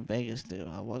people in Vegas do.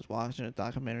 I was watching a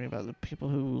documentary about the people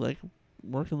who like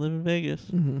work and live in Vegas.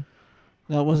 Mm-hmm.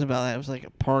 No, it wasn't about that. It was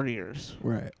like partiers,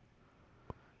 Right.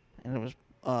 and it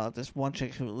was this one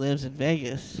chick who lives in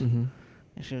Vegas, Mm-hmm.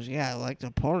 and she was, "Yeah, I like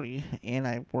to party, and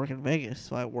I work in Vegas,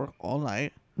 so I work all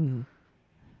night." Mm-hmm.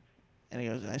 And he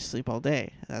goes, "I sleep all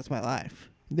day. That's my life."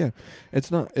 Yeah, it's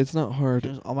not hard. She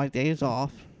goes, "On my days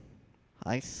off,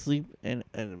 I sleep and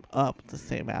up the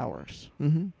same hours.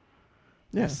 Mm-hmm.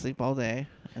 I Yeah. sleep all day,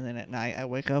 and then at night I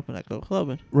wake up and I go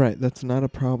clubbing." Right. That's not a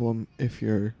problem if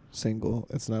you're single.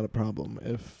 It's not a problem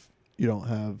if you don't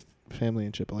have family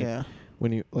and shit. Like Yeah.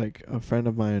 when you like a friend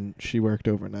of mine, she worked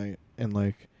overnight and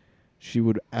like she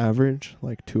would average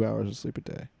like 2 hours of sleep a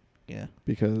day Yeah.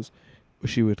 because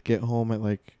she would get home at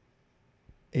like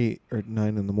 8 or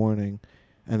 9 in the morning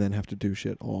and then have to do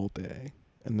shit all day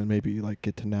and then maybe like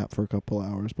get to nap for a couple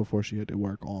hours before she had to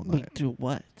work all night. Like, do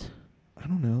what? I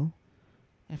don't know.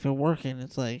 If you're working,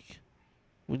 it's like,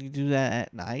 would you do that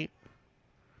at night?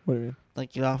 What do you mean?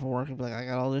 Like, get off of work and be like, I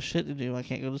got all this shit to do. I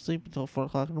can't go to sleep until 4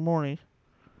 o'clock in the morning.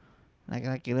 And I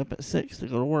gotta get up at 6 to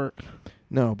go to work.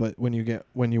 No, but when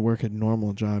you work a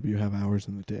normal job, you have hours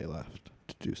in the day left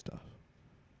to do stuff.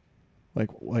 Like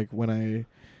when I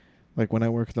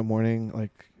work in the morning,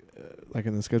 like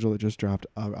in the schedule that just dropped,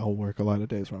 I'll work a lot of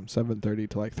days where I'm 7:30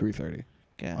 to like 3:30.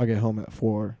 Yeah. I'll get home at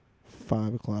 4,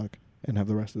 5 o'clock, and have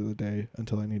the rest of the day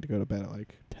until I need to go to bed at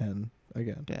like 10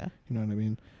 again. Yeah. You know what I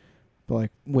mean? But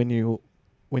like when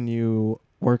you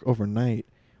work overnight,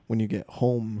 when you get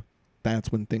home,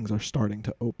 that's when things are starting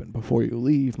to open. Before you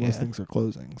leave, most Yeah. things are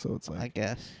closing. So it's I like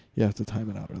guess. you have to time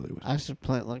it out really well. I should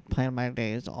plan my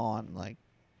days on, like,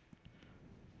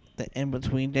 the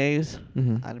in-between days.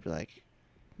 Mm-hmm. I'd be like,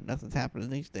 nothing's happening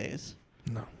these days.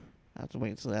 No. I have to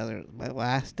wait till my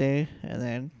last day, and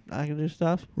then I can do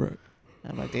stuff. Right.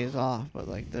 And my days off, but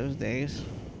like those days,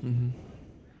 Mm-hmm.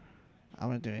 I'm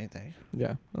gonna do anything.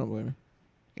 Yeah, I don't blame you.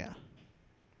 Yeah.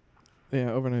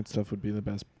 Yeah, overnight stuff would be the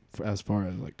best as far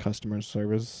as like customer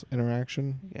service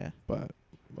interaction, Yeah. but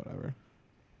whatever.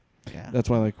 Yeah. That's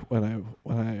why like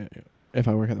if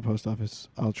I work at the post office,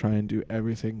 I'll try and do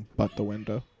everything but the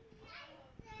window.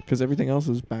 Because everything else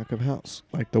is back of house.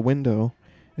 Like the window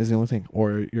is the only thing.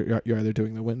 Or you're either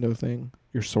doing the window thing,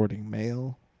 you're sorting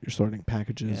mail, you're sorting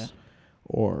packages, Yeah.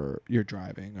 or you're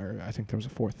driving. Or I think there was a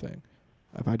fourth thing.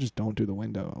 If I just don't do the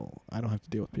window, I don't have to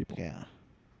deal with people. Yeah.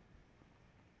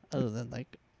 Other than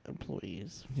like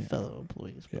employees, Yeah. fellow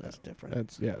employees, but Yeah. that's different.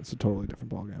 It's a totally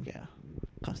different ballgame. Yeah.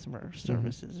 Customer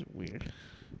service is weird,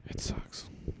 It sucks.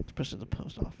 especially the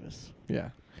post office.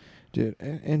 Yeah, dude,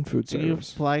 and food Did you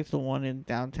service. apply to the one in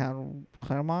downtown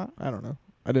Claremont? I don't know.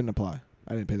 I didn't apply.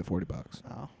 I didn't pay the $40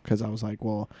 Oh. because I was like,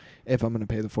 well, if I'm gonna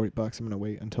pay the $40, I'm gonna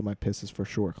wait until my piss is for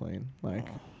sure clean. Like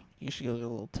Oh. You should go get a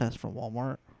little test from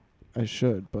Walmart. I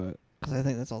should, but Because I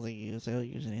think that's all they use. They don't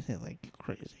use anything like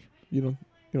crazy. you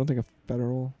don't think a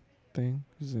federal thing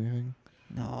is anything?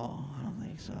 No, I don't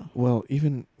think so. Well,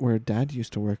 even where Dad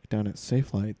used to work down at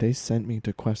SafeLight, they sent me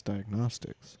to Quest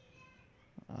Diagnostics.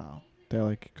 Oh. They're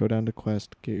like, go down to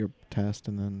Quest, get your test,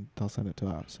 and then they'll send it to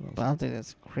us. And I was But I don't think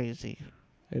that's crazy.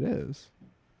 it is.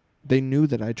 They knew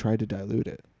that I tried to dilute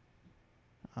it.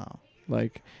 Oh.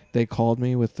 Like, they called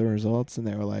me with the results, and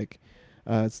they were like,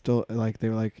 it's still, like, they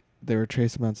were like, there were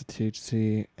trace amounts of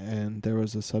THC, and there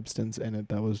was a substance in it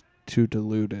that was to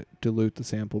dilute the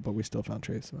sample, but we still found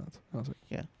trace amounts. I was like,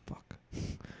 Yeah. fuck.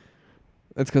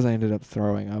 That's because I ended up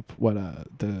throwing up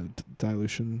the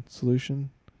dilution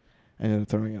solution. I ended up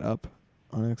throwing it up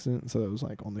on accident, so it was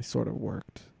like only sort of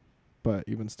worked. But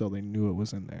even still, they knew it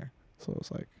was in there. So it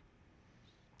was like,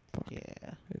 fuck. Yeah.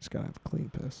 You just gotta have a clean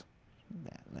piss.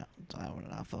 No, I would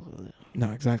not fuck with it.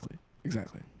 No, exactly.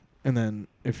 And then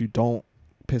if you don't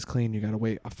piss clean, you gotta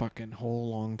wait a fucking whole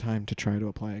long time to try to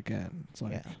apply again. It's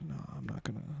like, Yeah. no, I'm not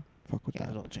gonna fuck with Yeah,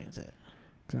 that. don't change it.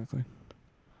 Exactly.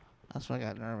 That's why I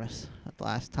got nervous the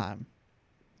last time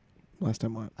Last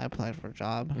time what? I applied for a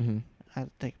job. Mm-hmm. I had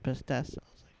to take a piss test. I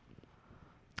was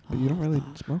like, But you don't oh, really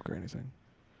fuck. smoke or anything.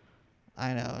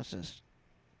 I know, it's just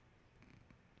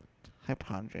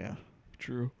hypochondria.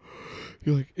 True.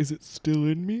 You're like, is it still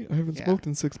in me? I haven't Yeah. smoked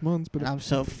in 6 months, but And I'm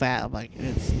so fat, I'm like,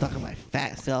 it's stuck in my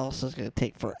fat cells, so it's going to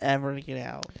take forever to get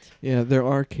out. yeah, there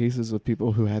are cases of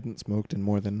people who hadn't smoked in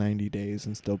more than 90 days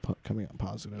and still coming out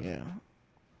positive. Yeah.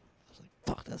 I was like,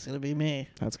 fuck, that's going to be me.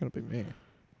 That's gonna be me.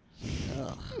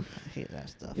 Ugh, I hate that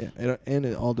stuff. Yeah, and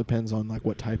it all depends on like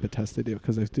what type of test they do.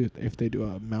 Because if they do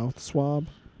a mouth swab,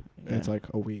 it's like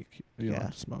a week. You don't Yeah.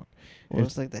 have to smoke. Well, if-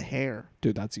 it's like the hair.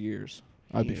 Dude, that's years.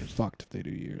 I'd be Years. fucked if they do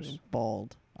years.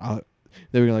 Bald.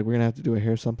 They were like, we're gonna have to do a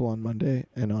hair sample on Monday,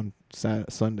 and on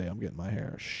Sunday I'm getting my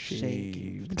hair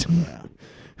shaved. Yeah. Yeah.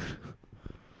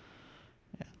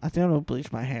 I think I'm going to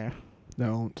bleach my hair.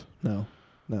 No.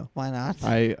 Why not?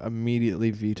 I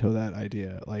immediately veto that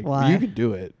idea. Like, Why? you could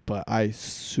do it, but I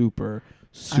super.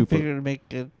 I figured to make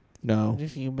it. No,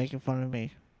 Just you making fun of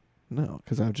me. no,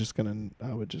 because I would just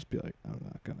be like, I'm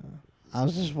not gonna. I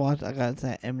was just watching. I got into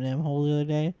that Eminem hole the other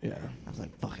day. Yeah. I was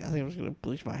like, "Fuck! I think I'm just gonna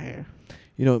bleach my hair."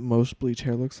 You know what most bleach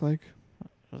hair looks like?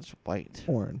 It's white.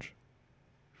 Orange.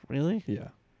 Really? Yeah.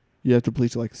 You have to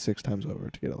bleach it like 6 times over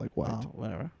to get it like white. Oh,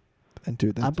 whatever. And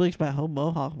dude, I that's bleached my whole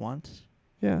mohawk once,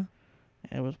 yeah,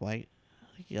 and it was white,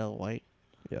 like yellow white.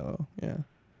 yellow. Yeah.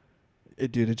 It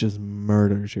just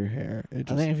murders your hair. It I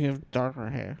just think if you have darker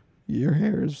hair, your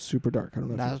hair is super dark. I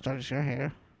don't know. not If as dark as your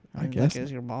hair. I mean, guess. like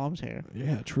as your mom's hair.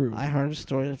 yeah, true. I heard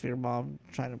stories of your mom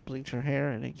trying to bleach her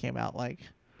hair, and it came out like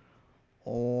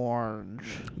orange,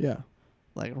 yeah.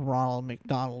 like Ronald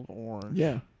McDonald orange.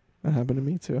 Yeah. That happened to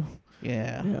me too.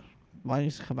 Yeah. Yeah. Mine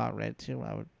used to come out red too when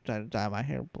I would try to dye my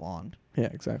hair blonde. Yeah,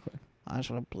 exactly. I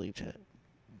just want to bleach it.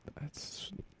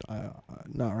 That's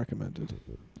not recommended.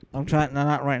 I'm trying, no,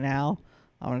 not right now.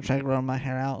 I'm gonna try growing my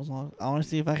hair out as long. I want to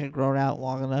see if I can grow it out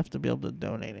long enough to be able to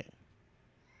donate it,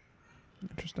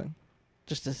 Interesting.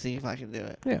 just to see if I can do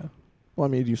it. Yeah. Well, I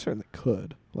mean, you certainly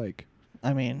could. Like,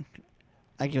 I mean,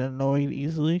 I get annoyed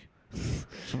easily,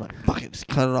 so I'm like, fuck it, just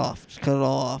cut it off. Just cut it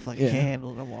all off. Like, I Yeah. can't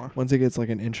handle it no more. once it gets like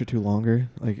an inch or two longer,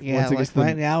 like Yeah, once it like gets to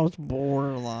right now it's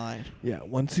borderline.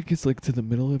 once it gets like to the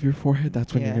middle of your forehead,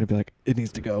 that's when Yeah. you're gonna be like, it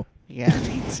needs to go. Yeah,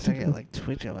 I get like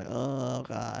twitchy. I'm like, oh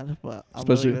god, but I'm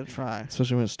Especially- really gonna try.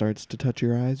 Especially when it starts to touch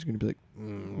your eyes, you're gonna be like,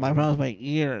 My problem is my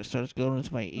ear. It starts going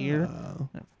into my ear. Oh.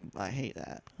 I hate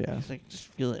that. Yeah. It's like just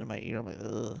feel it in my ear. I'm like,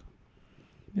 ugh.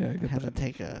 Yeah, I I get have that. to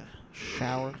take a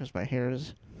shower because my hair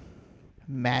is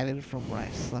matted from when I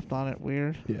slept on it.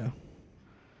 Weird. Yeah.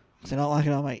 'Cause I don't like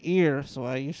it on my ear. So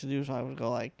what I used to do is I would go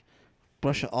like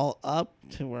brush it all up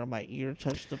to where my ear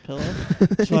touched the pillow.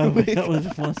 So I wake up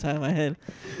with one side of my head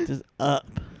just up.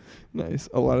 Nice.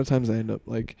 A lot of times I end up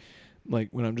like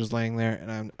when I'm just laying there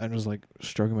and I'm just like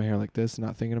stroking my hair like this,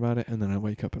 not thinking about it, and then I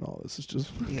wake up and all this is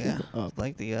just Yeah. up.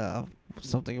 Like the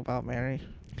Something About Mary.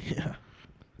 Yeah.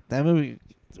 That movie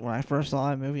when I first saw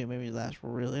that movie, it made me laugh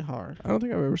really hard. I don't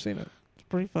think I've ever seen it. It's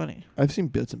pretty funny. I've seen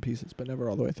bits and pieces, but never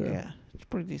all the way through. Yeah, it's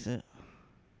pretty decent.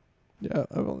 Yeah,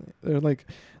 they're like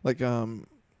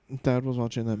Dad was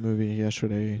watching that movie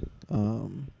yesterday.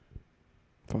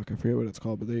 Fuck, I forget what it's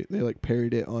called, but they like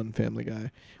parodied it on Family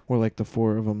Guy, where like the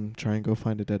four of them try and go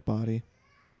find a dead body.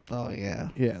 Oh yeah.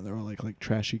 Yeah, and they're all like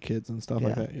trashy kids and stuff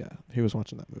like Yeah. that. Yeah, he was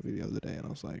watching that movie the other day, and I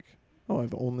was like, oh,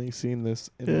 I've only seen this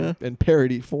Yeah. in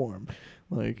parody form.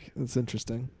 Like, it's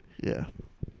interesting. Yeah.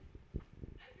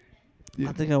 Yeah.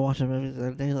 I think I watched a movie the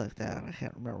other day like that. And I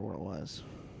can't remember what it was.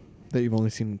 That you've only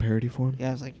seen in parody form. Yeah,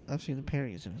 I was like, I've seen the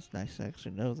parodies, and it's nice to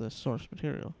actually know the source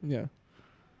material. Yeah.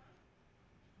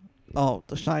 Oh,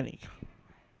 The Shining.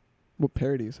 What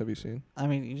parodies have you seen? I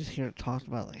mean, you just hear it talked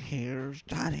about like, here's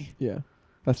Johnny. Yeah,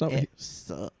 that's not It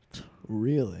sucked.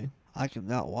 really. I could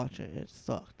not watch it. It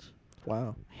sucked.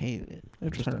 Wow. Hated it.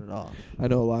 Interesting. Turned it off. I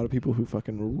know a lot of people who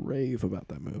fucking rave about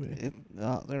that movie.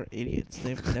 They're idiots.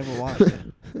 They've never watched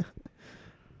it.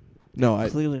 No, I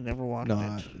Clearly never watched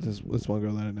it. this one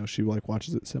girl that I know, she like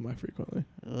watches it semi-frequently.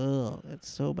 Ugh, it's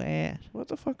so bad. What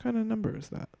the fuck kind of number is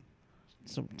that?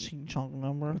 Some ching chong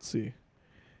number. Let's see.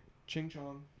 Ching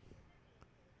Chong.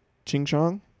 Ching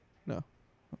Chong? No.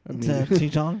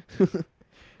 Ching chong.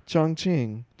 Chong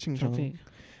Ching. Ching Chong. Ching.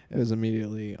 It was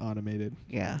immediately automated.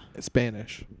 Yeah.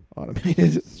 Spanish.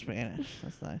 Automated. Spanish.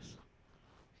 That's nice.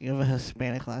 You have a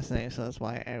Hispanic last name, so that's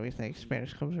why everything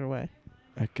Spanish comes your way.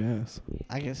 I guess.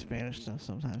 I get Spanish stuff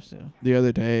sometimes too. The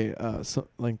other day,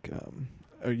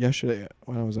 yesterday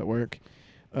when I was at work,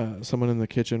 someone in the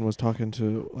kitchen was talking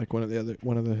to like one of the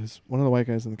white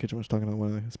guys in the kitchen was talking to one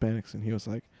of the Hispanics, and he was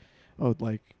like, "Oh,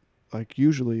 like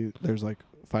usually there's like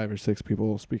 5 or 6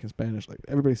 people speaking Spanish. Like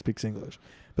everybody speaks English,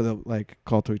 but they'll like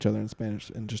call to each other in Spanish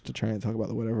and just to try and talk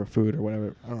about whatever food or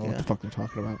whatever. I don't know what the fuck they're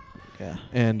talking about. Yeah.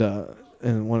 And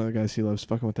one of the guys, he loves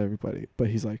fucking with everybody, but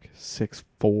he's like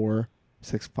 6'4",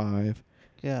 6'5".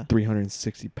 Yeah.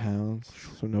 360 pounds,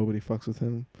 so nobody fucks with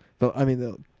him. But I mean,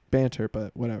 they'll banter,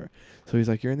 but whatever. So he's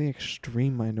like, "You're in the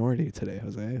extreme minority today,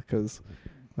 Jose, because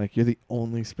like you're the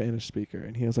only Spanish speaker."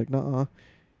 And he was like, "Nuh-uh,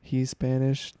 he's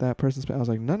Spanish. That person's Spanish." I was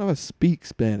like, "None of us speak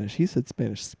Spanish." He said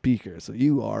Spanish speaker, so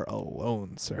you are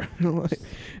alone, sir. Like,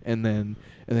 and then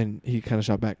he kind of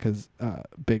shot back because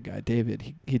big guy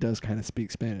David, he does kind of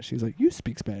speak Spanish. He's like, "You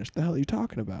speak Spanish? What the hell are you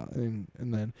talking about?" And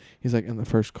then he's like, and the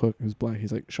first cook who's black,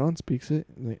 he's like, "Sean speaks it,"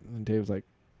 and David's like,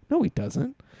 "No, he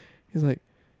doesn't." He's like,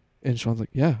 and Sean's like,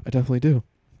 "Yeah, I definitely do."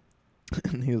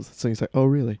 And he's like, "Oh,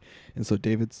 really?" And so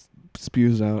David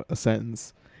spews out a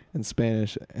sentence in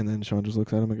Spanish, and then Sean just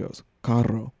looks at him and goes,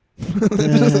 "Carro." That's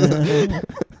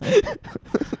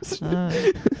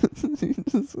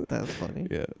funny.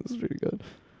 Yeah, it's pretty good.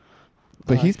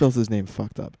 But he spells his name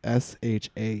fucked up. Shaun.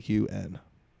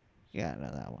 Yeah, I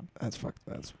know that one. That's fucked.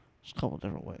 That's. There's a couple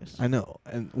different ways. I know.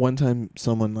 And one time,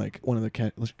 someone like one of the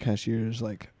cashiers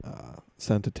like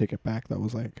sent a ticket back that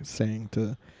was like saying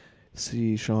to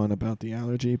see Sean about the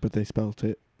allergy, but they spelled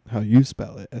it how you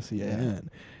spell it, Sean.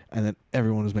 And then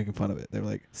everyone was making fun of it. They were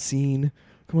like, "Scene,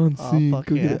 come on, scene, fuck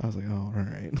go yeah. get it." I was like, "Oh, all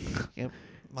right." Yep.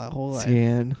 My whole life.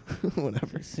 Cian,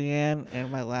 whatever. Cian,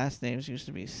 and my last names used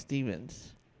to be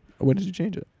Stevens. When did you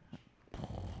change it?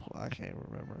 I can't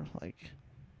remember. Like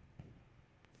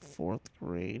 4th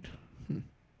grade.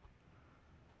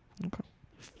 Okay.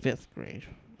 5th grade.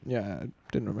 Yeah, I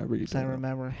didn't remember you. So I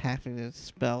remember having to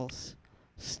spell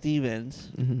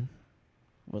Stevens Mm-hmm.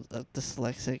 with a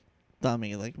dyslexic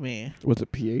dummy like me. Was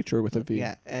it PH or with a V?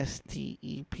 Yeah,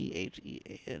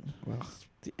 Stephen. Well,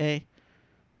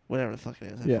 Whatever the fuck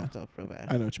it is. I Yeah. fucked up real bad.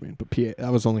 I know what you mean, but PH. I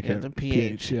was only Yeah, the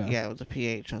PH. Yeah. Yeah, it was a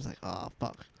PH. I was like, oh,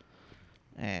 fuck.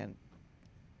 And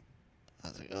I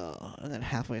was like, oh. And then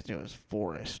halfway through it was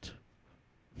Forest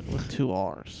with 2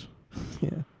 R's.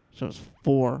 Yeah. So it was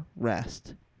 4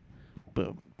 rest.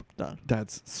 Boom. Done.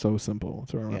 That's so simple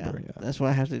to remember. Yeah. That's what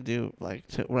I have to do. Like,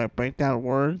 when I break down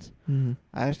words, Mm-hmm.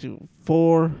 I have to do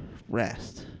 4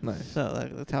 rest. Nice. So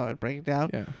that's how I break it down.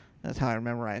 Yeah. That's how I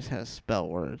memorize how to spell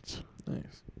words.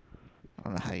 Nice. I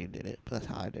don't know how you did it, but that's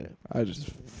how I did it. I just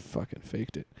fucking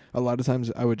faked it. A lot of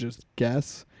times I would just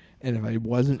guess, and if I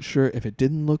wasn't sure, if it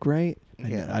didn't look right,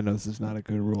 I know this is not a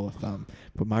good rule of thumb,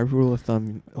 but my rule of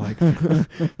thumb, like for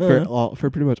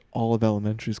pretty much all of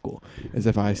elementary school, is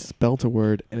if I spelt a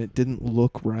word and it didn't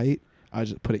look right, I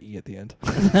just put an E at the end.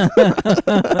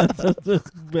 That's such a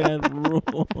bad rule.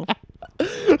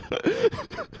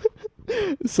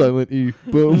 Silent E.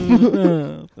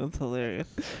 Boom. That's hilarious.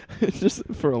 Just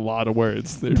for a lot of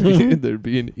words, there'd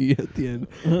be an E at the end.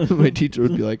 My teacher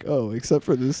would be like, "Oh, except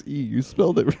for this E, you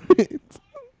spelled it right."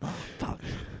 Oh, fuck.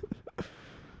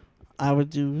 I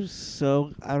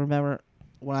remember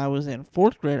when I was in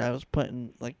 4th grade, I was put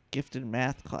in like gifted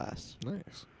math class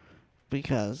Nice.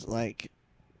 because like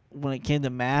when it came to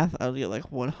math, I would get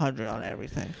like 100 on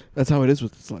everything. That's how it is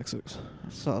with dyslexics.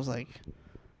 So I was like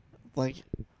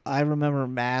I remember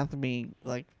math being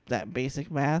like that basic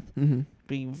math Mm-hmm.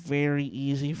 being very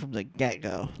easy from the get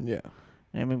go, Yeah,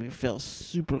 and it made me feel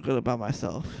super good about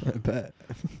myself. I bet.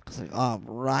 It's like, oh, I'm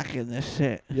rocking this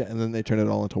shit. Yeah, and then they turn it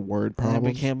all into word And it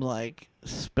problems. became like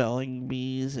spelling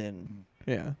bees and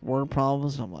Yeah, word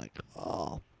problems. I'm like,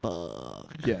 oh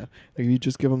fuck. yeah. Like if you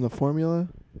just give them the formula,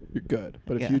 you're good.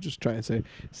 But if Yeah. you just try and say,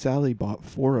 Sally bought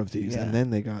 4 of these, Yeah. and then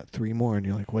they got 3 more, and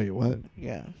you're like, wait, what?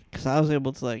 Yeah, because I was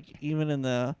able to like even in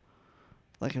the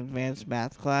like advanced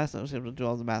math class, I was able to do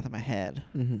all the math in my head,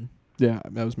 Mm-hmm. Yeah,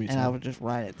 that was me too. and I would just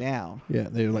write it down. Yeah,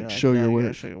 they would They're like show "No, your you gotta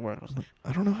work. Show your work. I was like,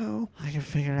 I don't know how. I can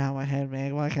figure it out in my head,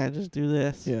 man. Why can't I just do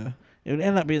this? Yeah, It would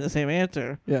end up being the same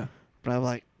answer, yeah, but I'm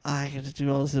like, I can just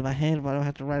do all this in my head. Why do I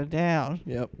have to write it down?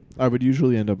 yep. I would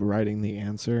usually end up writing the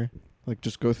answer, like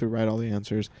just go through, write all the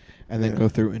answers, and then Yeah. go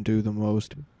through and do the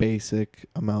most basic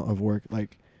amount of work,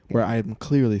 like where I'm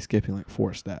clearly skipping like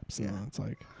 4 steps. Yeah. And it's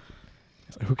like,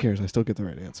 who cares? I still get the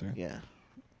right answer. Yeah.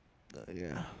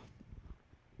 Yeah.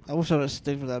 I wish I would have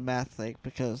stick with that math thing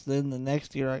because then the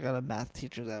next year I got a math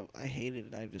teacher that I hated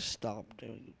and I just stopped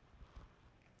doing it.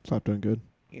 Stop doing good.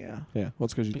 Yeah. Yeah, well,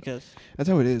 it's because Because that's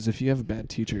how it is. If you have a bad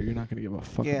teacher, you're not gonna give a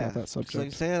fuck yeah, about that it's like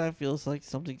subject. say that I feel it's like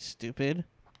something stupid,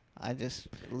 I just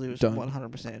lose Done.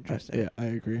 100% interest in Yeah, it. I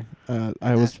agree.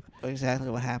 I was That's exactly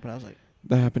what happened. I was like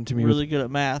that happened to me. really good at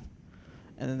math,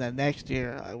 and then that next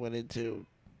year I went into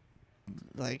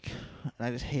like, and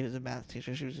I just hated the math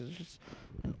teacher. She was just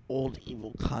an old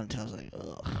evil cunt. I was like,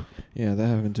 ugh. Yeah, that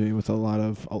happened to me with a lot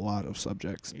of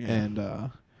subjects, Yeah. and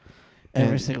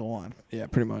Every and- single one. yeah,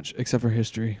 pretty much, except for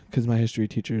history, because my history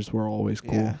teachers were always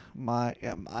cool. Yeah,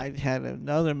 I had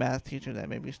another math teacher that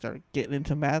made me start getting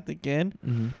into math again,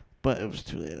 Mm-hmm. but it was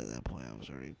too late at that point. I was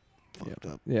already fucked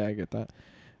up. Yeah, I get that.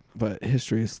 But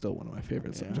history is still one of my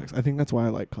favorite Yeah. subjects. I think that's why I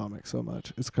like comics so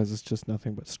much. It's because it's just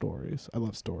nothing but stories. I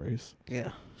love stories.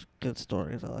 Yeah, good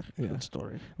stories. I like a Yeah. good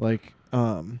story. Like,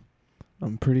 I'm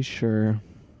pretty sure,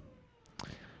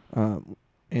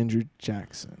 Andrew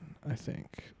Jackson, I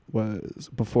think, was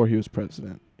before he was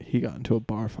president. He got into a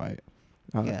bar fight,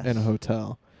 in a Yes.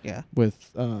 hotel Yeah,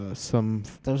 with some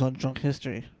that was on Drunk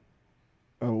History.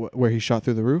 where he shot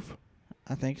through the roof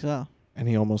I think so. and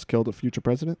he almost killed a future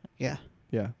president. Yeah,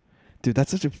 Yeah, dude,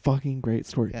 that's such a fucking great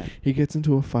story. yeah, He gets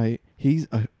into a fight. He's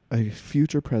a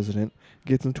future president,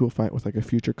 gets into a fight with like a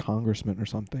future congressman or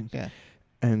something. yeah.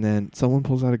 And then someone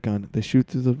pulls out a gun. They shoot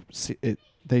through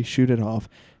they shoot it off.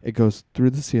 It goes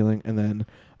through the ceiling and then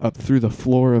up through the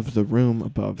floor of the room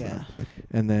above Yeah. them.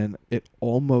 And then it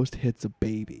almost hits a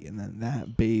baby. And then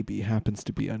that baby happens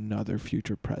to be another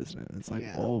future president. It's like,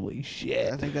 Yeah. holy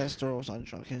shit. I think that story was on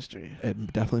Drunk History.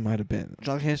 It definitely might have been.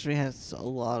 Drunk History has a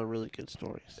lot of really good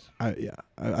stories.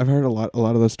 I've heard a lot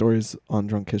of those stories on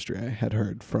Drunk History. I had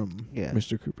heard from Yeah.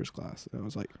 Mr. Cooper's class. And it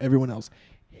was like everyone else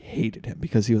hated him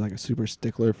because he was like a super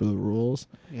stickler for the rules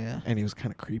Yeah. and he was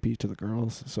kind of creepy to the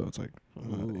girls. So it's like,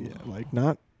 Ooh. yeah, like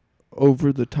not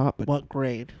over the top, but What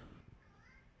grade?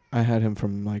 I had him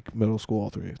from like middle school all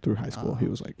through high school. He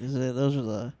Oh. was like, Is it? Those are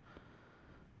the.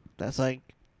 That's like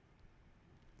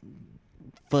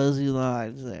fuzzy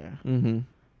lines there, mm-hmm.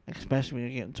 especially when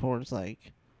you're getting towards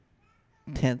like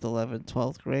 10th, 11th,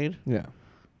 12th grade. Yeah.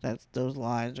 Those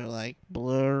lines are like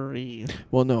blurry.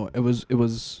 Well, no, it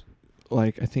was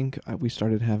like I think we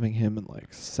started having him in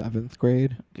like 7th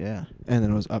grade, Yeah. and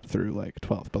then it was up through like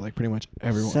 12th. But like pretty much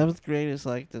everyone. 7th grade is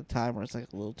like the time where it's like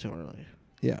a little too early.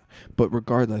 Yeah, but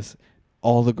regardless,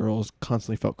 all the girls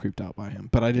constantly felt creeped out by him.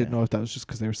 But I didn't Yeah. know if that was just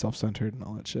because they were self-centered and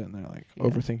all that shit, and they're like Yeah.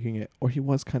 overthinking it, or he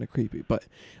was kind of creepy. But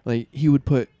like he would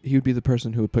be the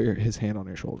person who would put his hand on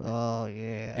your shoulder, Oh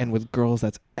yeah. and with girls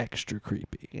that's extra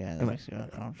creepy. yeah, that and makes you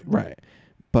uncomfortable. Right,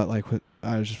 but like with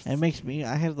I was just And it makes me.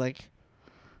 I had like,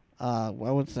 what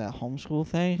was that homeschool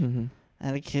thing? Mhm. I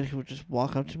had a kid who would just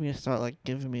walk up to me and start like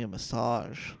giving me a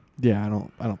massage. Yeah, I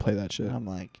don't play that shit. And I'm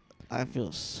like, I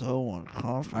feel so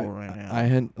uncomfortable right now.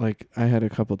 I had a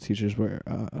couple teachers where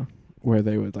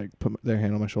they would like put their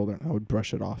hand on my shoulder and I would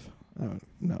brush it off.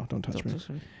 No, don't touch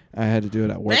me. I had to do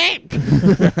it at work.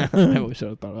 I wish I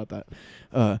had thought about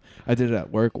that. I did it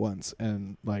at work once,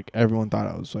 and like everyone thought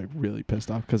I was like really pissed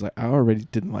off because I already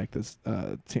didn't like this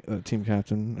team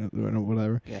captain or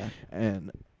whatever, Yeah.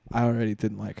 and I already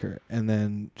didn't like her. And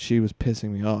then she was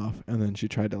pissing me off, and then she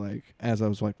tried to like, as I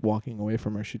was like walking away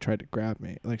from her, she tried to grab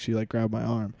me, like she like grabbed my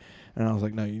arm, and I was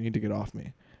like, no, you need to get off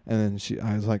me. And then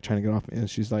I was like trying to get off me, and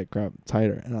she's like grabbed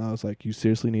tighter, and I was like, "You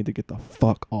seriously need to get the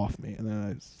fuck off me." And then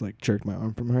I just, like jerked my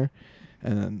arm from her,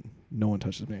 and then no one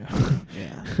touches me.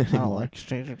 Yeah. I don't like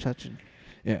stranger touching.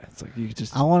 Yeah, it's like you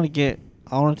just. I want to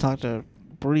talk to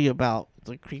Bree about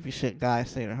the creepy shit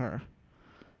guys say to her.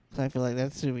 Because I feel like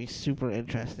that's going to be super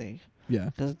interesting. Yeah,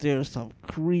 Because there's some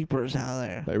creepers out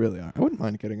there. they really are. I wouldn't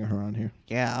mind getting her on here.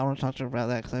 Yeah, I want to talk to her about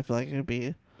that because I feel like it would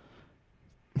be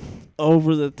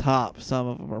over the top. Some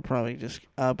of them are probably just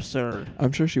absurd.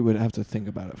 I'm sure she would have to think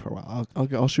about it for a while.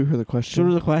 I'll shoot her the question. Shoot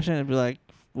her the question and be like,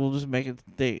 we'll just make it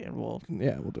a date and we'll.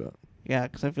 Yeah, we'll do it. Yeah,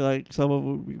 because I feel like some of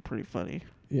them would be pretty funny.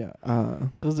 Yeah.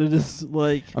 Because they're just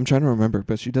like. I'm trying to remember,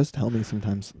 but she does tell me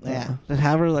sometimes. Yeah, just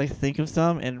have her like think of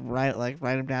some and write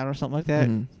them down or something like that,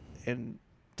 Mhm. and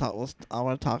talk. I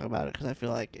want to talk about it because I feel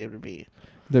like it would be.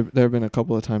 There have been a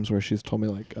couple of times where she's told me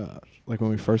like when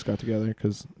we first got together,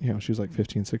 because she was like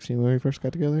 15, 16 when we first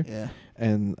got together, Yeah.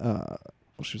 and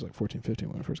she was like 14, 15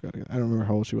 when we first got together. I don't remember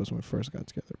how old she was when we first got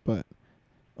together, but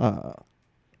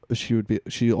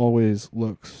she always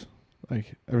looks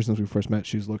like, ever since we first met,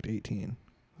 she's looked 18.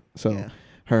 So Yeah.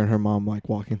 her and her mom like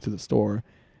walking through the store,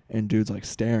 and dudes like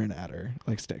staring at her,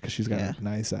 like because she's got a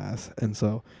nice ass, and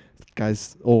so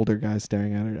older guys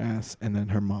staring at her ass, and then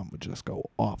her mom would just go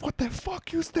off. What the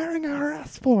fuck you staring at her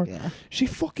ass for? Yeah. She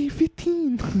fucking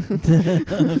 15.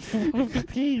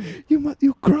 15.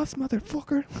 You gross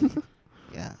motherfucker.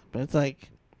 Yeah, but it's like,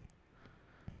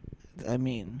 I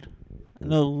mean,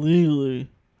 no, legally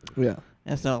Yeah.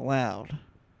 that's not allowed,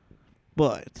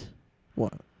 but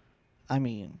What? I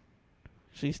mean,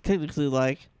 she's technically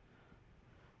like,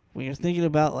 when you're thinking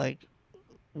about like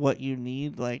what you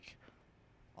need, like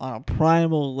on a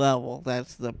primal level,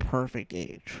 that's the perfect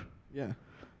age. Yeah.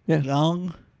 Yeah.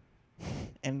 Young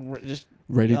and just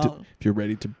Ready young, to. If you're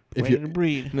ready to. If ready you. to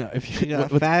breed. No. If She you.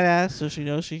 got a fat ass, so she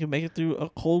knows she can make it through a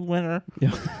cold winter.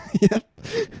 Yeah. Yep.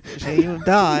 She ain't even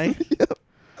die. Yep.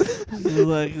 She's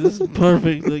like, this is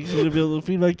perfect. Like, she's gonna be able to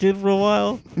feed my kid for a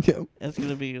while. Yep. It's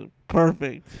gonna be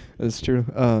perfect. That's true.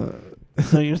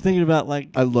 So you're thinking about like,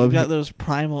 I love you got it. those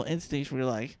primal instincts where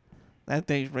you're like, that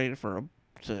thing's ready for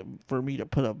me to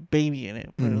put a baby in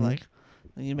it. But Mhm. like,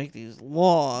 then you make these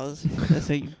laws that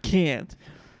say you can't.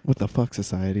 What the fuck,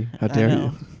 society? How I dare know.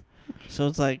 you? So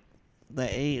it's like the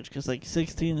age, because like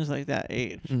 16 is like that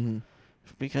age, Mm-hmm.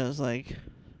 because like,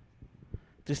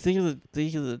 just think of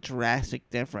the drastic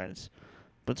difference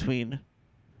between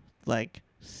like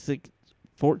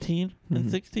 14 and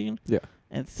Mhm. 16, Yeah.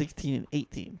 and 16 and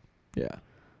 18. Yeah.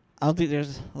 I don't think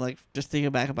there's like, just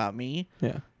thinking back about me,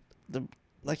 Yeah.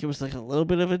 like it was like a little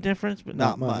bit of a difference, but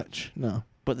not much. No.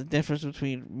 But the difference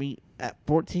between me at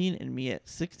 14 and me at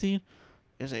 16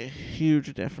 is a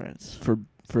huge difference.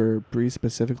 For Bree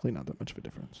specifically, not that much of a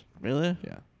difference. Really?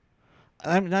 Yeah.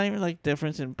 I'm not even like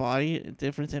difference in body,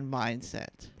 difference in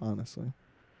mindset. Honestly.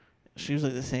 She was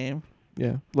like the same.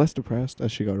 Yeah. Less depressed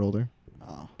as she got older.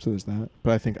 Oh, So there's that.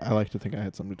 But I like to think I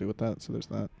had something to do with that. So there's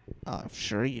that. I'm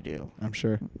sure you do. I'm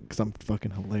sure. Because I'm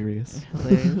fucking hilarious.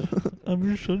 Hilarious. I'm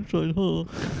your sunshine, huh?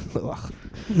 Ugh.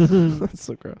 That's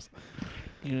so gross.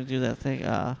 You gonna do that thing?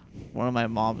 I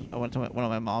went to one of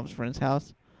my mom's friend's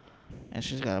house, and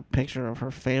she's got a picture of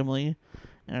her family,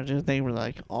 and I do thing where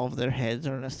like all of their heads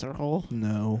are in a circle.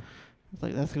 No. It's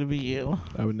like, that's gonna be you.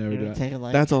 I would never You're do that. taking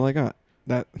like That's all I got.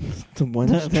 That the one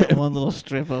that strip. one little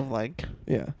strip of like,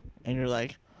 Yeah. and you're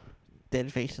like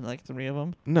dead facing like 3 of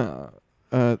them. No.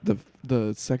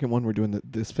 The second one we're doing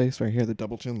this face right here, the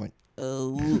double chin, like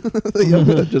Oh,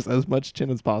 yeah, just as much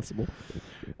chin as possible.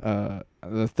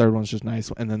 The third one's just nice,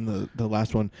 and then the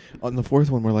last one. On the fourth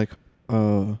one, we're like,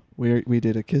 we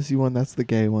did a kissy one. That's the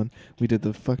gay one. We did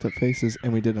the fucked up faces,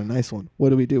 and we did a nice one. What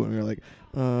do we do? And we were like,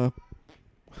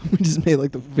 we just made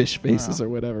like the fish faces Wow. or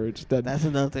whatever. It just did. that's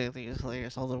another thing I think is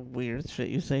hilarious. All the weird shit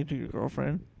you say to your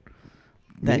girlfriend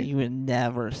that Me? you would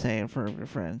never say in front of your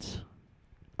friends.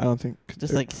 I don't think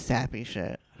Just like sappy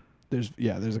shit. there's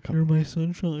a couple. You're my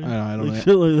sunshine. I don't like know.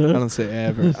 shit like I that. don't say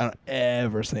ever. I don't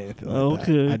ever say anything like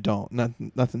Okay. that. I don't.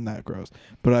 Nothing that gross.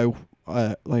 But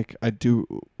I do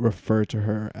refer to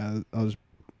her as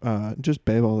just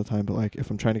babe all the time. But like if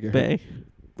I'm trying to get her, Bay.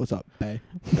 what's up, babe?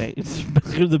 Bay. It's back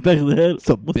in the back of the head. What's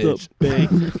up, What's bitch? up,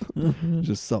 Bay?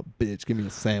 Just sup, bitch. Give me a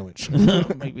sandwich.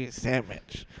 Make me a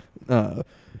sandwich.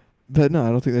 But no, I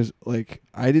don't think there's like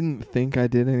I didn't think I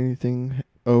did anything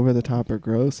over the top or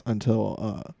gross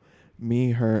until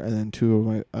me, her, and then 2 of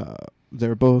my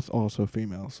they're both also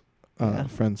females, Yeah.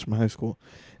 friends from high school,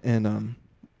 and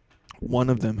one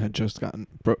of them had just gotten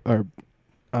broke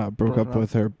up Broken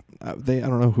with up. I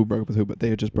don't know who broke up with who, but they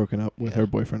had just broken up with Yeah. her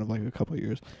boyfriend of like a couple of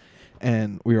years,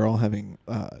 and we were all having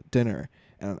dinner,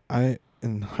 and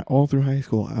all through high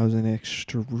school I was an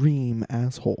extreme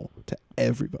asshole to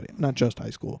everybody, not just high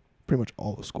school, pretty much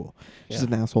all of school, just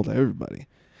an asshole to everybody,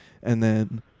 and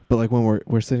then. But like when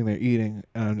we're sitting there eating,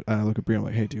 and I look at Brie, I'm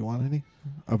like, "Hey, do you want any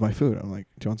of my food?" I'm like,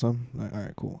 "Do you want some?" I'm like, all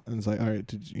right, cool. And it's like, "All right,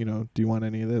 do you want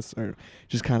any of this?" Or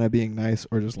just kind of being nice,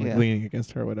 or just like Yeah. leaning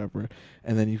against her or whatever.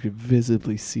 And then you could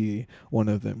visibly see one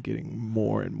of them getting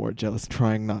more and more jealous,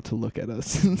 trying not to look at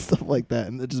us and stuff like that.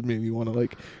 And it just made me want to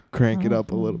like crank it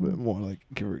up a little bit more, like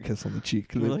give her a kiss on the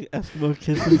cheek. You like Eskimo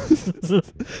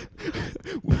kisses.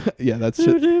 Yeah, that's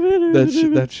shit.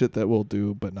 That's shit that we'll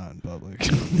do, but not in public.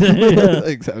 Yeah.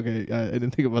 Okay, I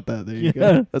didn't think about that. There you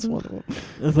Yeah. go. That's one of them.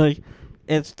 It's like,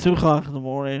 it's 2:00 in the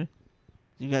morning.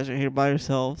 You guys are here by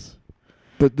yourselves.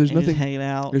 But there's and you're just nothing. hanging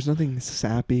out. There's nothing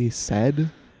sappy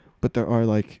said, but there are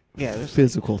like there's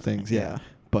physical things. Yeah,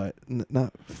 but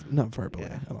not verbally.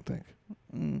 Yeah. I don't think.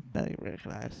 That you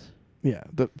recognize. Yeah,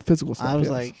 the physical stuff. I was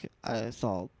yes. like, I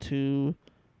saw two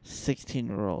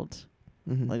 16-year-olds,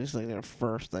 Mhm. like just like their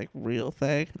first like real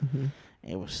thing. Mhm.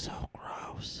 It was so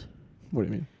gross. What do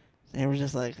you mean? They were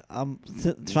just like, I'm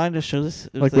trying to show this.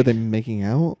 It was Like, were they making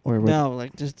out or? No,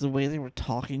 like just the way they were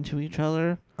talking to each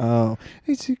other. Oh,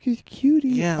 it's a cutie.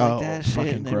 Yeah, like oh, that shit.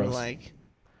 fucking And they gross. were like,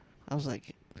 I was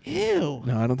like, ew.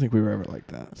 No, I don't think we were ever like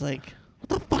that. I was like, what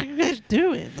the fuck are you guys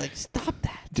doing? Like, stop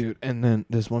that. Dude, and then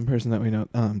there's one person that we know,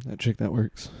 that chick that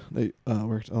works. They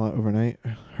worked a lot overnight.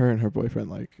 Her and her boyfriend,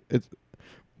 like,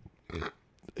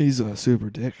 he's a super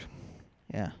dick,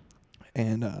 Yeah.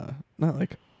 and not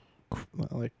like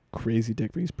crazy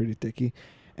dick, but he's pretty dicky,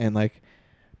 and like,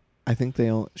 I think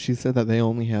she said that they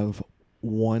only have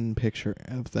one picture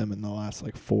of them in the last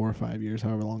like 4 or 5 years,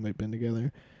 however long they've been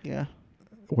together, Yeah.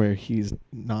 where he's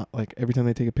not like every time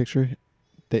they take a picture,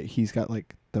 that he's got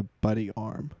like the buddy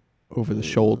arm over the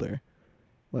shoulder,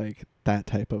 like that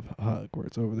type of hug where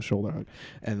it's over the shoulder hug,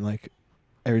 and like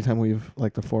every time we've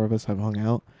like the four of us have hung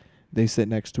out, they sit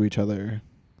next to each other,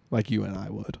 like you and I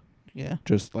would, Yeah.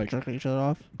 just like Jerking each other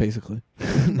off. basically,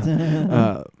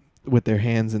 with their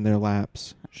hands in their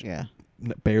laps, Yeah.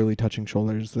 barely touching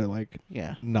shoulders. They're like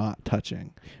Yeah. not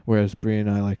touching, whereas Brie and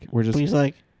I like we're But just he's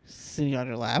like sitting on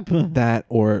your lap. that,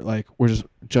 or like we're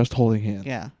just holding hands.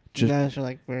 Yeah. Just- You guys are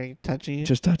like very touchy.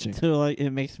 Just touching. So like it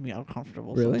makes me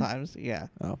uncomfortable Really? sometimes. Yeah.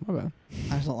 Oh, my bad.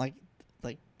 I just don't like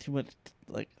too much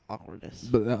like awkwardness.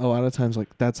 But a lot of times,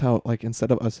 like that's how, like instead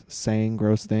of us saying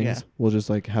gross things, Yeah. we'll just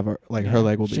like have our like Yeah. her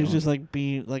leg will be. She's on. just like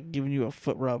giving you a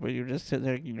foot rub, and you're just sitting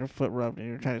there getting your foot rubbed, and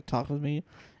you're trying to talk with me,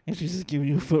 and she's just giving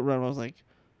you a foot rub. I was like,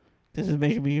 this is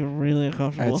making me really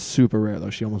uncomfortable. It's super rare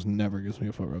though. She almost never gives me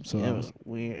a foot rub. So It was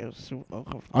weird. It was super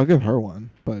uncomfortable. I'll give her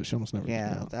one, but she almost never. gives me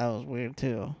Yeah, one. that was weird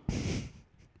too.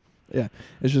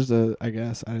 It's just I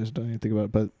guess I just don't even think about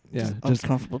it. But yeah, just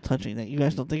uncomfortable touching that you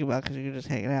guys don't think about because you're just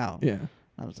hanging out. yeah,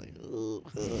 I was like, ugh,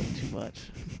 too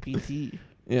much. PT.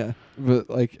 yeah. But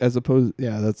like as opposed,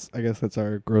 I guess that's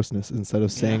our grossness. Instead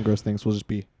of saying Yeah. gross things, we'll just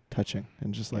be touching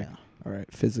and just like, Yeah. all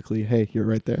right, physically, hey, you're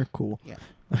right there, cool. Yeah.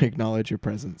 I acknowledge your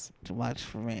presence. Too much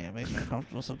for me. It makes me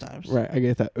uncomfortable sometimes. Right, I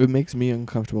get that. It makes me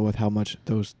uncomfortable with how much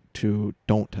those two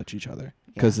don't touch each other.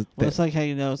 Yeah. 'Cause Well, it's like how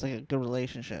you know it's like a good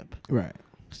relationship. Right.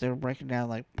 Because they were breaking down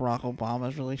like Barack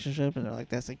Obama's relationship, and they're like,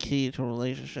 that's the key to a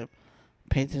relationship.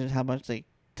 Pay attention to how much they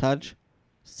touch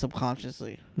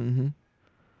subconsciously. Mm-hmm.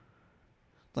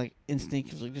 Like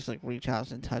instinctively just like reach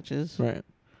out and touches. Right.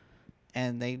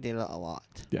 And they did it a lot.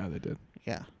 Yeah, they did.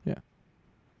 Yeah.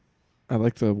 I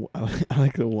like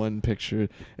the one picture.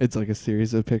 It's like a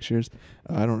series of pictures.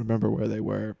 I don't remember where they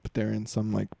were, but they're in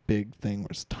some like big thing where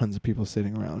there's tons of people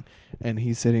sitting around, and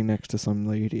he's sitting next to some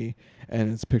lady,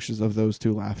 and it's pictures of those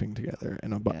two laughing together,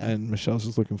 and and Michelle's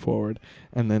just looking forward,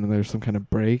 and then there's some kind of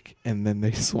break, and then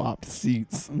they swap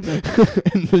seats, and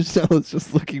Michelle is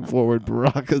just looking forward.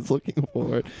 Barack is looking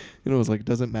forward. You know, it's like it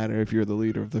doesn't matter if you're the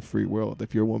leader of the free world.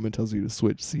 If your woman tells you to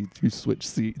switch seats, you switch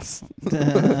seats.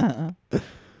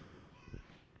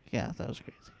 Yeah, that was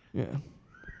crazy. Yeah.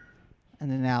 And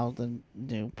then now the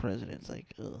new president's like,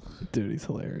 ugh, Dude, he's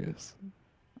hilarious.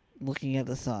 looking at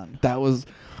the sun.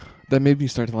 That made me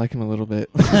start to like him a little bit.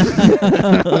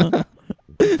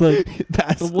 Like,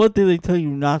 That's the one thing they tell you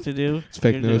not to do. it's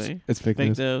fake you're news. doing. It's fake Fake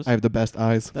news. news. I have the best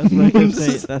eyes. That's what I kept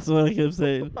saying. That's what I kept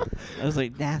saying. I was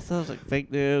like, NASA. I was like,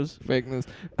 fake news. Fake news.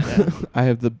 Yeah. I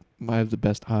have the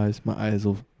best eyes. My eyes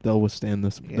they'll withstand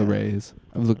Yeah. the rays.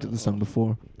 I've looked at the sun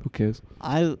before. Who cares?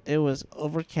 It was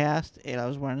overcast, and I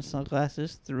was wearing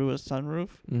sunglasses through a sunroof,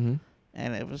 Mm-hmm.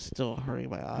 and it was still hurting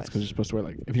my eyes. That's because you're supposed to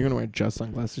wear if you're gonna wear just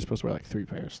sunglasses, you're supposed to wear 3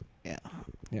 pairs. Yeah.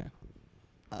 Yeah.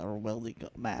 a welding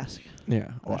mask.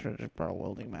 Yeah. I should have just brought a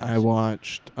welding mask. I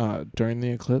watched during the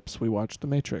eclipse. We watched The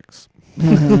Matrix.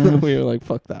 We were like,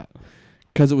 "Fuck that,"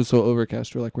 because it was so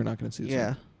overcast. We're like, "We're not gonna see the Yeah.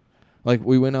 sun." Like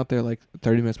we went out there like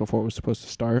 30 minutes before it was supposed to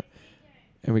start,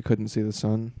 and we couldn't see the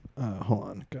sun. Hold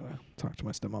on, gotta talk to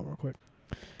my stepmom real quick.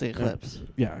 The eclipse.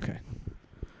 Yeah. Okay.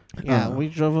 Yeah, we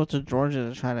drove up to Georgia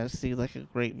to try to see like a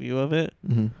great view of it,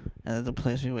 Mm-hmm. and then the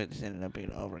place we went just ended up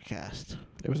being overcast.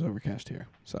 It was overcast here,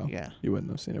 so Yeah, you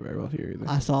wouldn't have seen it very well here either.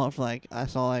 I saw it for like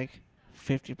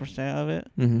 50% of it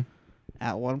Mm-hmm.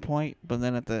 at one point, but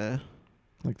then at the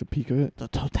Like the peak of it.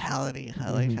 totality,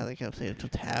 I like Mhm. how they kept saying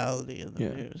totality in the Yeah.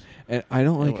 news. And I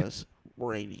don't It like. was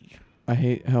raining. I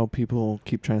hate how people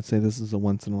keep trying to say this is a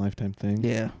once in a lifetime thing.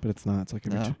 Yeah, But it's not. It's like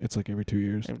every No. it's like every 2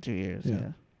 years. every 2 years. Yeah.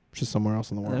 Yeah, Just somewhere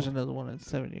else in the and there's world. another one in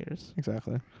 7 years.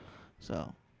 Exactly.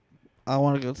 So, I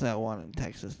want to go to that one in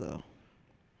Texas though.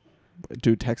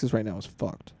 Dude, Texas right now is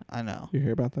fucked. I know. You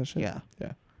hear about that shit? Yeah,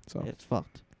 So it's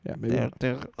fucked. yeah, maybe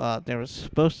There was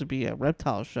supposed to be a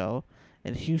reptile show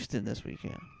in Houston this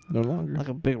weekend, no longer. like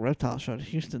a big reptile show in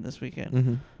Houston this weekend,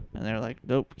 Mm-hmm. and they're like,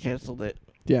 nope, canceled it,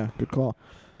 Yeah, good call.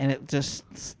 and it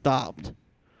just stopped.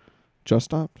 Just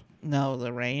stopped. No,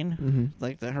 the rain, Mm-hmm.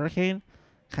 like the hurricane,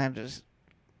 kind of just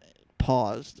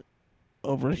paused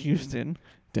over Houston,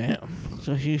 Damn.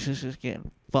 so Houston's just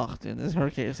getting fucked, and this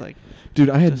hurricane is like Dude,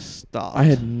 I just stopped.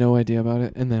 had no idea about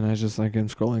it, and then I just like am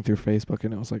scrolling through Facebook,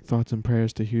 and it was like thoughts and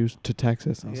prayers to Houston, to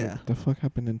Texas. And I was Yeah. like, the fuck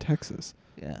happened in Texas?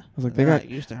 Yeah, I was like, they're they not got.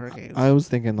 used to hurricanes. I was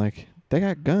thinking like they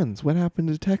got guns. What happened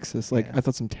to Texas? Like Yeah. I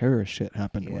thought some terrorist shit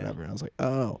happened or Yeah. whatever. And I was like,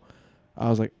 oh. I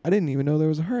was like, I didn't even know there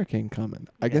was a hurricane coming.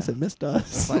 I guess Yeah. it missed That's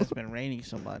us. why it's been raining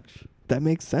so much. That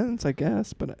makes sense, I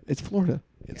guess. But it's Florida.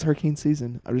 It's Yeah. hurricane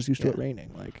season. I'm just used to it Yeah.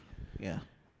 raining. Like Yeah,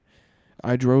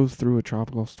 I drove through a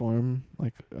tropical storm.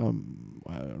 Like I don't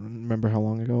remember how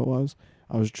long ago it was.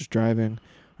 I was just driving.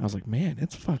 I was like, man,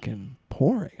 it's fucking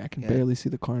pouring. I can Yeah. barely see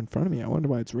the car in front of me. I wonder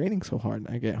why it's raining so hard.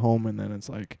 And I get home and then it's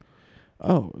like,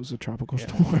 oh, it was a tropical Yeah.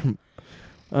 storm.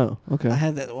 Oh, okay. I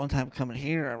had that one time coming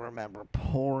here. I remember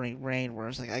pouring rain, where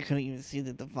it's like I couldn't even see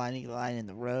the dividing line in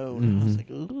the road. I was Mhm.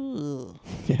 like, ooh,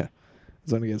 Yeah.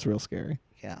 It's when it gets real scary.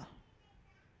 yeah.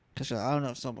 Cause I don't know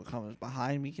if someone comes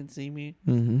behind me can see me.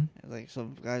 Mm-hmm. And, like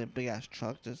some guy in a big ass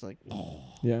truck just like.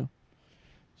 Yeah.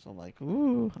 So I'm like,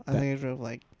 ooh. I That- think I drove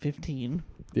like 15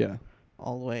 Yeah.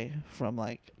 all the way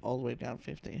all the way down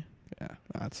 50. Yeah.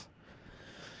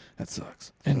 That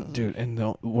sucks. And dude, and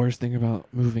the worst thing about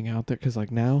moving out there, because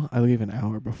like now I leave an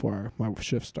hour before my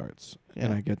shift starts, and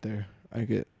Yeah. I get there.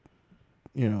 I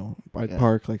Yeah.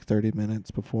 park like 30 minutes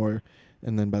before,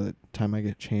 and then by the time I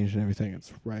get changed and everything,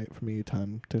 it's right for me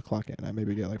time to clock in. I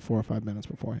maybe get like 4 or 5 minutes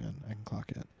beforehand. I can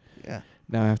clock in. Yeah.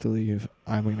 Now I have to leave.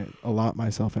 I'm gonna allot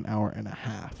myself an hour and a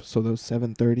half. So those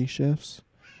 7:30 shifts,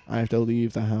 I have to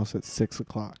leave the house at 6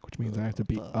 o'clock, which means I have to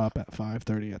be Fuck. up at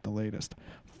 5:30 at the latest.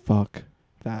 Fuck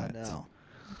that, I know.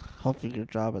 Hope you get a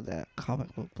job at that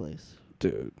comic book place.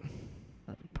 dude.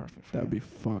 That'd be perfect for That would you. be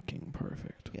fucking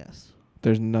perfect. Yes.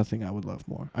 There's nothing I would love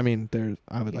more. I mean,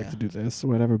 I would like Yeah. to do this or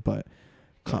whatever, but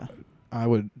Yeah.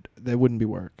 that wouldn't be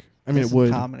work. I mean, This it is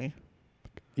would. comedy.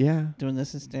 Yeah, Doing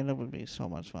this in stand up would be so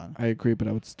much fun. I agree, but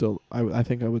I would still. I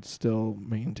think I would still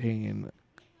maintain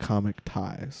comic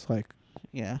ties, like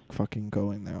Yeah. fucking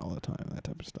going there all the time, that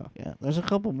type of stuff. Yeah. There's a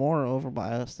couple more over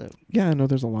by us that Yeah, I know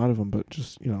there's a lot of them, but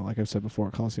just like I've said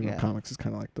before, Coliseum Yeah. of Comics is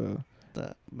kind of like the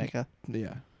Mecca.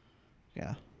 yeah,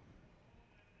 Yeah.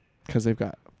 because they've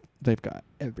got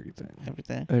everything.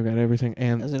 Everything. They've got everything,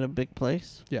 and Is it a big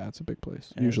place? yeah, it's a big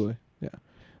place It is? usually.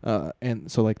 Yeah,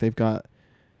 and so like they've got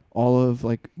all of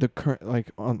like the current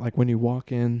like when you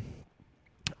walk in.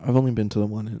 I've only been to the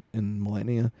one in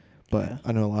Millennia, but Yeah.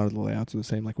 I know a lot of the layouts are the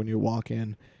same. Like when you walk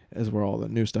in, is where all the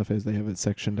new stuff is. They have it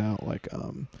sectioned out. Like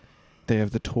they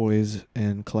have the toys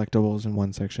and collectibles in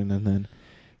one section, and then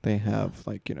they have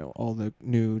like all the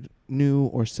new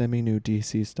or semi-new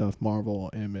DC stuff, Marvel,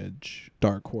 Image,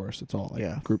 Dark Horse. It's all like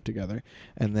Yeah. grouped together.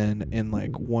 And then in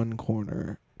like one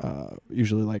corner,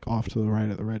 usually like off to the right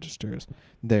of the registers,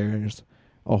 there's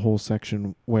a whole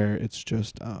section where it's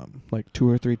just like 2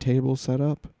 or 3 tables set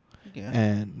up, Yeah.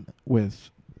 and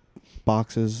with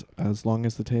boxes as long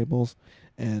as the tables,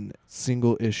 and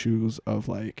single issues of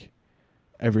like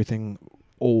everything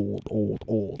old.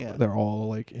 Yeah. They're all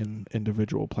like in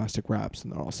individual plastic wraps,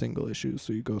 and they're all single issues,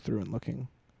 so you go through and looking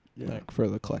Yeah. like for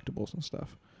the collectibles and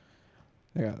stuff.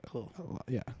 They got Cool. a lot.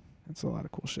 Yeah, it's a lot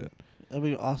of cool shit. It'd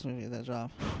be awesome if you had that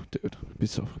job. Dude, it'd be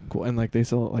so cool. And like they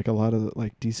sell like a lot of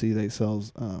like DC, they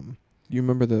sells you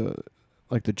remember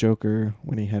the Joker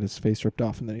when he had his face ripped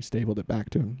off and then he stapled it back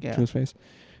to him Yeah. to his face?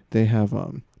 They have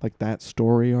like that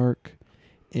story arc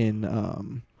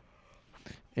in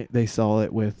they sell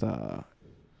it with a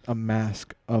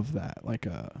mask of that,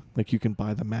 like you can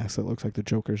buy the mask that looks like the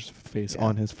Joker's face Yeah.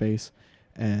 on his face,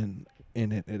 and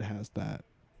in it has that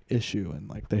issue, and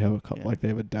like they have a couple, Yeah. like they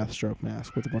have a Deathstroke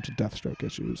mask with a bunch of Deathstroke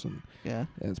issues, and Yeah.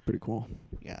 it's pretty cool.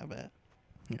 Yeah, I bet.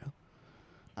 Yeah,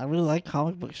 I really like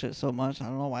comic book shit so much. I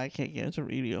don't know why I can't get into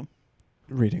reading them.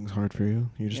 reading's hard for you.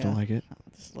 You just don't Yeah. like it.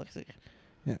 I'm dyslexic.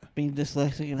 Yeah. Being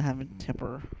dyslexic and having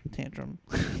temper tantrum.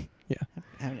 Yeah.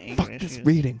 Having anger Fuck issues. this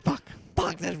reading. Fuck.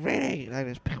 Fuck this reading. I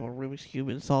just pick up a Rubik's Cube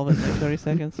and solve it in like 30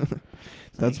 seconds. It's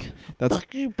That's- like, that's-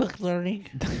 fuck you, book learning.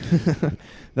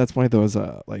 That's why those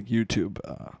like YouTube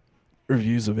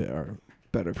reviews of it are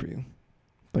better for you,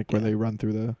 like where Yeah. they run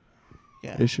through the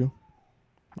Yeah. issue.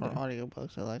 Or Yeah.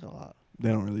 audiobooks I like a lot. They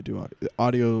don't really do audio.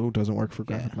 Audio doesn't work for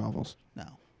graphic Yeah. novels. No.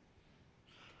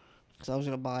 Because I was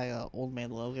going to buy Old Man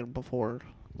Logan before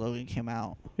Logan came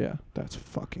out. Yeah, that's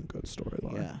fucking good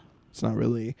storyline. Yeah. It's not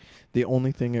really the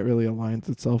only thing it really aligns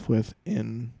itself with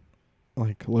in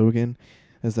like Logan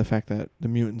is the fact that the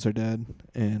mutants are dead,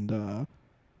 and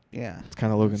Yeah. it's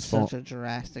kind of Logan's Such fault. a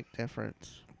drastic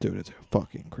difference. Dude, it's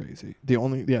fucking crazy. The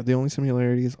only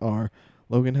similarities are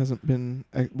Logan hasn't been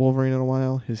Wolverine in a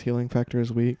while. His healing factor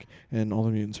is weak, and all the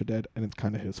mutants are dead, and it's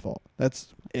kind of his fault.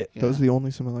 That's it. Yeah. Those are the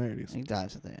only similarities. He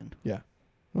dies at the end.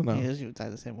 Well, no, He doesn't even die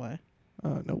the same way.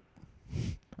 nope.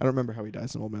 I don't remember how he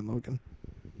dies in Old Man Logan.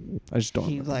 I just don't.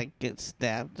 He remember. like gets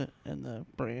stabbed in the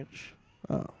branch.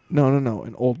 Oh no,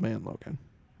 an Old Man Logan.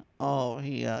 Oh,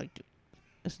 he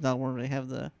it's not where they have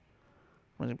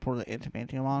where they pour the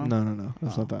adamantium on him. No,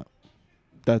 that's Oh. not that.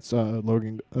 That's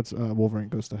Logan. That's Wolverine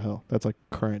Goes to Hell. That's like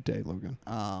current day Logan.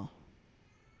 Oh.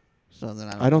 So then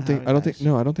I don't know think. how I don't he think.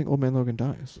 No, I don't think Old Man Logan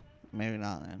dies. Maybe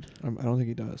not then. I don't think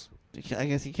he does. I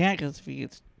guess he can't because if he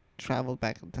gets traveled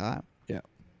back in time.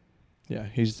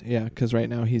 Yeah, because right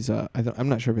now he's I'm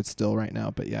not sure if it's still right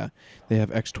now, but yeah, they have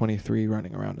X-23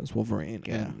 running around as Wolverine,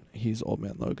 Yeah. and he's Old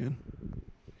Man Logan.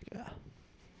 Yeah.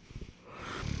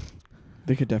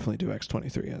 They could definitely do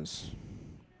X-23 as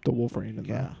the Wolverine in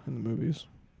Yeah. the movies.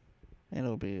 And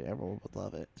everyone would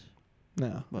love it.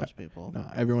 No, Most people. no,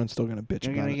 everyone's still gonna bitch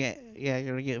You're about gonna it. you're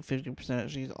gonna get 50% of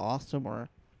she's awesome or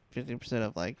 50%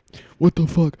 of like What the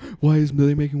fuck? Why is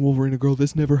they making Wolverine a girl?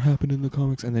 This never happened in the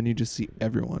comics. And then you just see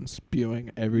everyone spewing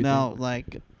everything. no,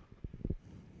 like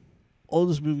all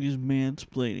this movie is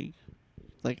mansplaining.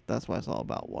 Like that's why it's all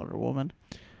about Wonder Woman.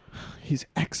 He's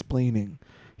explaining.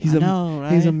 He's I a know,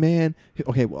 right? he's a man.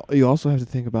 Okay, well, you also have to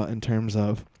think about in terms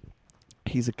of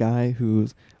he's a guy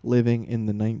who's living in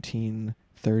the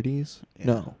 1930s. Yeah.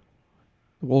 No,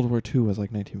 World War II was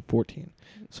like 1914.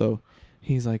 So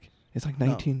he's like it's like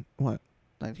 19 what?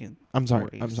 19. I'm sorry.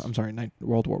 40s. I'm sorry.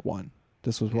 World War One.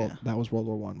 This was Yeah. that was World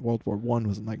War One. World War One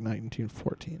was in like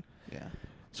 1914. Yeah.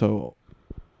 So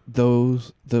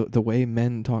the way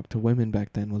men talked to women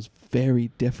back then was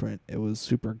very different. It was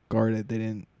super guarded. They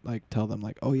didn't like tell them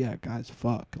like, oh yeah, guys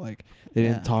fuck. Like they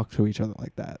Yeah. didn't talk to each other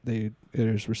like that.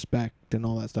 There's respect and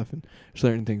all that stuff, and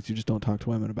certain things you just don't talk to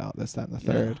women about. This, that, and the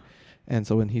third. And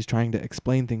so when he's trying to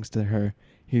explain things to her,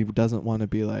 he doesn't want to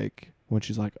be like when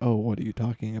she's like, oh, what are you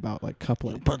talking about, like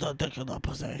coupling? Put the dick in the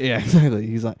pussy. Yeah, exactly.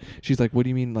 She's like, what do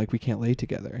you mean, like we can't lay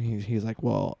together? And he's like,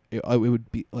 well, it would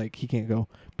be like he can't go.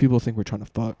 People think we're trying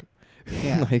to fuck.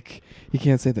 Yeah. Like he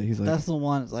can't say that. He's like, That's the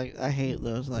one. Like I hate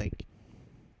those. Like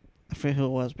I forget who it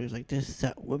was, but he's like, "This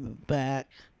set women back."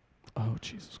 oh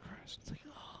Jesus Christ. It's like,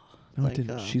 No, like it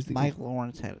didn't. She's the. Mike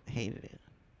Lawrence hated it.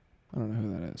 I don't know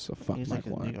who that is. So fuck He's Mike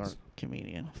like a New York Lawrence.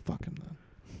 comedian. Fuck him then.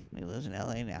 He lives in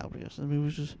L.A. now because the movie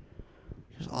was just.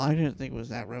 Because I didn't think it was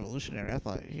that revolutionary. I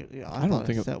thought. I don't thought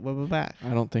think it it- set women back.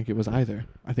 I don't think it was either.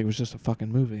 I think it was just a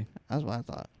fucking movie. That's what I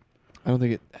thought. I don't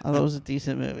think it. I thought it was a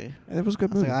decent movie. It was a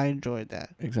good I was movie. like, I enjoyed that.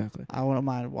 Exactly. I wouldn't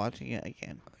mind watching it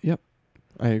again.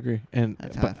 I agree. And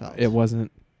That's how I but felt. it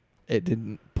wasn't. It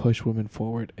didn't push women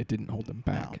forward. It didn't hold them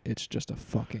back. No. It's just a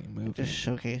fucking movie. Just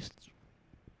showcased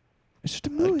It's just a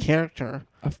a movie. character,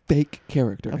 A fake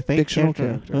character. a A fake fictional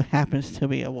character who happens to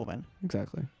be a woman.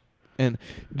 Exactly. And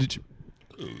did you?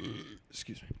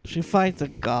 Excuse me. She fights a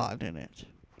god in it,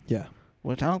 Yeah.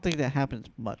 which I don't think that happens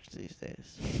much these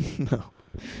days. No,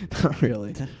 not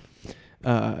really.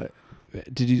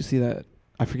 Did you see that?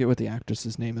 I forget what the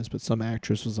actress's name is, but some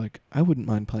actress was like, "I wouldn't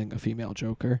mind playing a female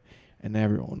Joker," and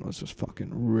everyone was just fucking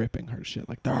ripping her shit.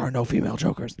 Like, there are no female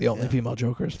Jokers. The only Yeah. female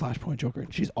Joker is Flashpoint Joker,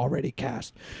 and she's already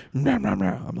cast. Nah, nah,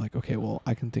 nah. I'm like, okay, well,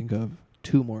 I can think of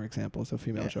two more examples of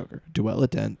female Yeah. Joker. Duella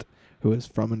Dent, who is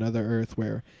from another Earth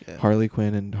where Yeah. Harley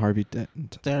Quinn and Harvey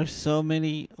Dent. There's so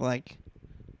many like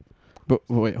But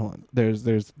wait, hold on. There's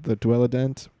the Duella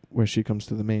Dent where she comes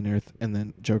to the main Earth, and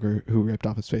then Joker, who ripped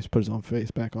off his face, put his own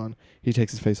face back on. He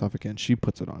takes his face off again. She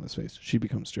puts it on his face. She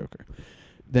becomes Joker.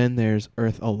 Then there's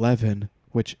Earth 11,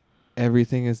 which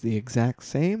everything is the exact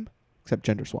same except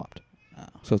gender swapped. No.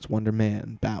 So it's Wonder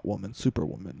Man, Batwoman,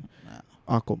 Superwoman, No.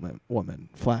 Aquaman, Woman,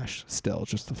 Flash. Still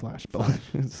just the Flash, but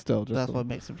it's still just. That's what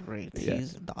makes him great. Yeah.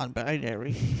 He's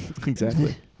non-binary.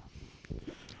 Exactly.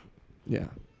 Yeah.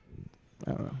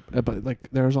 I don't know. But like,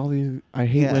 there's all these. I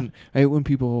hate when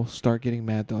people start getting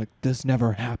mad. They're like, "This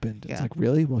never happened." It's Yeah. like,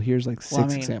 really? Well, here's like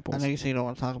six examples. I know you say you don't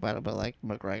want to talk about it, but like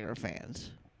McGregor fans,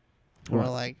 who are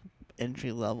What? like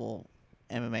entry level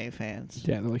MMA fans.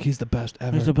 Yeah, they're like, he's the best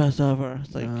ever. He's the best ever.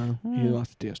 It's like he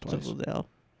lost to Diaz twice. Chuck Liddell.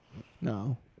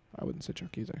 No, I wouldn't say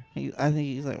Chuck either. I think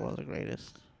he's like one of the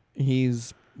greatest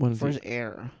He's one of for the, his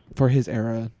era. for his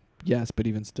era. Yes, but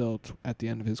even still, at the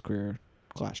end of his career,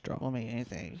 glass jaw. Won't make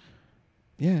anything.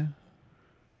 Yeah.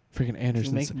 Freaking If you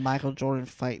Anderson. make Michael Jordan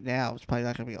fight now, it's probably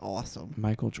not gonna be awesome.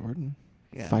 Michael Jordan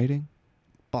Yeah. fighting.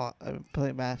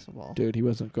 Playing basketball. Dude, he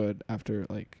wasn't good after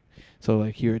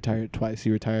he retired twice.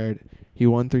 He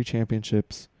won 3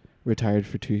 championships, retired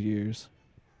for 2 years,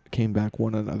 came back,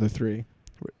 won another 3,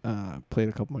 played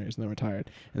a couple more years and then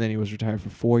retired. And then he was retired for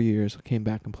 4 years, came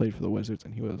back and played for the Wizards,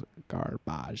 and he was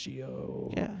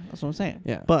garbaggio. Yeah, that's what I'm saying.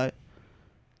 Yeah. But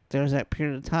there's that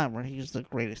period of time where he's the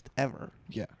greatest ever.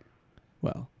 Yeah.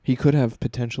 Well, he could have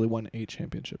potentially won 8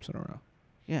 championships in a row.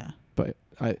 Yeah. But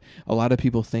a lot of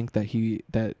people think that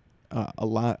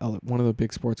one of the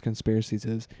big sports conspiracies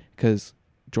is because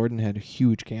Jordan had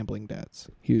huge gambling debts.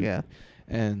 Huge. Yeah.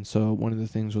 And so one of the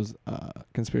things was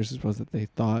conspiracies was that they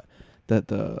thought that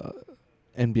the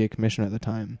NBA commissioner at the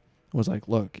time was like,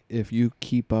 look, if you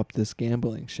keep up this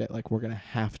gambling shit, like, we're going to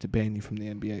have to ban you from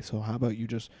the NBA. So how about you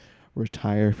just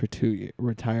retire for 2 years,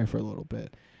 retire for a little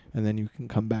bit, and then you can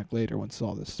come back later once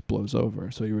all this blows over.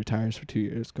 So he retires for 2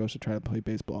 years, goes to try to play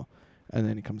baseball, and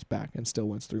then he comes back and still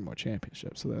wins 3 more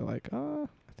championships. So they're like, I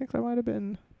think that might have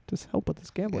been just help with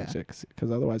this gambling shit,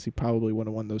 because otherwise he probably would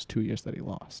have won those 2 years that he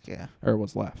lost. Yeah. Or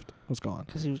was gone.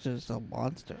 Because he was just a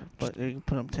monster. But you can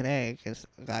put him today against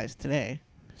guys today.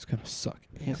 It's going to suck.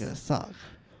 He's going to suck.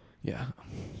 Yeah.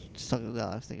 Suck it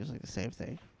down. I think it's like the same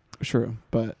thing. True,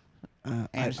 but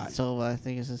Anderson Silva, I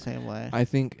think, is the same way. I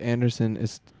think Anderson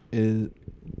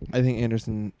I think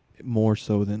Anderson more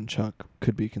so than Chuck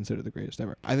could be considered the greatest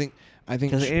ever. I think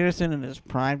because Anderson in his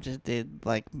prime just did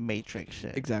like Matrix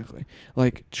shit. Exactly.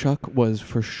 Like, Chuck was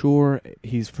for sure.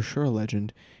 He's for sure a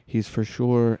legend. He's for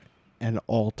sure an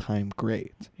all-time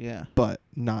great. Yeah. But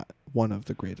not one of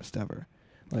the greatest ever.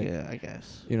 Like, yeah, I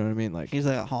guess. You know what I mean? Like, he's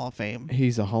like a Hall of Fame.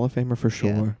 He's a Hall of Famer for sure.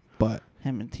 Yeah. But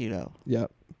him and Tito.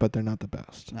 Yep. But they're not the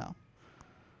best. No.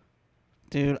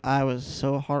 Dude, I was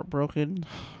so heartbroken.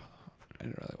 I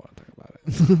didn't really want to talk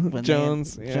about it.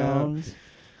 Jones.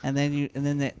 And then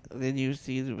you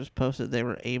see it was posted they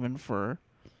were aiming for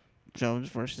Jones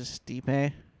versus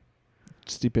Stipe.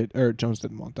 Jones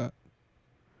didn't want that.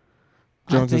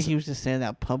 I think he was just saying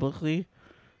that publicly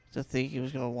to think he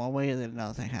was going one way, and then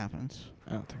nothing happens.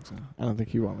 I don't think so. I don't think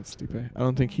he wants Stipe. I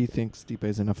don't think he thinks Stipe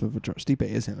is enough of a draw. Stipe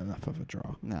isn't enough of a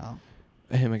draw. No.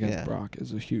 Him against Brock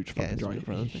is a huge fucking draw.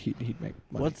 He'd make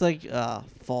money. What's like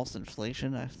false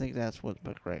inflation? I think that's what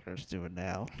McGregor's doing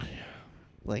now.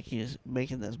 Like, he's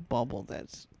making this bubble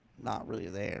that's not really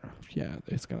there. Yeah,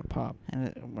 it's gonna pop.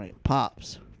 And when it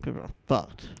pops, people are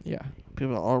fucked. Yeah.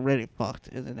 People are already fucked,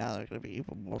 and then now they're gonna be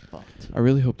even more fucked. I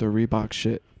really hope the Reebok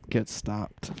shit gets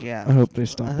stopped. Yeah. I hope they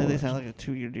stop. I think they signed like a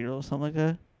 2-year deal or something like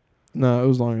that. No, it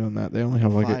was longer than that. They only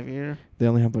have like 5 year. They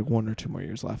only have like 1 or 2 more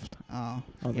years left. Oh.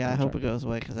 Yeah, I hope it goes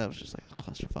away because that was just like a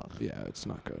clusterfuck. Yeah, it's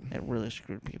not good. It really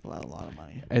screwed people out of a lot of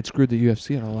money. It screwed the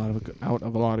UFC out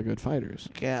of a lot of good fighters.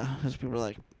 Yeah, because people were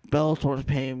like, Bellator's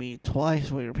paying me twice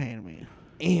what you're paying me.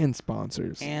 And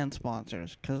sponsors.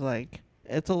 Because, like,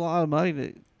 it's a lot of money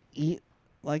to eat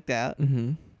like that.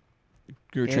 Mm-hmm.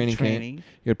 Your training.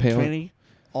 You got to pay training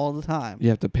all the time. You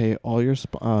have to pay all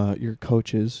your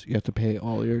coaches. You have to pay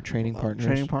all your training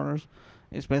partners.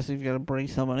 Especially if you got to bring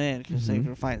someone in. Because say if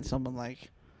you're fighting someone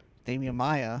like Damian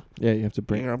Maia. Yeah, you have to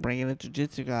bring. You're going to bring in a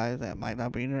jiu-jitsu guy that might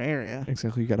not be in your area.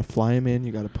 Exactly. You got to fly him in.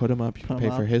 You got to put him up. You pay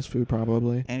for his food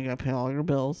probably. And you got to pay all your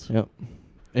bills. Yep.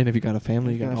 And if you got a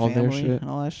family, you got all their shit. And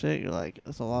all that shit. You're like,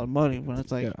 it's a lot of money when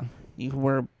it's like you can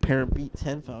wear a pair of Beats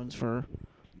headphones for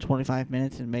 25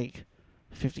 minutes and make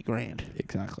 $50,000.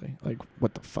 Exactly. Like,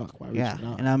 what the fuck? Why would you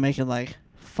not? And I'm making like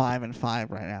 5 and 5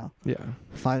 right now. Yeah.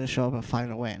 5 to show up and 5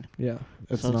 to win. Yeah.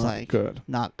 It's like good.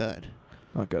 Not good.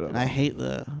 Not good at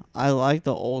all. I like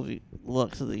the old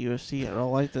looks of the UFC. I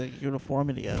don't like the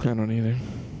uniformity of it. I don't either.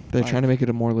 They're trying to make it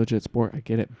a more legit sport. I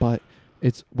get it. But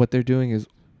it's what they're doing is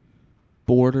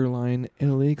borderline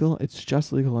illegal. It's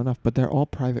just legal enough, but they're all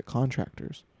private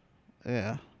contractors.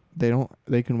 Yeah. They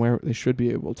should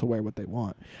be able to wear what they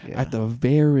want. Yeah. At the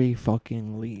very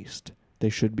fucking least, they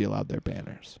should be allowed their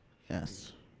banners.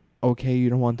 Yes. Okay, you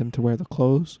don't want them to wear the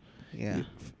clothes. Yeah.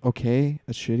 Okay,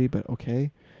 that's shitty, but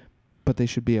okay. But they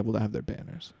should be able to have their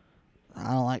banners.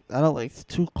 I don't like it's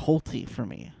too culty for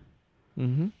me.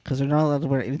 Mm-hmm. Because they're not allowed to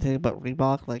wear anything but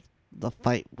Reebok like the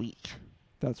fight week.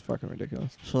 That's fucking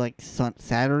ridiculous. So like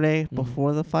Saturday Mhm.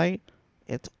 before the fight,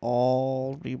 it's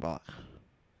all Reebok.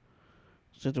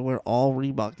 So to wear all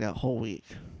Reebok that whole week.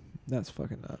 That's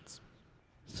fucking nuts.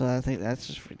 So I think that's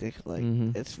just ridiculous. Like,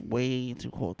 Mhm. it's way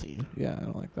too culty. Yeah, I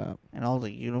don't like that. And all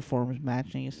the uniforms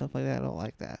matching and stuff like that, I don't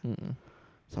like that. Mm-mm.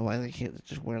 So why they can't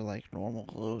just wear like normal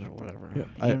clothes or whatever?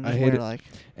 Yeah, You know, I just hate wear, it. Like,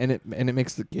 And it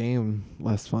makes the game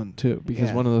less fun too, because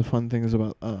Yeah. one of the fun things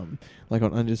about like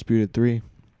on Undisputed 3,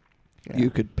 yeah. you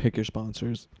could pick your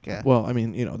sponsors. Yeah. Well, I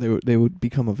mean, they would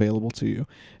become available to you,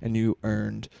 and you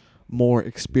earned more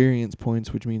experience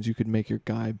points, which means you could make your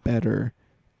guy better.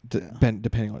 Yeah.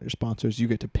 Depending on your sponsors, you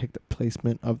get to pick the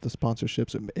placement of the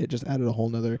sponsorships. It just added a whole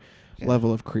nother Yeah.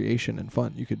 level of creation and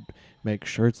fun. You could make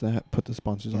shirts that put the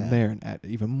sponsors Yeah. on there and add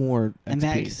even more And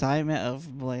that XP. excitement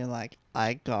of being like,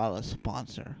 I got a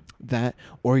sponsor. That,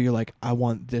 or you're like, I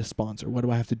want this sponsor. What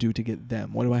do I have to do to get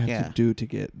them? What do I have Yeah. to do to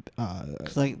get?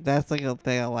 Cause like that's like a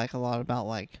thing I like a lot about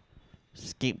like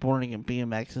skateboarding and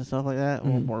BMX and stuff like that,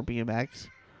 or Mhm. more BMX,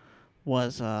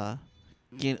 was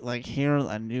hearing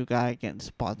a new guy getting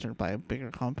sponsored by a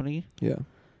bigger company, Yeah,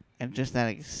 and just that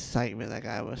excitement that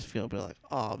guy must feel, be like,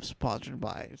 oh, I'm sponsored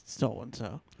by so and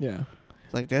so. yeah,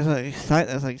 Like there's like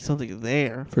that's like something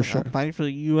there. For Like, sure. I'm fighting for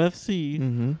the UFC,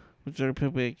 mm-hmm. which are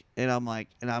pretty big, and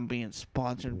I'm being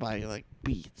sponsored by like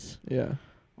Beats, Yeah,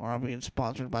 or I'm being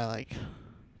sponsored by like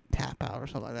Tap Out or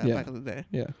something like that Yeah. back in the day.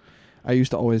 yeah. I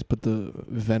used to always put the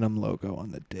Venom logo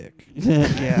on the dick.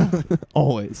 Yeah.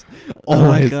 Always,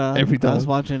 Like, every time. I was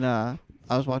watching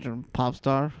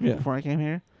Popstar Yeah. before I came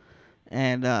here,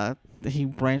 and he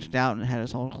branched out and had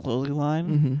his own clothing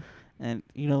line, Mm-hmm. and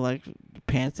like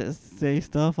pants that say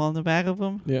stuff on the back of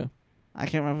them. Yeah. I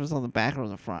can't remember if it was on the back or on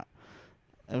the front.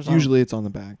 It was Usually it's on the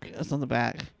back. it's on the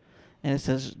back, and it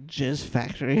says Jizz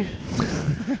Factory.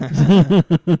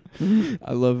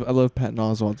 I love Patton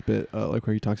Oswalt's bit, like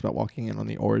where he talks about walking in on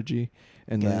the orgy,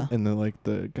 and Yeah.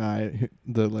 the guy,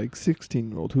 the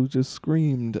 16-year-old who just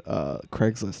screamed,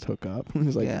 Craigslist hookup.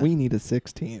 He's like, Yeah. we need a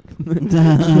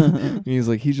 16th. He's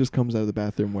like, he just comes out of the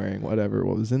bathroom wearing what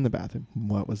was in the bathroom.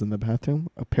 What was in the bathroom?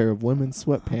 A pair of women's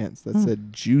sweatpants that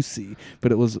said juicy,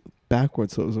 but it was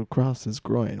backwards, so it was across his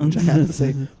groin, which I have to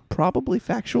say, probably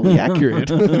factually accurate.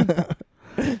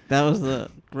 That was the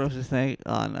grossest thing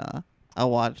on. I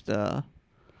watched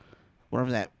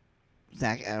whatever that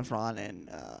Zac Efron and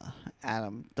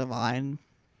Adam Devine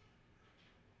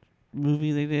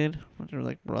movie they did, where they were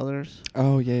like brothers.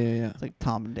 Oh, yeah. It's like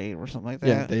Tom and Dave or something like that.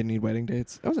 Yeah, They Need Wedding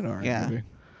Dates. That was an alright Yeah. movie.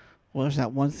 Well, there's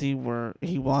that one scene where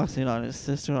he walks in on his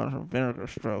sister on her vinegar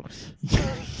strokes.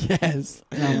 Yes.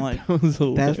 And I'm like, That was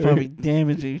hilarious. that's probably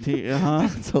damaging to you, huh?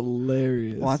 That's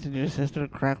hilarious. Watching your sister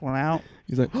crack one out.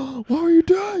 He's like, oh, what are you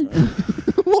doing?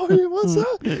 What's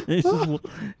that?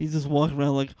 He's just walking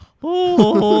around like,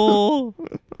 oh.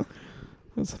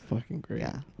 That's fucking great.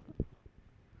 Yeah.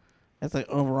 It's like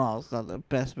overall, it's not the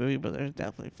best movie, but there's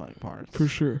definitely funny parts. For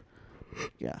sure.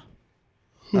 Yeah.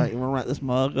 All right, you want to wrap this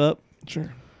mug up?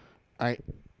 Sure. All right.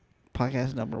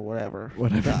 Podcast number, whatever.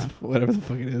 Whatever, Yeah. whatever the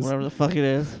fuck it is. Whatever the fuck it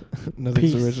is.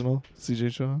 Nothing's Peace. original.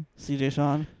 CJ Sean. CJ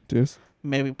Sean. Deuce.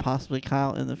 Maybe possibly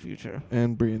Kyle in the future.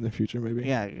 And Bree in the future, maybe.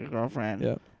 Yeah, your girlfriend.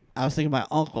 Yeah. I was thinking my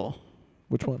uncle,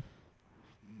 Which one?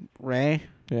 Ray.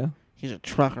 Yeah. He's a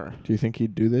trucker. Do you think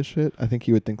he'd do this shit? I think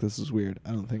he would think this is weird.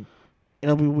 I don't think.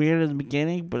 It'll be weird in the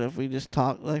beginning, but if we just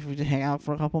talk, like if we just hang out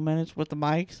for a couple minutes with the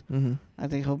mics, Mm-hmm. I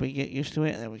think he'll get used to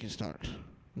it, and then we can start.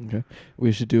 Okay.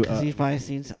 We should do. Because he's probably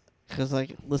seen, because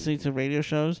like listening to radio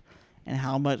shows and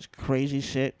how much crazy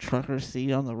shit truckers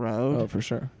see on the road. Oh, for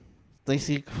sure. They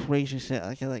see crazy shit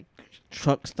like at like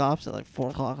truck stops at like 4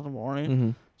 o'clock in the morning. Mm-hmm.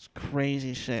 It's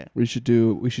crazy shit. We should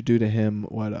do to him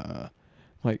what on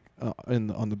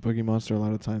the Boogie Monster a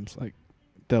lot of times, like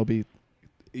they'll be,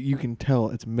 you can tell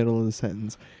it's middle of the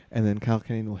sentence, and then Kyle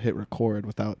Kinane will hit record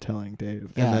without telling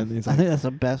Dave. Yeah, And then he's I like, think that's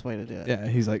the best way to do it. yeah,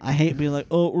 he's like, I hate being like,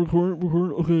 oh, record,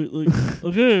 okay, like,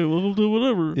 okay, we'll do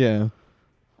whatever. yeah,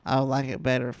 I would like it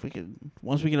better if we could,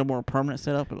 once we get a more permanent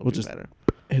setup, it'll We'll be just- better.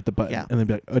 hit the button, Yeah. and then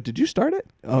be like, oh, did you start it?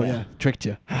 Oh Yeah. yeah, tricked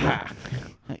you.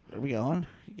 Hey, are we going?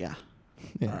 Yeah.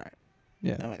 Yeah. All right.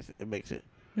 Yeah, It makes it.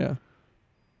 yeah.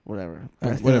 Whatever. All But I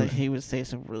right, feel whatever. like he would say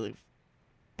some really,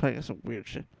 probably some weird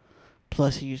shit.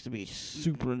 Plus, he used to be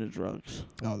super into drugs.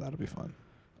 Oh, that'll be fun.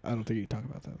 I don't think you talk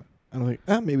about that. I don't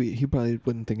think. Maybe he probably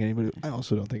wouldn't think anybody. I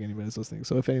also don't think anybody's listening.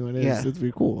 So if anyone is, Yeah. it'd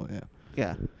be cool. Yeah.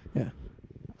 Yeah. Yeah.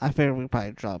 I figure we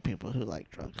probably draw people who like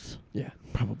drugs Yeah.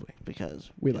 Probably. because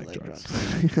We like drugs.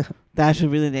 That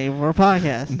should be the name of our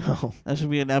podcast. No. That should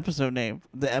be an episode name.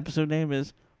 The episode name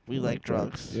is We Like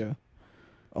Drugs. Yeah.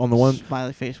 On the one.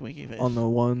 Smiley face, winky face. On the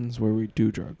ones where we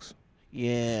do drugs.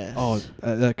 Yes. Oh,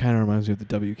 that kind of reminds me of the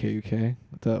WKUK,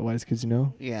 the Wise Kids You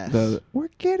Know. Yes. We're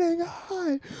getting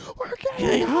high. We're getting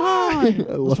Getting high. high. I This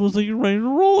love was like you're riding a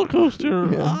roller coaster.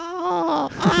 Yeah.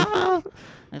 Ah.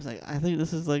 It's like, I think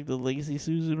this is like the Lazy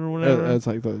Susan or whatever. That's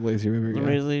like the Lazy River. The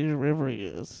guy. Lazy River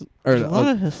is. Or There's a lot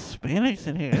of Hispanics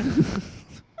in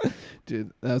here.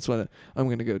 Dude, that's what I'm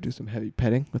gonna go do some heavy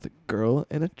petting with a girl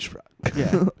in a truck.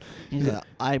 Yeah. He's got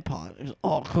an iPod. It's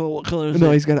all cool. What color is No,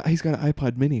 it? he's got an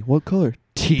iPod Mini. What color?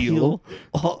 Teal.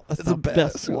 Oh, that's It's the the best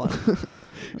best one.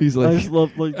 He's I like, just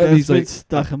love like and that's he's been like-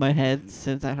 stuck in my head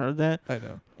since I heard that. I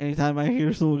know. Anytime I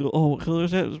hear someone go, "Oh, what color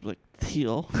is that?" It's like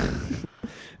teal.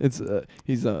 It's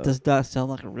he's Does not sound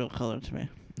like a real color to me.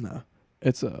 no,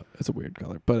 it's a weird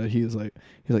color. But he's like,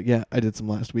 yeah, I did some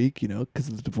last week, you know, because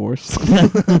of the divorce.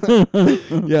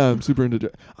 Yeah, I'm super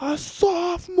into a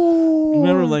sophomore. You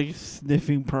remember like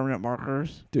sniffing permanent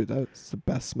markers? Dude, that's the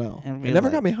best smell. And It being never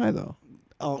like- got me high though.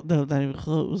 Oh no, not even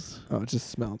close. Oh, it just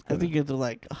smelled I good. think you have to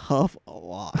like huff a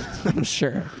lot. I'm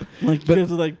sure. Like But- you have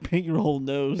to like paint your whole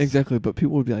nose. Exactly, but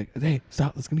people would be like, "Hey,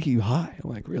 stop! That's gonna get you high." I'm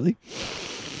like, "Really?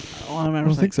 All I I remember don't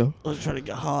was think like, so." let's try to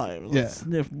get high. Let's Yeah.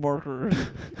 sniff markers.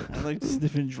 I like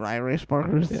sniffing dry erase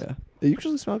markers. Yeah, they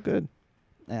usually smell good.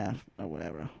 Yeah, or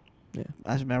whatever. Yeah.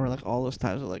 I just remember like all those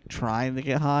times of like trying to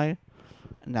get high.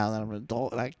 And now that I'm an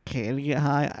adult and I can get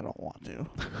high, I don't want to.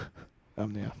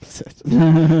 I'm the opposite.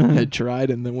 I tried,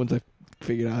 and then once I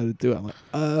figured out how to do it, I'm like,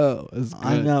 "Oh, it's good."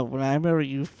 I know. When I remember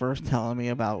you first telling me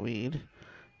about weed,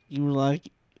 you were like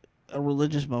a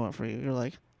religious moment for you. You're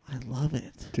like, I love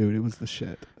it. Dude, it was the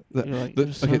shit. You're like,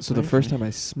 "You're so Okay, so the great first for time I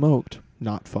smoked,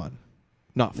 not fun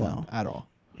No. at all.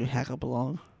 You hack up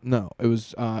along. No, it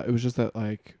was just that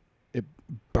like it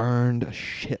burned a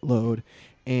shitload,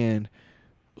 and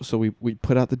so we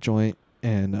put out the joint,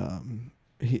 and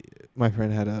my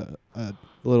friend had a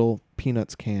little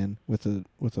peanuts can with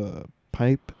a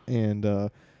pipe and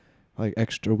like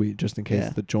extra weed just in case Yeah.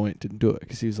 the joint didn't do it,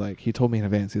 because he told me in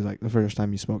advance, he's like, the first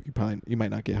time you smoke you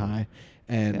might not get high,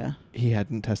 and Yeah. he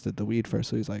hadn't tested the weed first,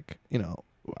 so he's like, you know,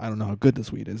 I don't know how good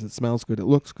this weed is. It smells good, it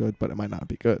looks good, but it might not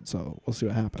be good, so we'll see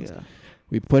what happens. Yeah.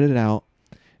 We put it out,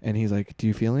 and he's like, "Do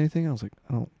you feel anything?" I was like,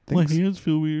 "I don't My think so." hands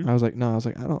feel weird. I was like, "No." I was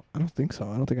like, I don't think so.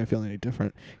 I don't think I feel any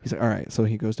different." He's like, "All right." So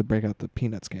he goes to break out the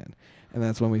peanuts can, and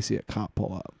that's when we see a cop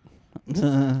pull up,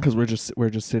 because we're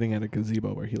just sitting at a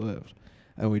gazebo where he lived,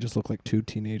 and we just look like two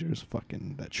teenagers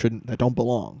that don't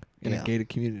belong in Yeah. a gated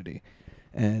community.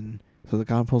 And so the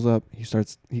cop pulls up. He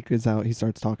gets out. He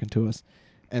starts talking to us,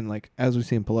 and like as we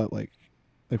see him pull up, like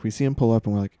we see him pull up,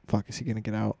 and we're like, "Fuck, is he gonna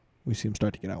get out?" We see him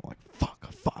start to get out. We're like, fuck.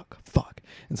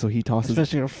 And so he tosses.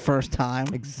 Especially your first time.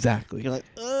 Exactly. You're like,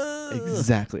 ugh.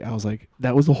 Exactly. I was like,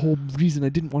 that was the whole reason I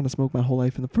didn't want to smoke my whole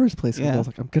life in the first place. 'Cause Yeah. I was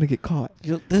like, I'm going to get caught.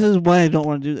 This is why I don't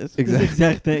want to do this. Exactly. This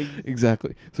exact thing.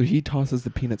 Exactly. So he tosses the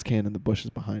peanuts can in the bushes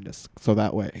behind us. So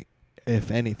that way, if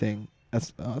anything,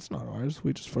 that's not ours.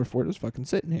 We're just fucking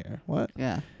sitting here. What?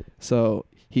 Yeah. So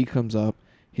he comes up.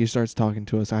 He starts talking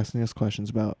to us, asking us questions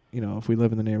about, you know, if we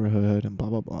live in the neighborhood and blah,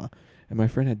 blah, blah. And my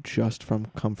friend had just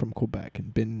come from Quebec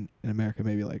and been in America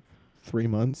maybe like 3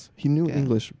 months. He knew Yeah.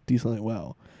 English decently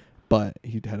well, but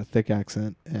he had a thick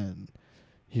accent, and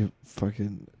he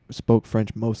fucking spoke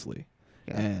French mostly.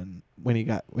 Yeah. And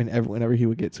whenever he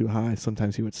would get too high,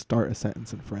 sometimes he would start a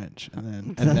sentence in French,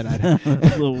 and then I'd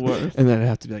That's the worst. and then I'd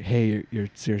have to be like, "Hey, you're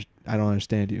serious? I don't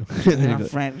understand you." And then he'd You're be a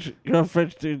like, French. You're a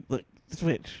French dude. Look,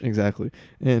 switch. exactly.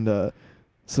 And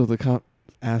so the cop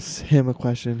asks him a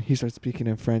question. He starts speaking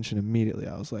in French, and immediately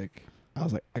I was like,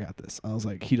 I got this. I was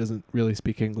like, he doesn't really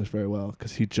speak English very well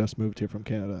because he just moved here from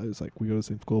Canada. It was like, we go to the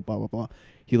same school, blah, blah, blah.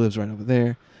 He lives right over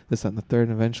there, this, that, and the third.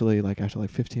 And eventually, like, after like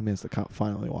 15 minutes, the cop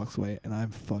finally walks away, and I'm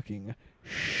fucking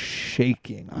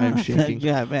shaking. I'm shaking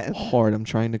Yeah, man. hard. I'm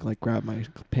trying to, like, grab my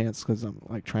pants because I'm,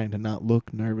 like, trying to not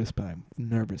look nervous, but I'm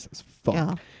nervous as fuck.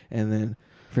 Yeah. And then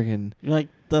freaking, You're like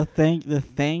the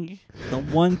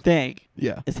one thing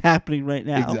yeah, is happening right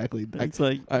now. exactly. It's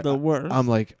like I- the worst. I'm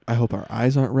like, I hope our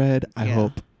eyes aren't red. I Yeah.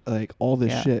 hope, like, all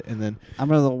this Yeah. shit. And then, I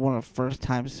remember one of the first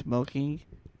time smoking,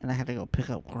 and I had to go pick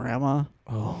up grandma,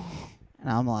 oh. and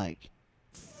I'm like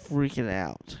freaking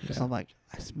out because Yeah. I'm like,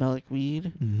 I smell like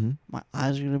weed. Mm-hmm. My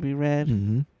eyes are gonna be red.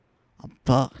 Mm-hmm. I'm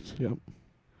fucked. Yep.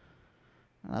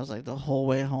 And I was like, the whole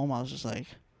way home, I was just like,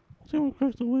 someone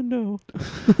crack the window.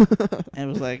 And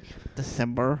it was like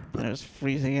December, and it was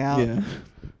freezing out. Yeah.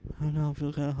 Oh no, I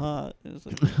feel kind of hot. It was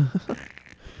like,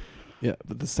 Yeah,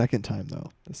 but the second time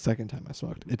I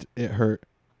smoked, it hurt.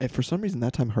 For some reason,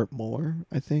 that time hurt more.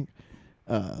 I think.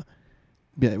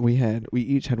 Yeah, we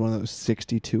each had one of those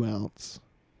 62-ounce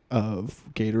of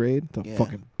Gatorade, the Yeah.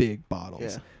 fucking big bottles.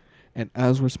 yeah, And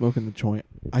as we're smoking the joint,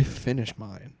 I finished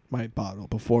my bottle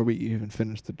before we even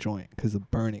finished the joint because the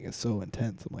burning is so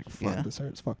intense. I'm like, fuck this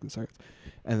hurts.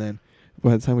 And then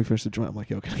by the time we finished the joint, I'm like,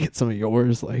 yo, can I get some of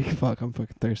yours? Like, fuck, I'm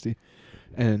fucking thirsty.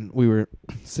 And we were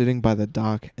sitting by the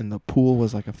dock, and the pool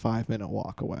was like a 5-minute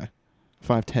walk away.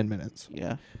 5-10 minutes.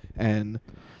 yeah. And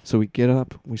so we get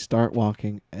up, we start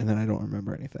walking, and then I don't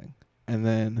remember anything. And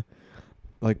then,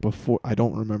 like, before, I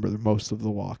don't remember most of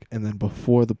the walk. And then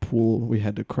before the pool, we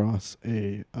had to cross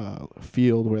a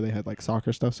field where they had, like,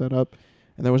 soccer stuff set up.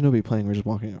 And there was nobody playing. We were just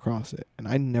walking across it. And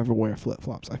I never wear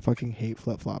flip-flops. I fucking hate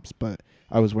flip-flops. But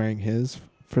I was wearing his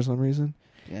for some reason.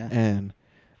 Yeah. And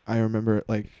I remember,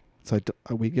 like, so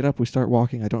we get up, we start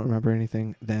walking. I don't remember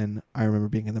anything. Then I remember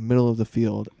being in the middle of the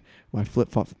field. My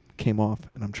flip-flop came off,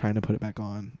 and I'm trying to put it back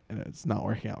on, and it's not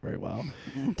working out very well.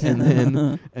 and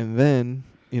then,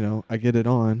 you know, I get it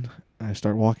on, and I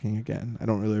start walking again. I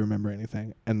don't really remember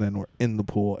anything. And then we're in the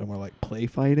pool, and we're, like, play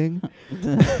fighting.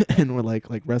 And we're, like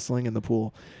wrestling in the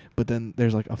pool. But then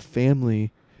there's, like, a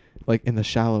family, like, in the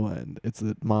shallow end. It's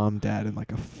a mom, dad, and,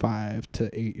 like, a 5 to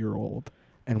 8-year-old.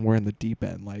 And we're in the deep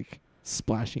end, like,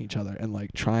 splashing each other and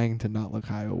like trying to not look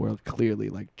high, but we're clearly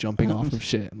like jumping off of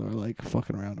shit, and we're like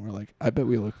fucking around, and we're like, I bet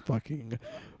we look fucking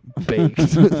baked.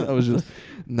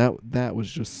 that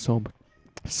was just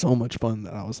so much fun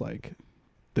that I was like,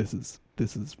 this is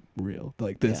real.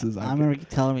 Like this is. I remember you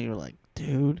telling me, you were like,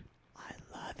 dude, I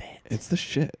love it. It's the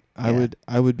shit. Yeah.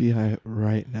 I would be high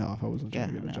right now if I wasn't trying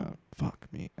to Yeah, get a I know. job. Fuck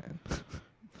me, man.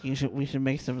 We should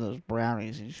make some of those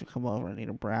brownies, and you should come over and eat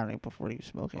a brownie before you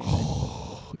smoke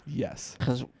anything. Yes.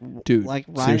 Because, Dude, like,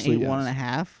 Ryan seriously, ate yes.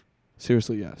 1.5,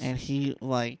 Seriously, yes. and he,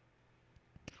 like,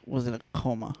 was in a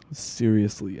coma.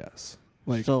 Seriously, yes.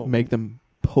 Like, So- make them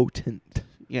potent.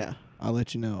 Yeah. I'll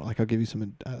let you know. Like, I'll give you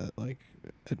some, like,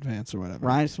 advance or whatever.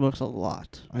 Ryan smokes a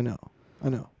lot. I know.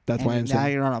 That's and why I'm now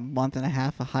saying. you're on a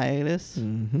 1.5 of hiatus.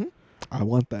 Mm-hmm. I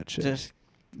want that shit. Just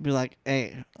be like,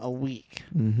 hey, a week.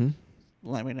 Mm-hmm.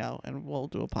 Let me know, and we'll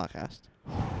do a podcast.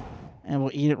 And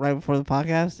we'll eat it right before the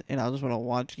podcast, and I just want to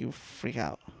watch you freak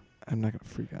out. I'm not gonna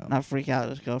freak out. Not freak out,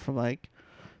 just go from like,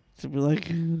 to be like,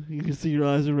 you can see your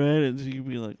eyes are red, and so you can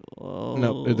be like, oh.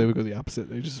 No, they would go the opposite.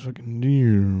 They just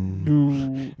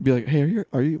fucking be like, hey,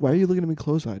 why are you looking at me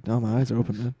close-eyed? No, my eyes are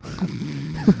open, man.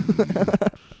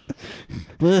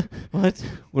 What?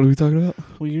 What are we talking about?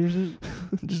 What year is it?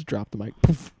 Just drop the mic.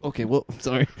 Poof. Okay, well,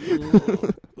 sorry.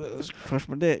 Let's crush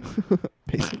my dick.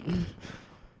 Basically.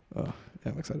 Oh,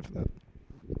 yeah, I'm excited for that.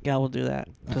 Yeah, we'll do that.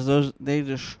 Because they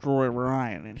destroy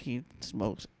Ryan, and he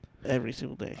smokes every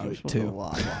single day. He Oh, smokes too. a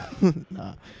lot.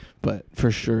 Nah, but for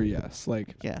sure, yes.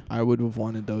 Like, Yeah. I would have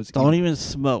wanted those. Don't even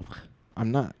smoke.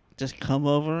 I'm not. Just come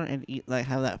over and eat, like,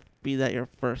 be that your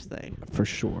first thing. For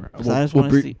sure. 'Cause I just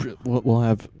wanna see- We'll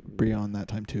have Bria on that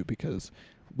time too, because,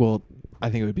 well, I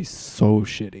think it would be so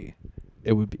shitty.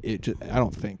 It would be. I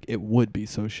don't think it would be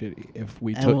so shitty if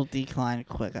we And took we'll decline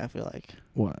quick, I feel like.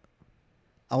 what.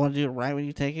 I want to do it right when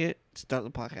you take it. Start the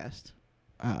podcast.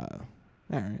 All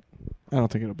right. I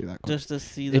don't think it'll be that quick. Just to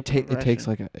see the It takes progression.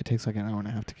 like an hour and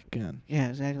a half to kick in. Yeah,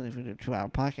 exactly. If we do a 2-hour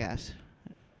podcast,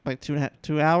 like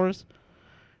 2 hours,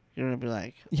 you're gonna be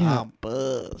like, Yeah. I'm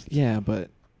buzzed. Yeah, but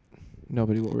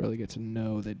nobody will really get to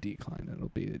know the decline.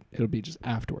 It'll be just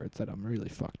afterwards that I'm really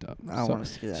fucked up. I want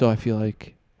to see that. So I feel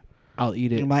like I'll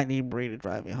eat it. You might need Bree to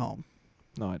drive you home.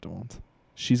 No, I don't.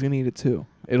 She's gonna eat it too.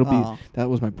 It'll be. That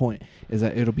was my point. Is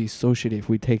that it'll be so shitty if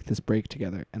we take this break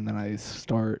together and then I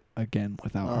start again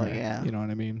without Oh, her. yeah. You know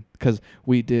what I mean? Because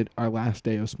we did our last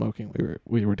day of smoking.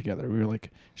 We were together. We were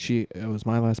like, it was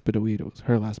my last bit of weed. It was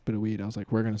her last bit of weed. I was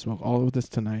like, we're gonna smoke all of this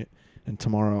tonight, and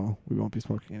tomorrow we won't be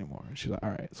smoking anymore. And she's like, all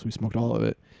right. So we smoked all of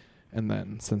it, and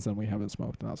then since then we haven't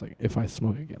smoked. And I was like, if I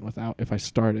smoke again if I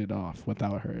started off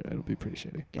without her, it'll be pretty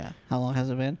shitty. Yeah. How long has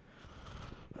it been?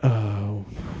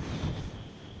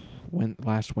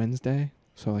 Last Wednesday,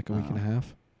 so like a week and a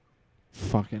half.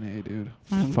 Fucking A, dude.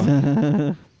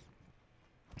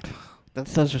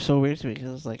 That's so weird to me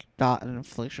because it's like not an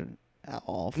infliction at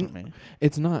all for me.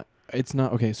 It's not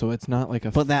okay, so it's not like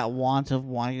a But that want of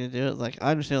wanting to do it, like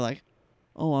I understand, like,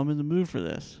 oh, I'm in the mood for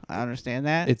this. I understand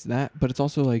that. it's that, but it's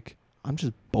also like I'm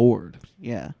just bored.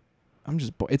 Yeah. I'm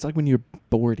just it's like when you're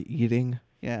bored eating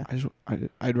Yeah.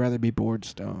 I'd rather be bored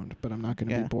stoned, but I'm not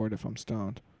gonna Yeah. be bored if I'm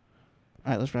stoned.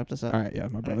 All right, let's wrap this up. All right, yeah,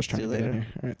 my brother's see trying you to get in later.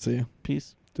 here. All right, see you.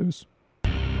 Peace. Deuce.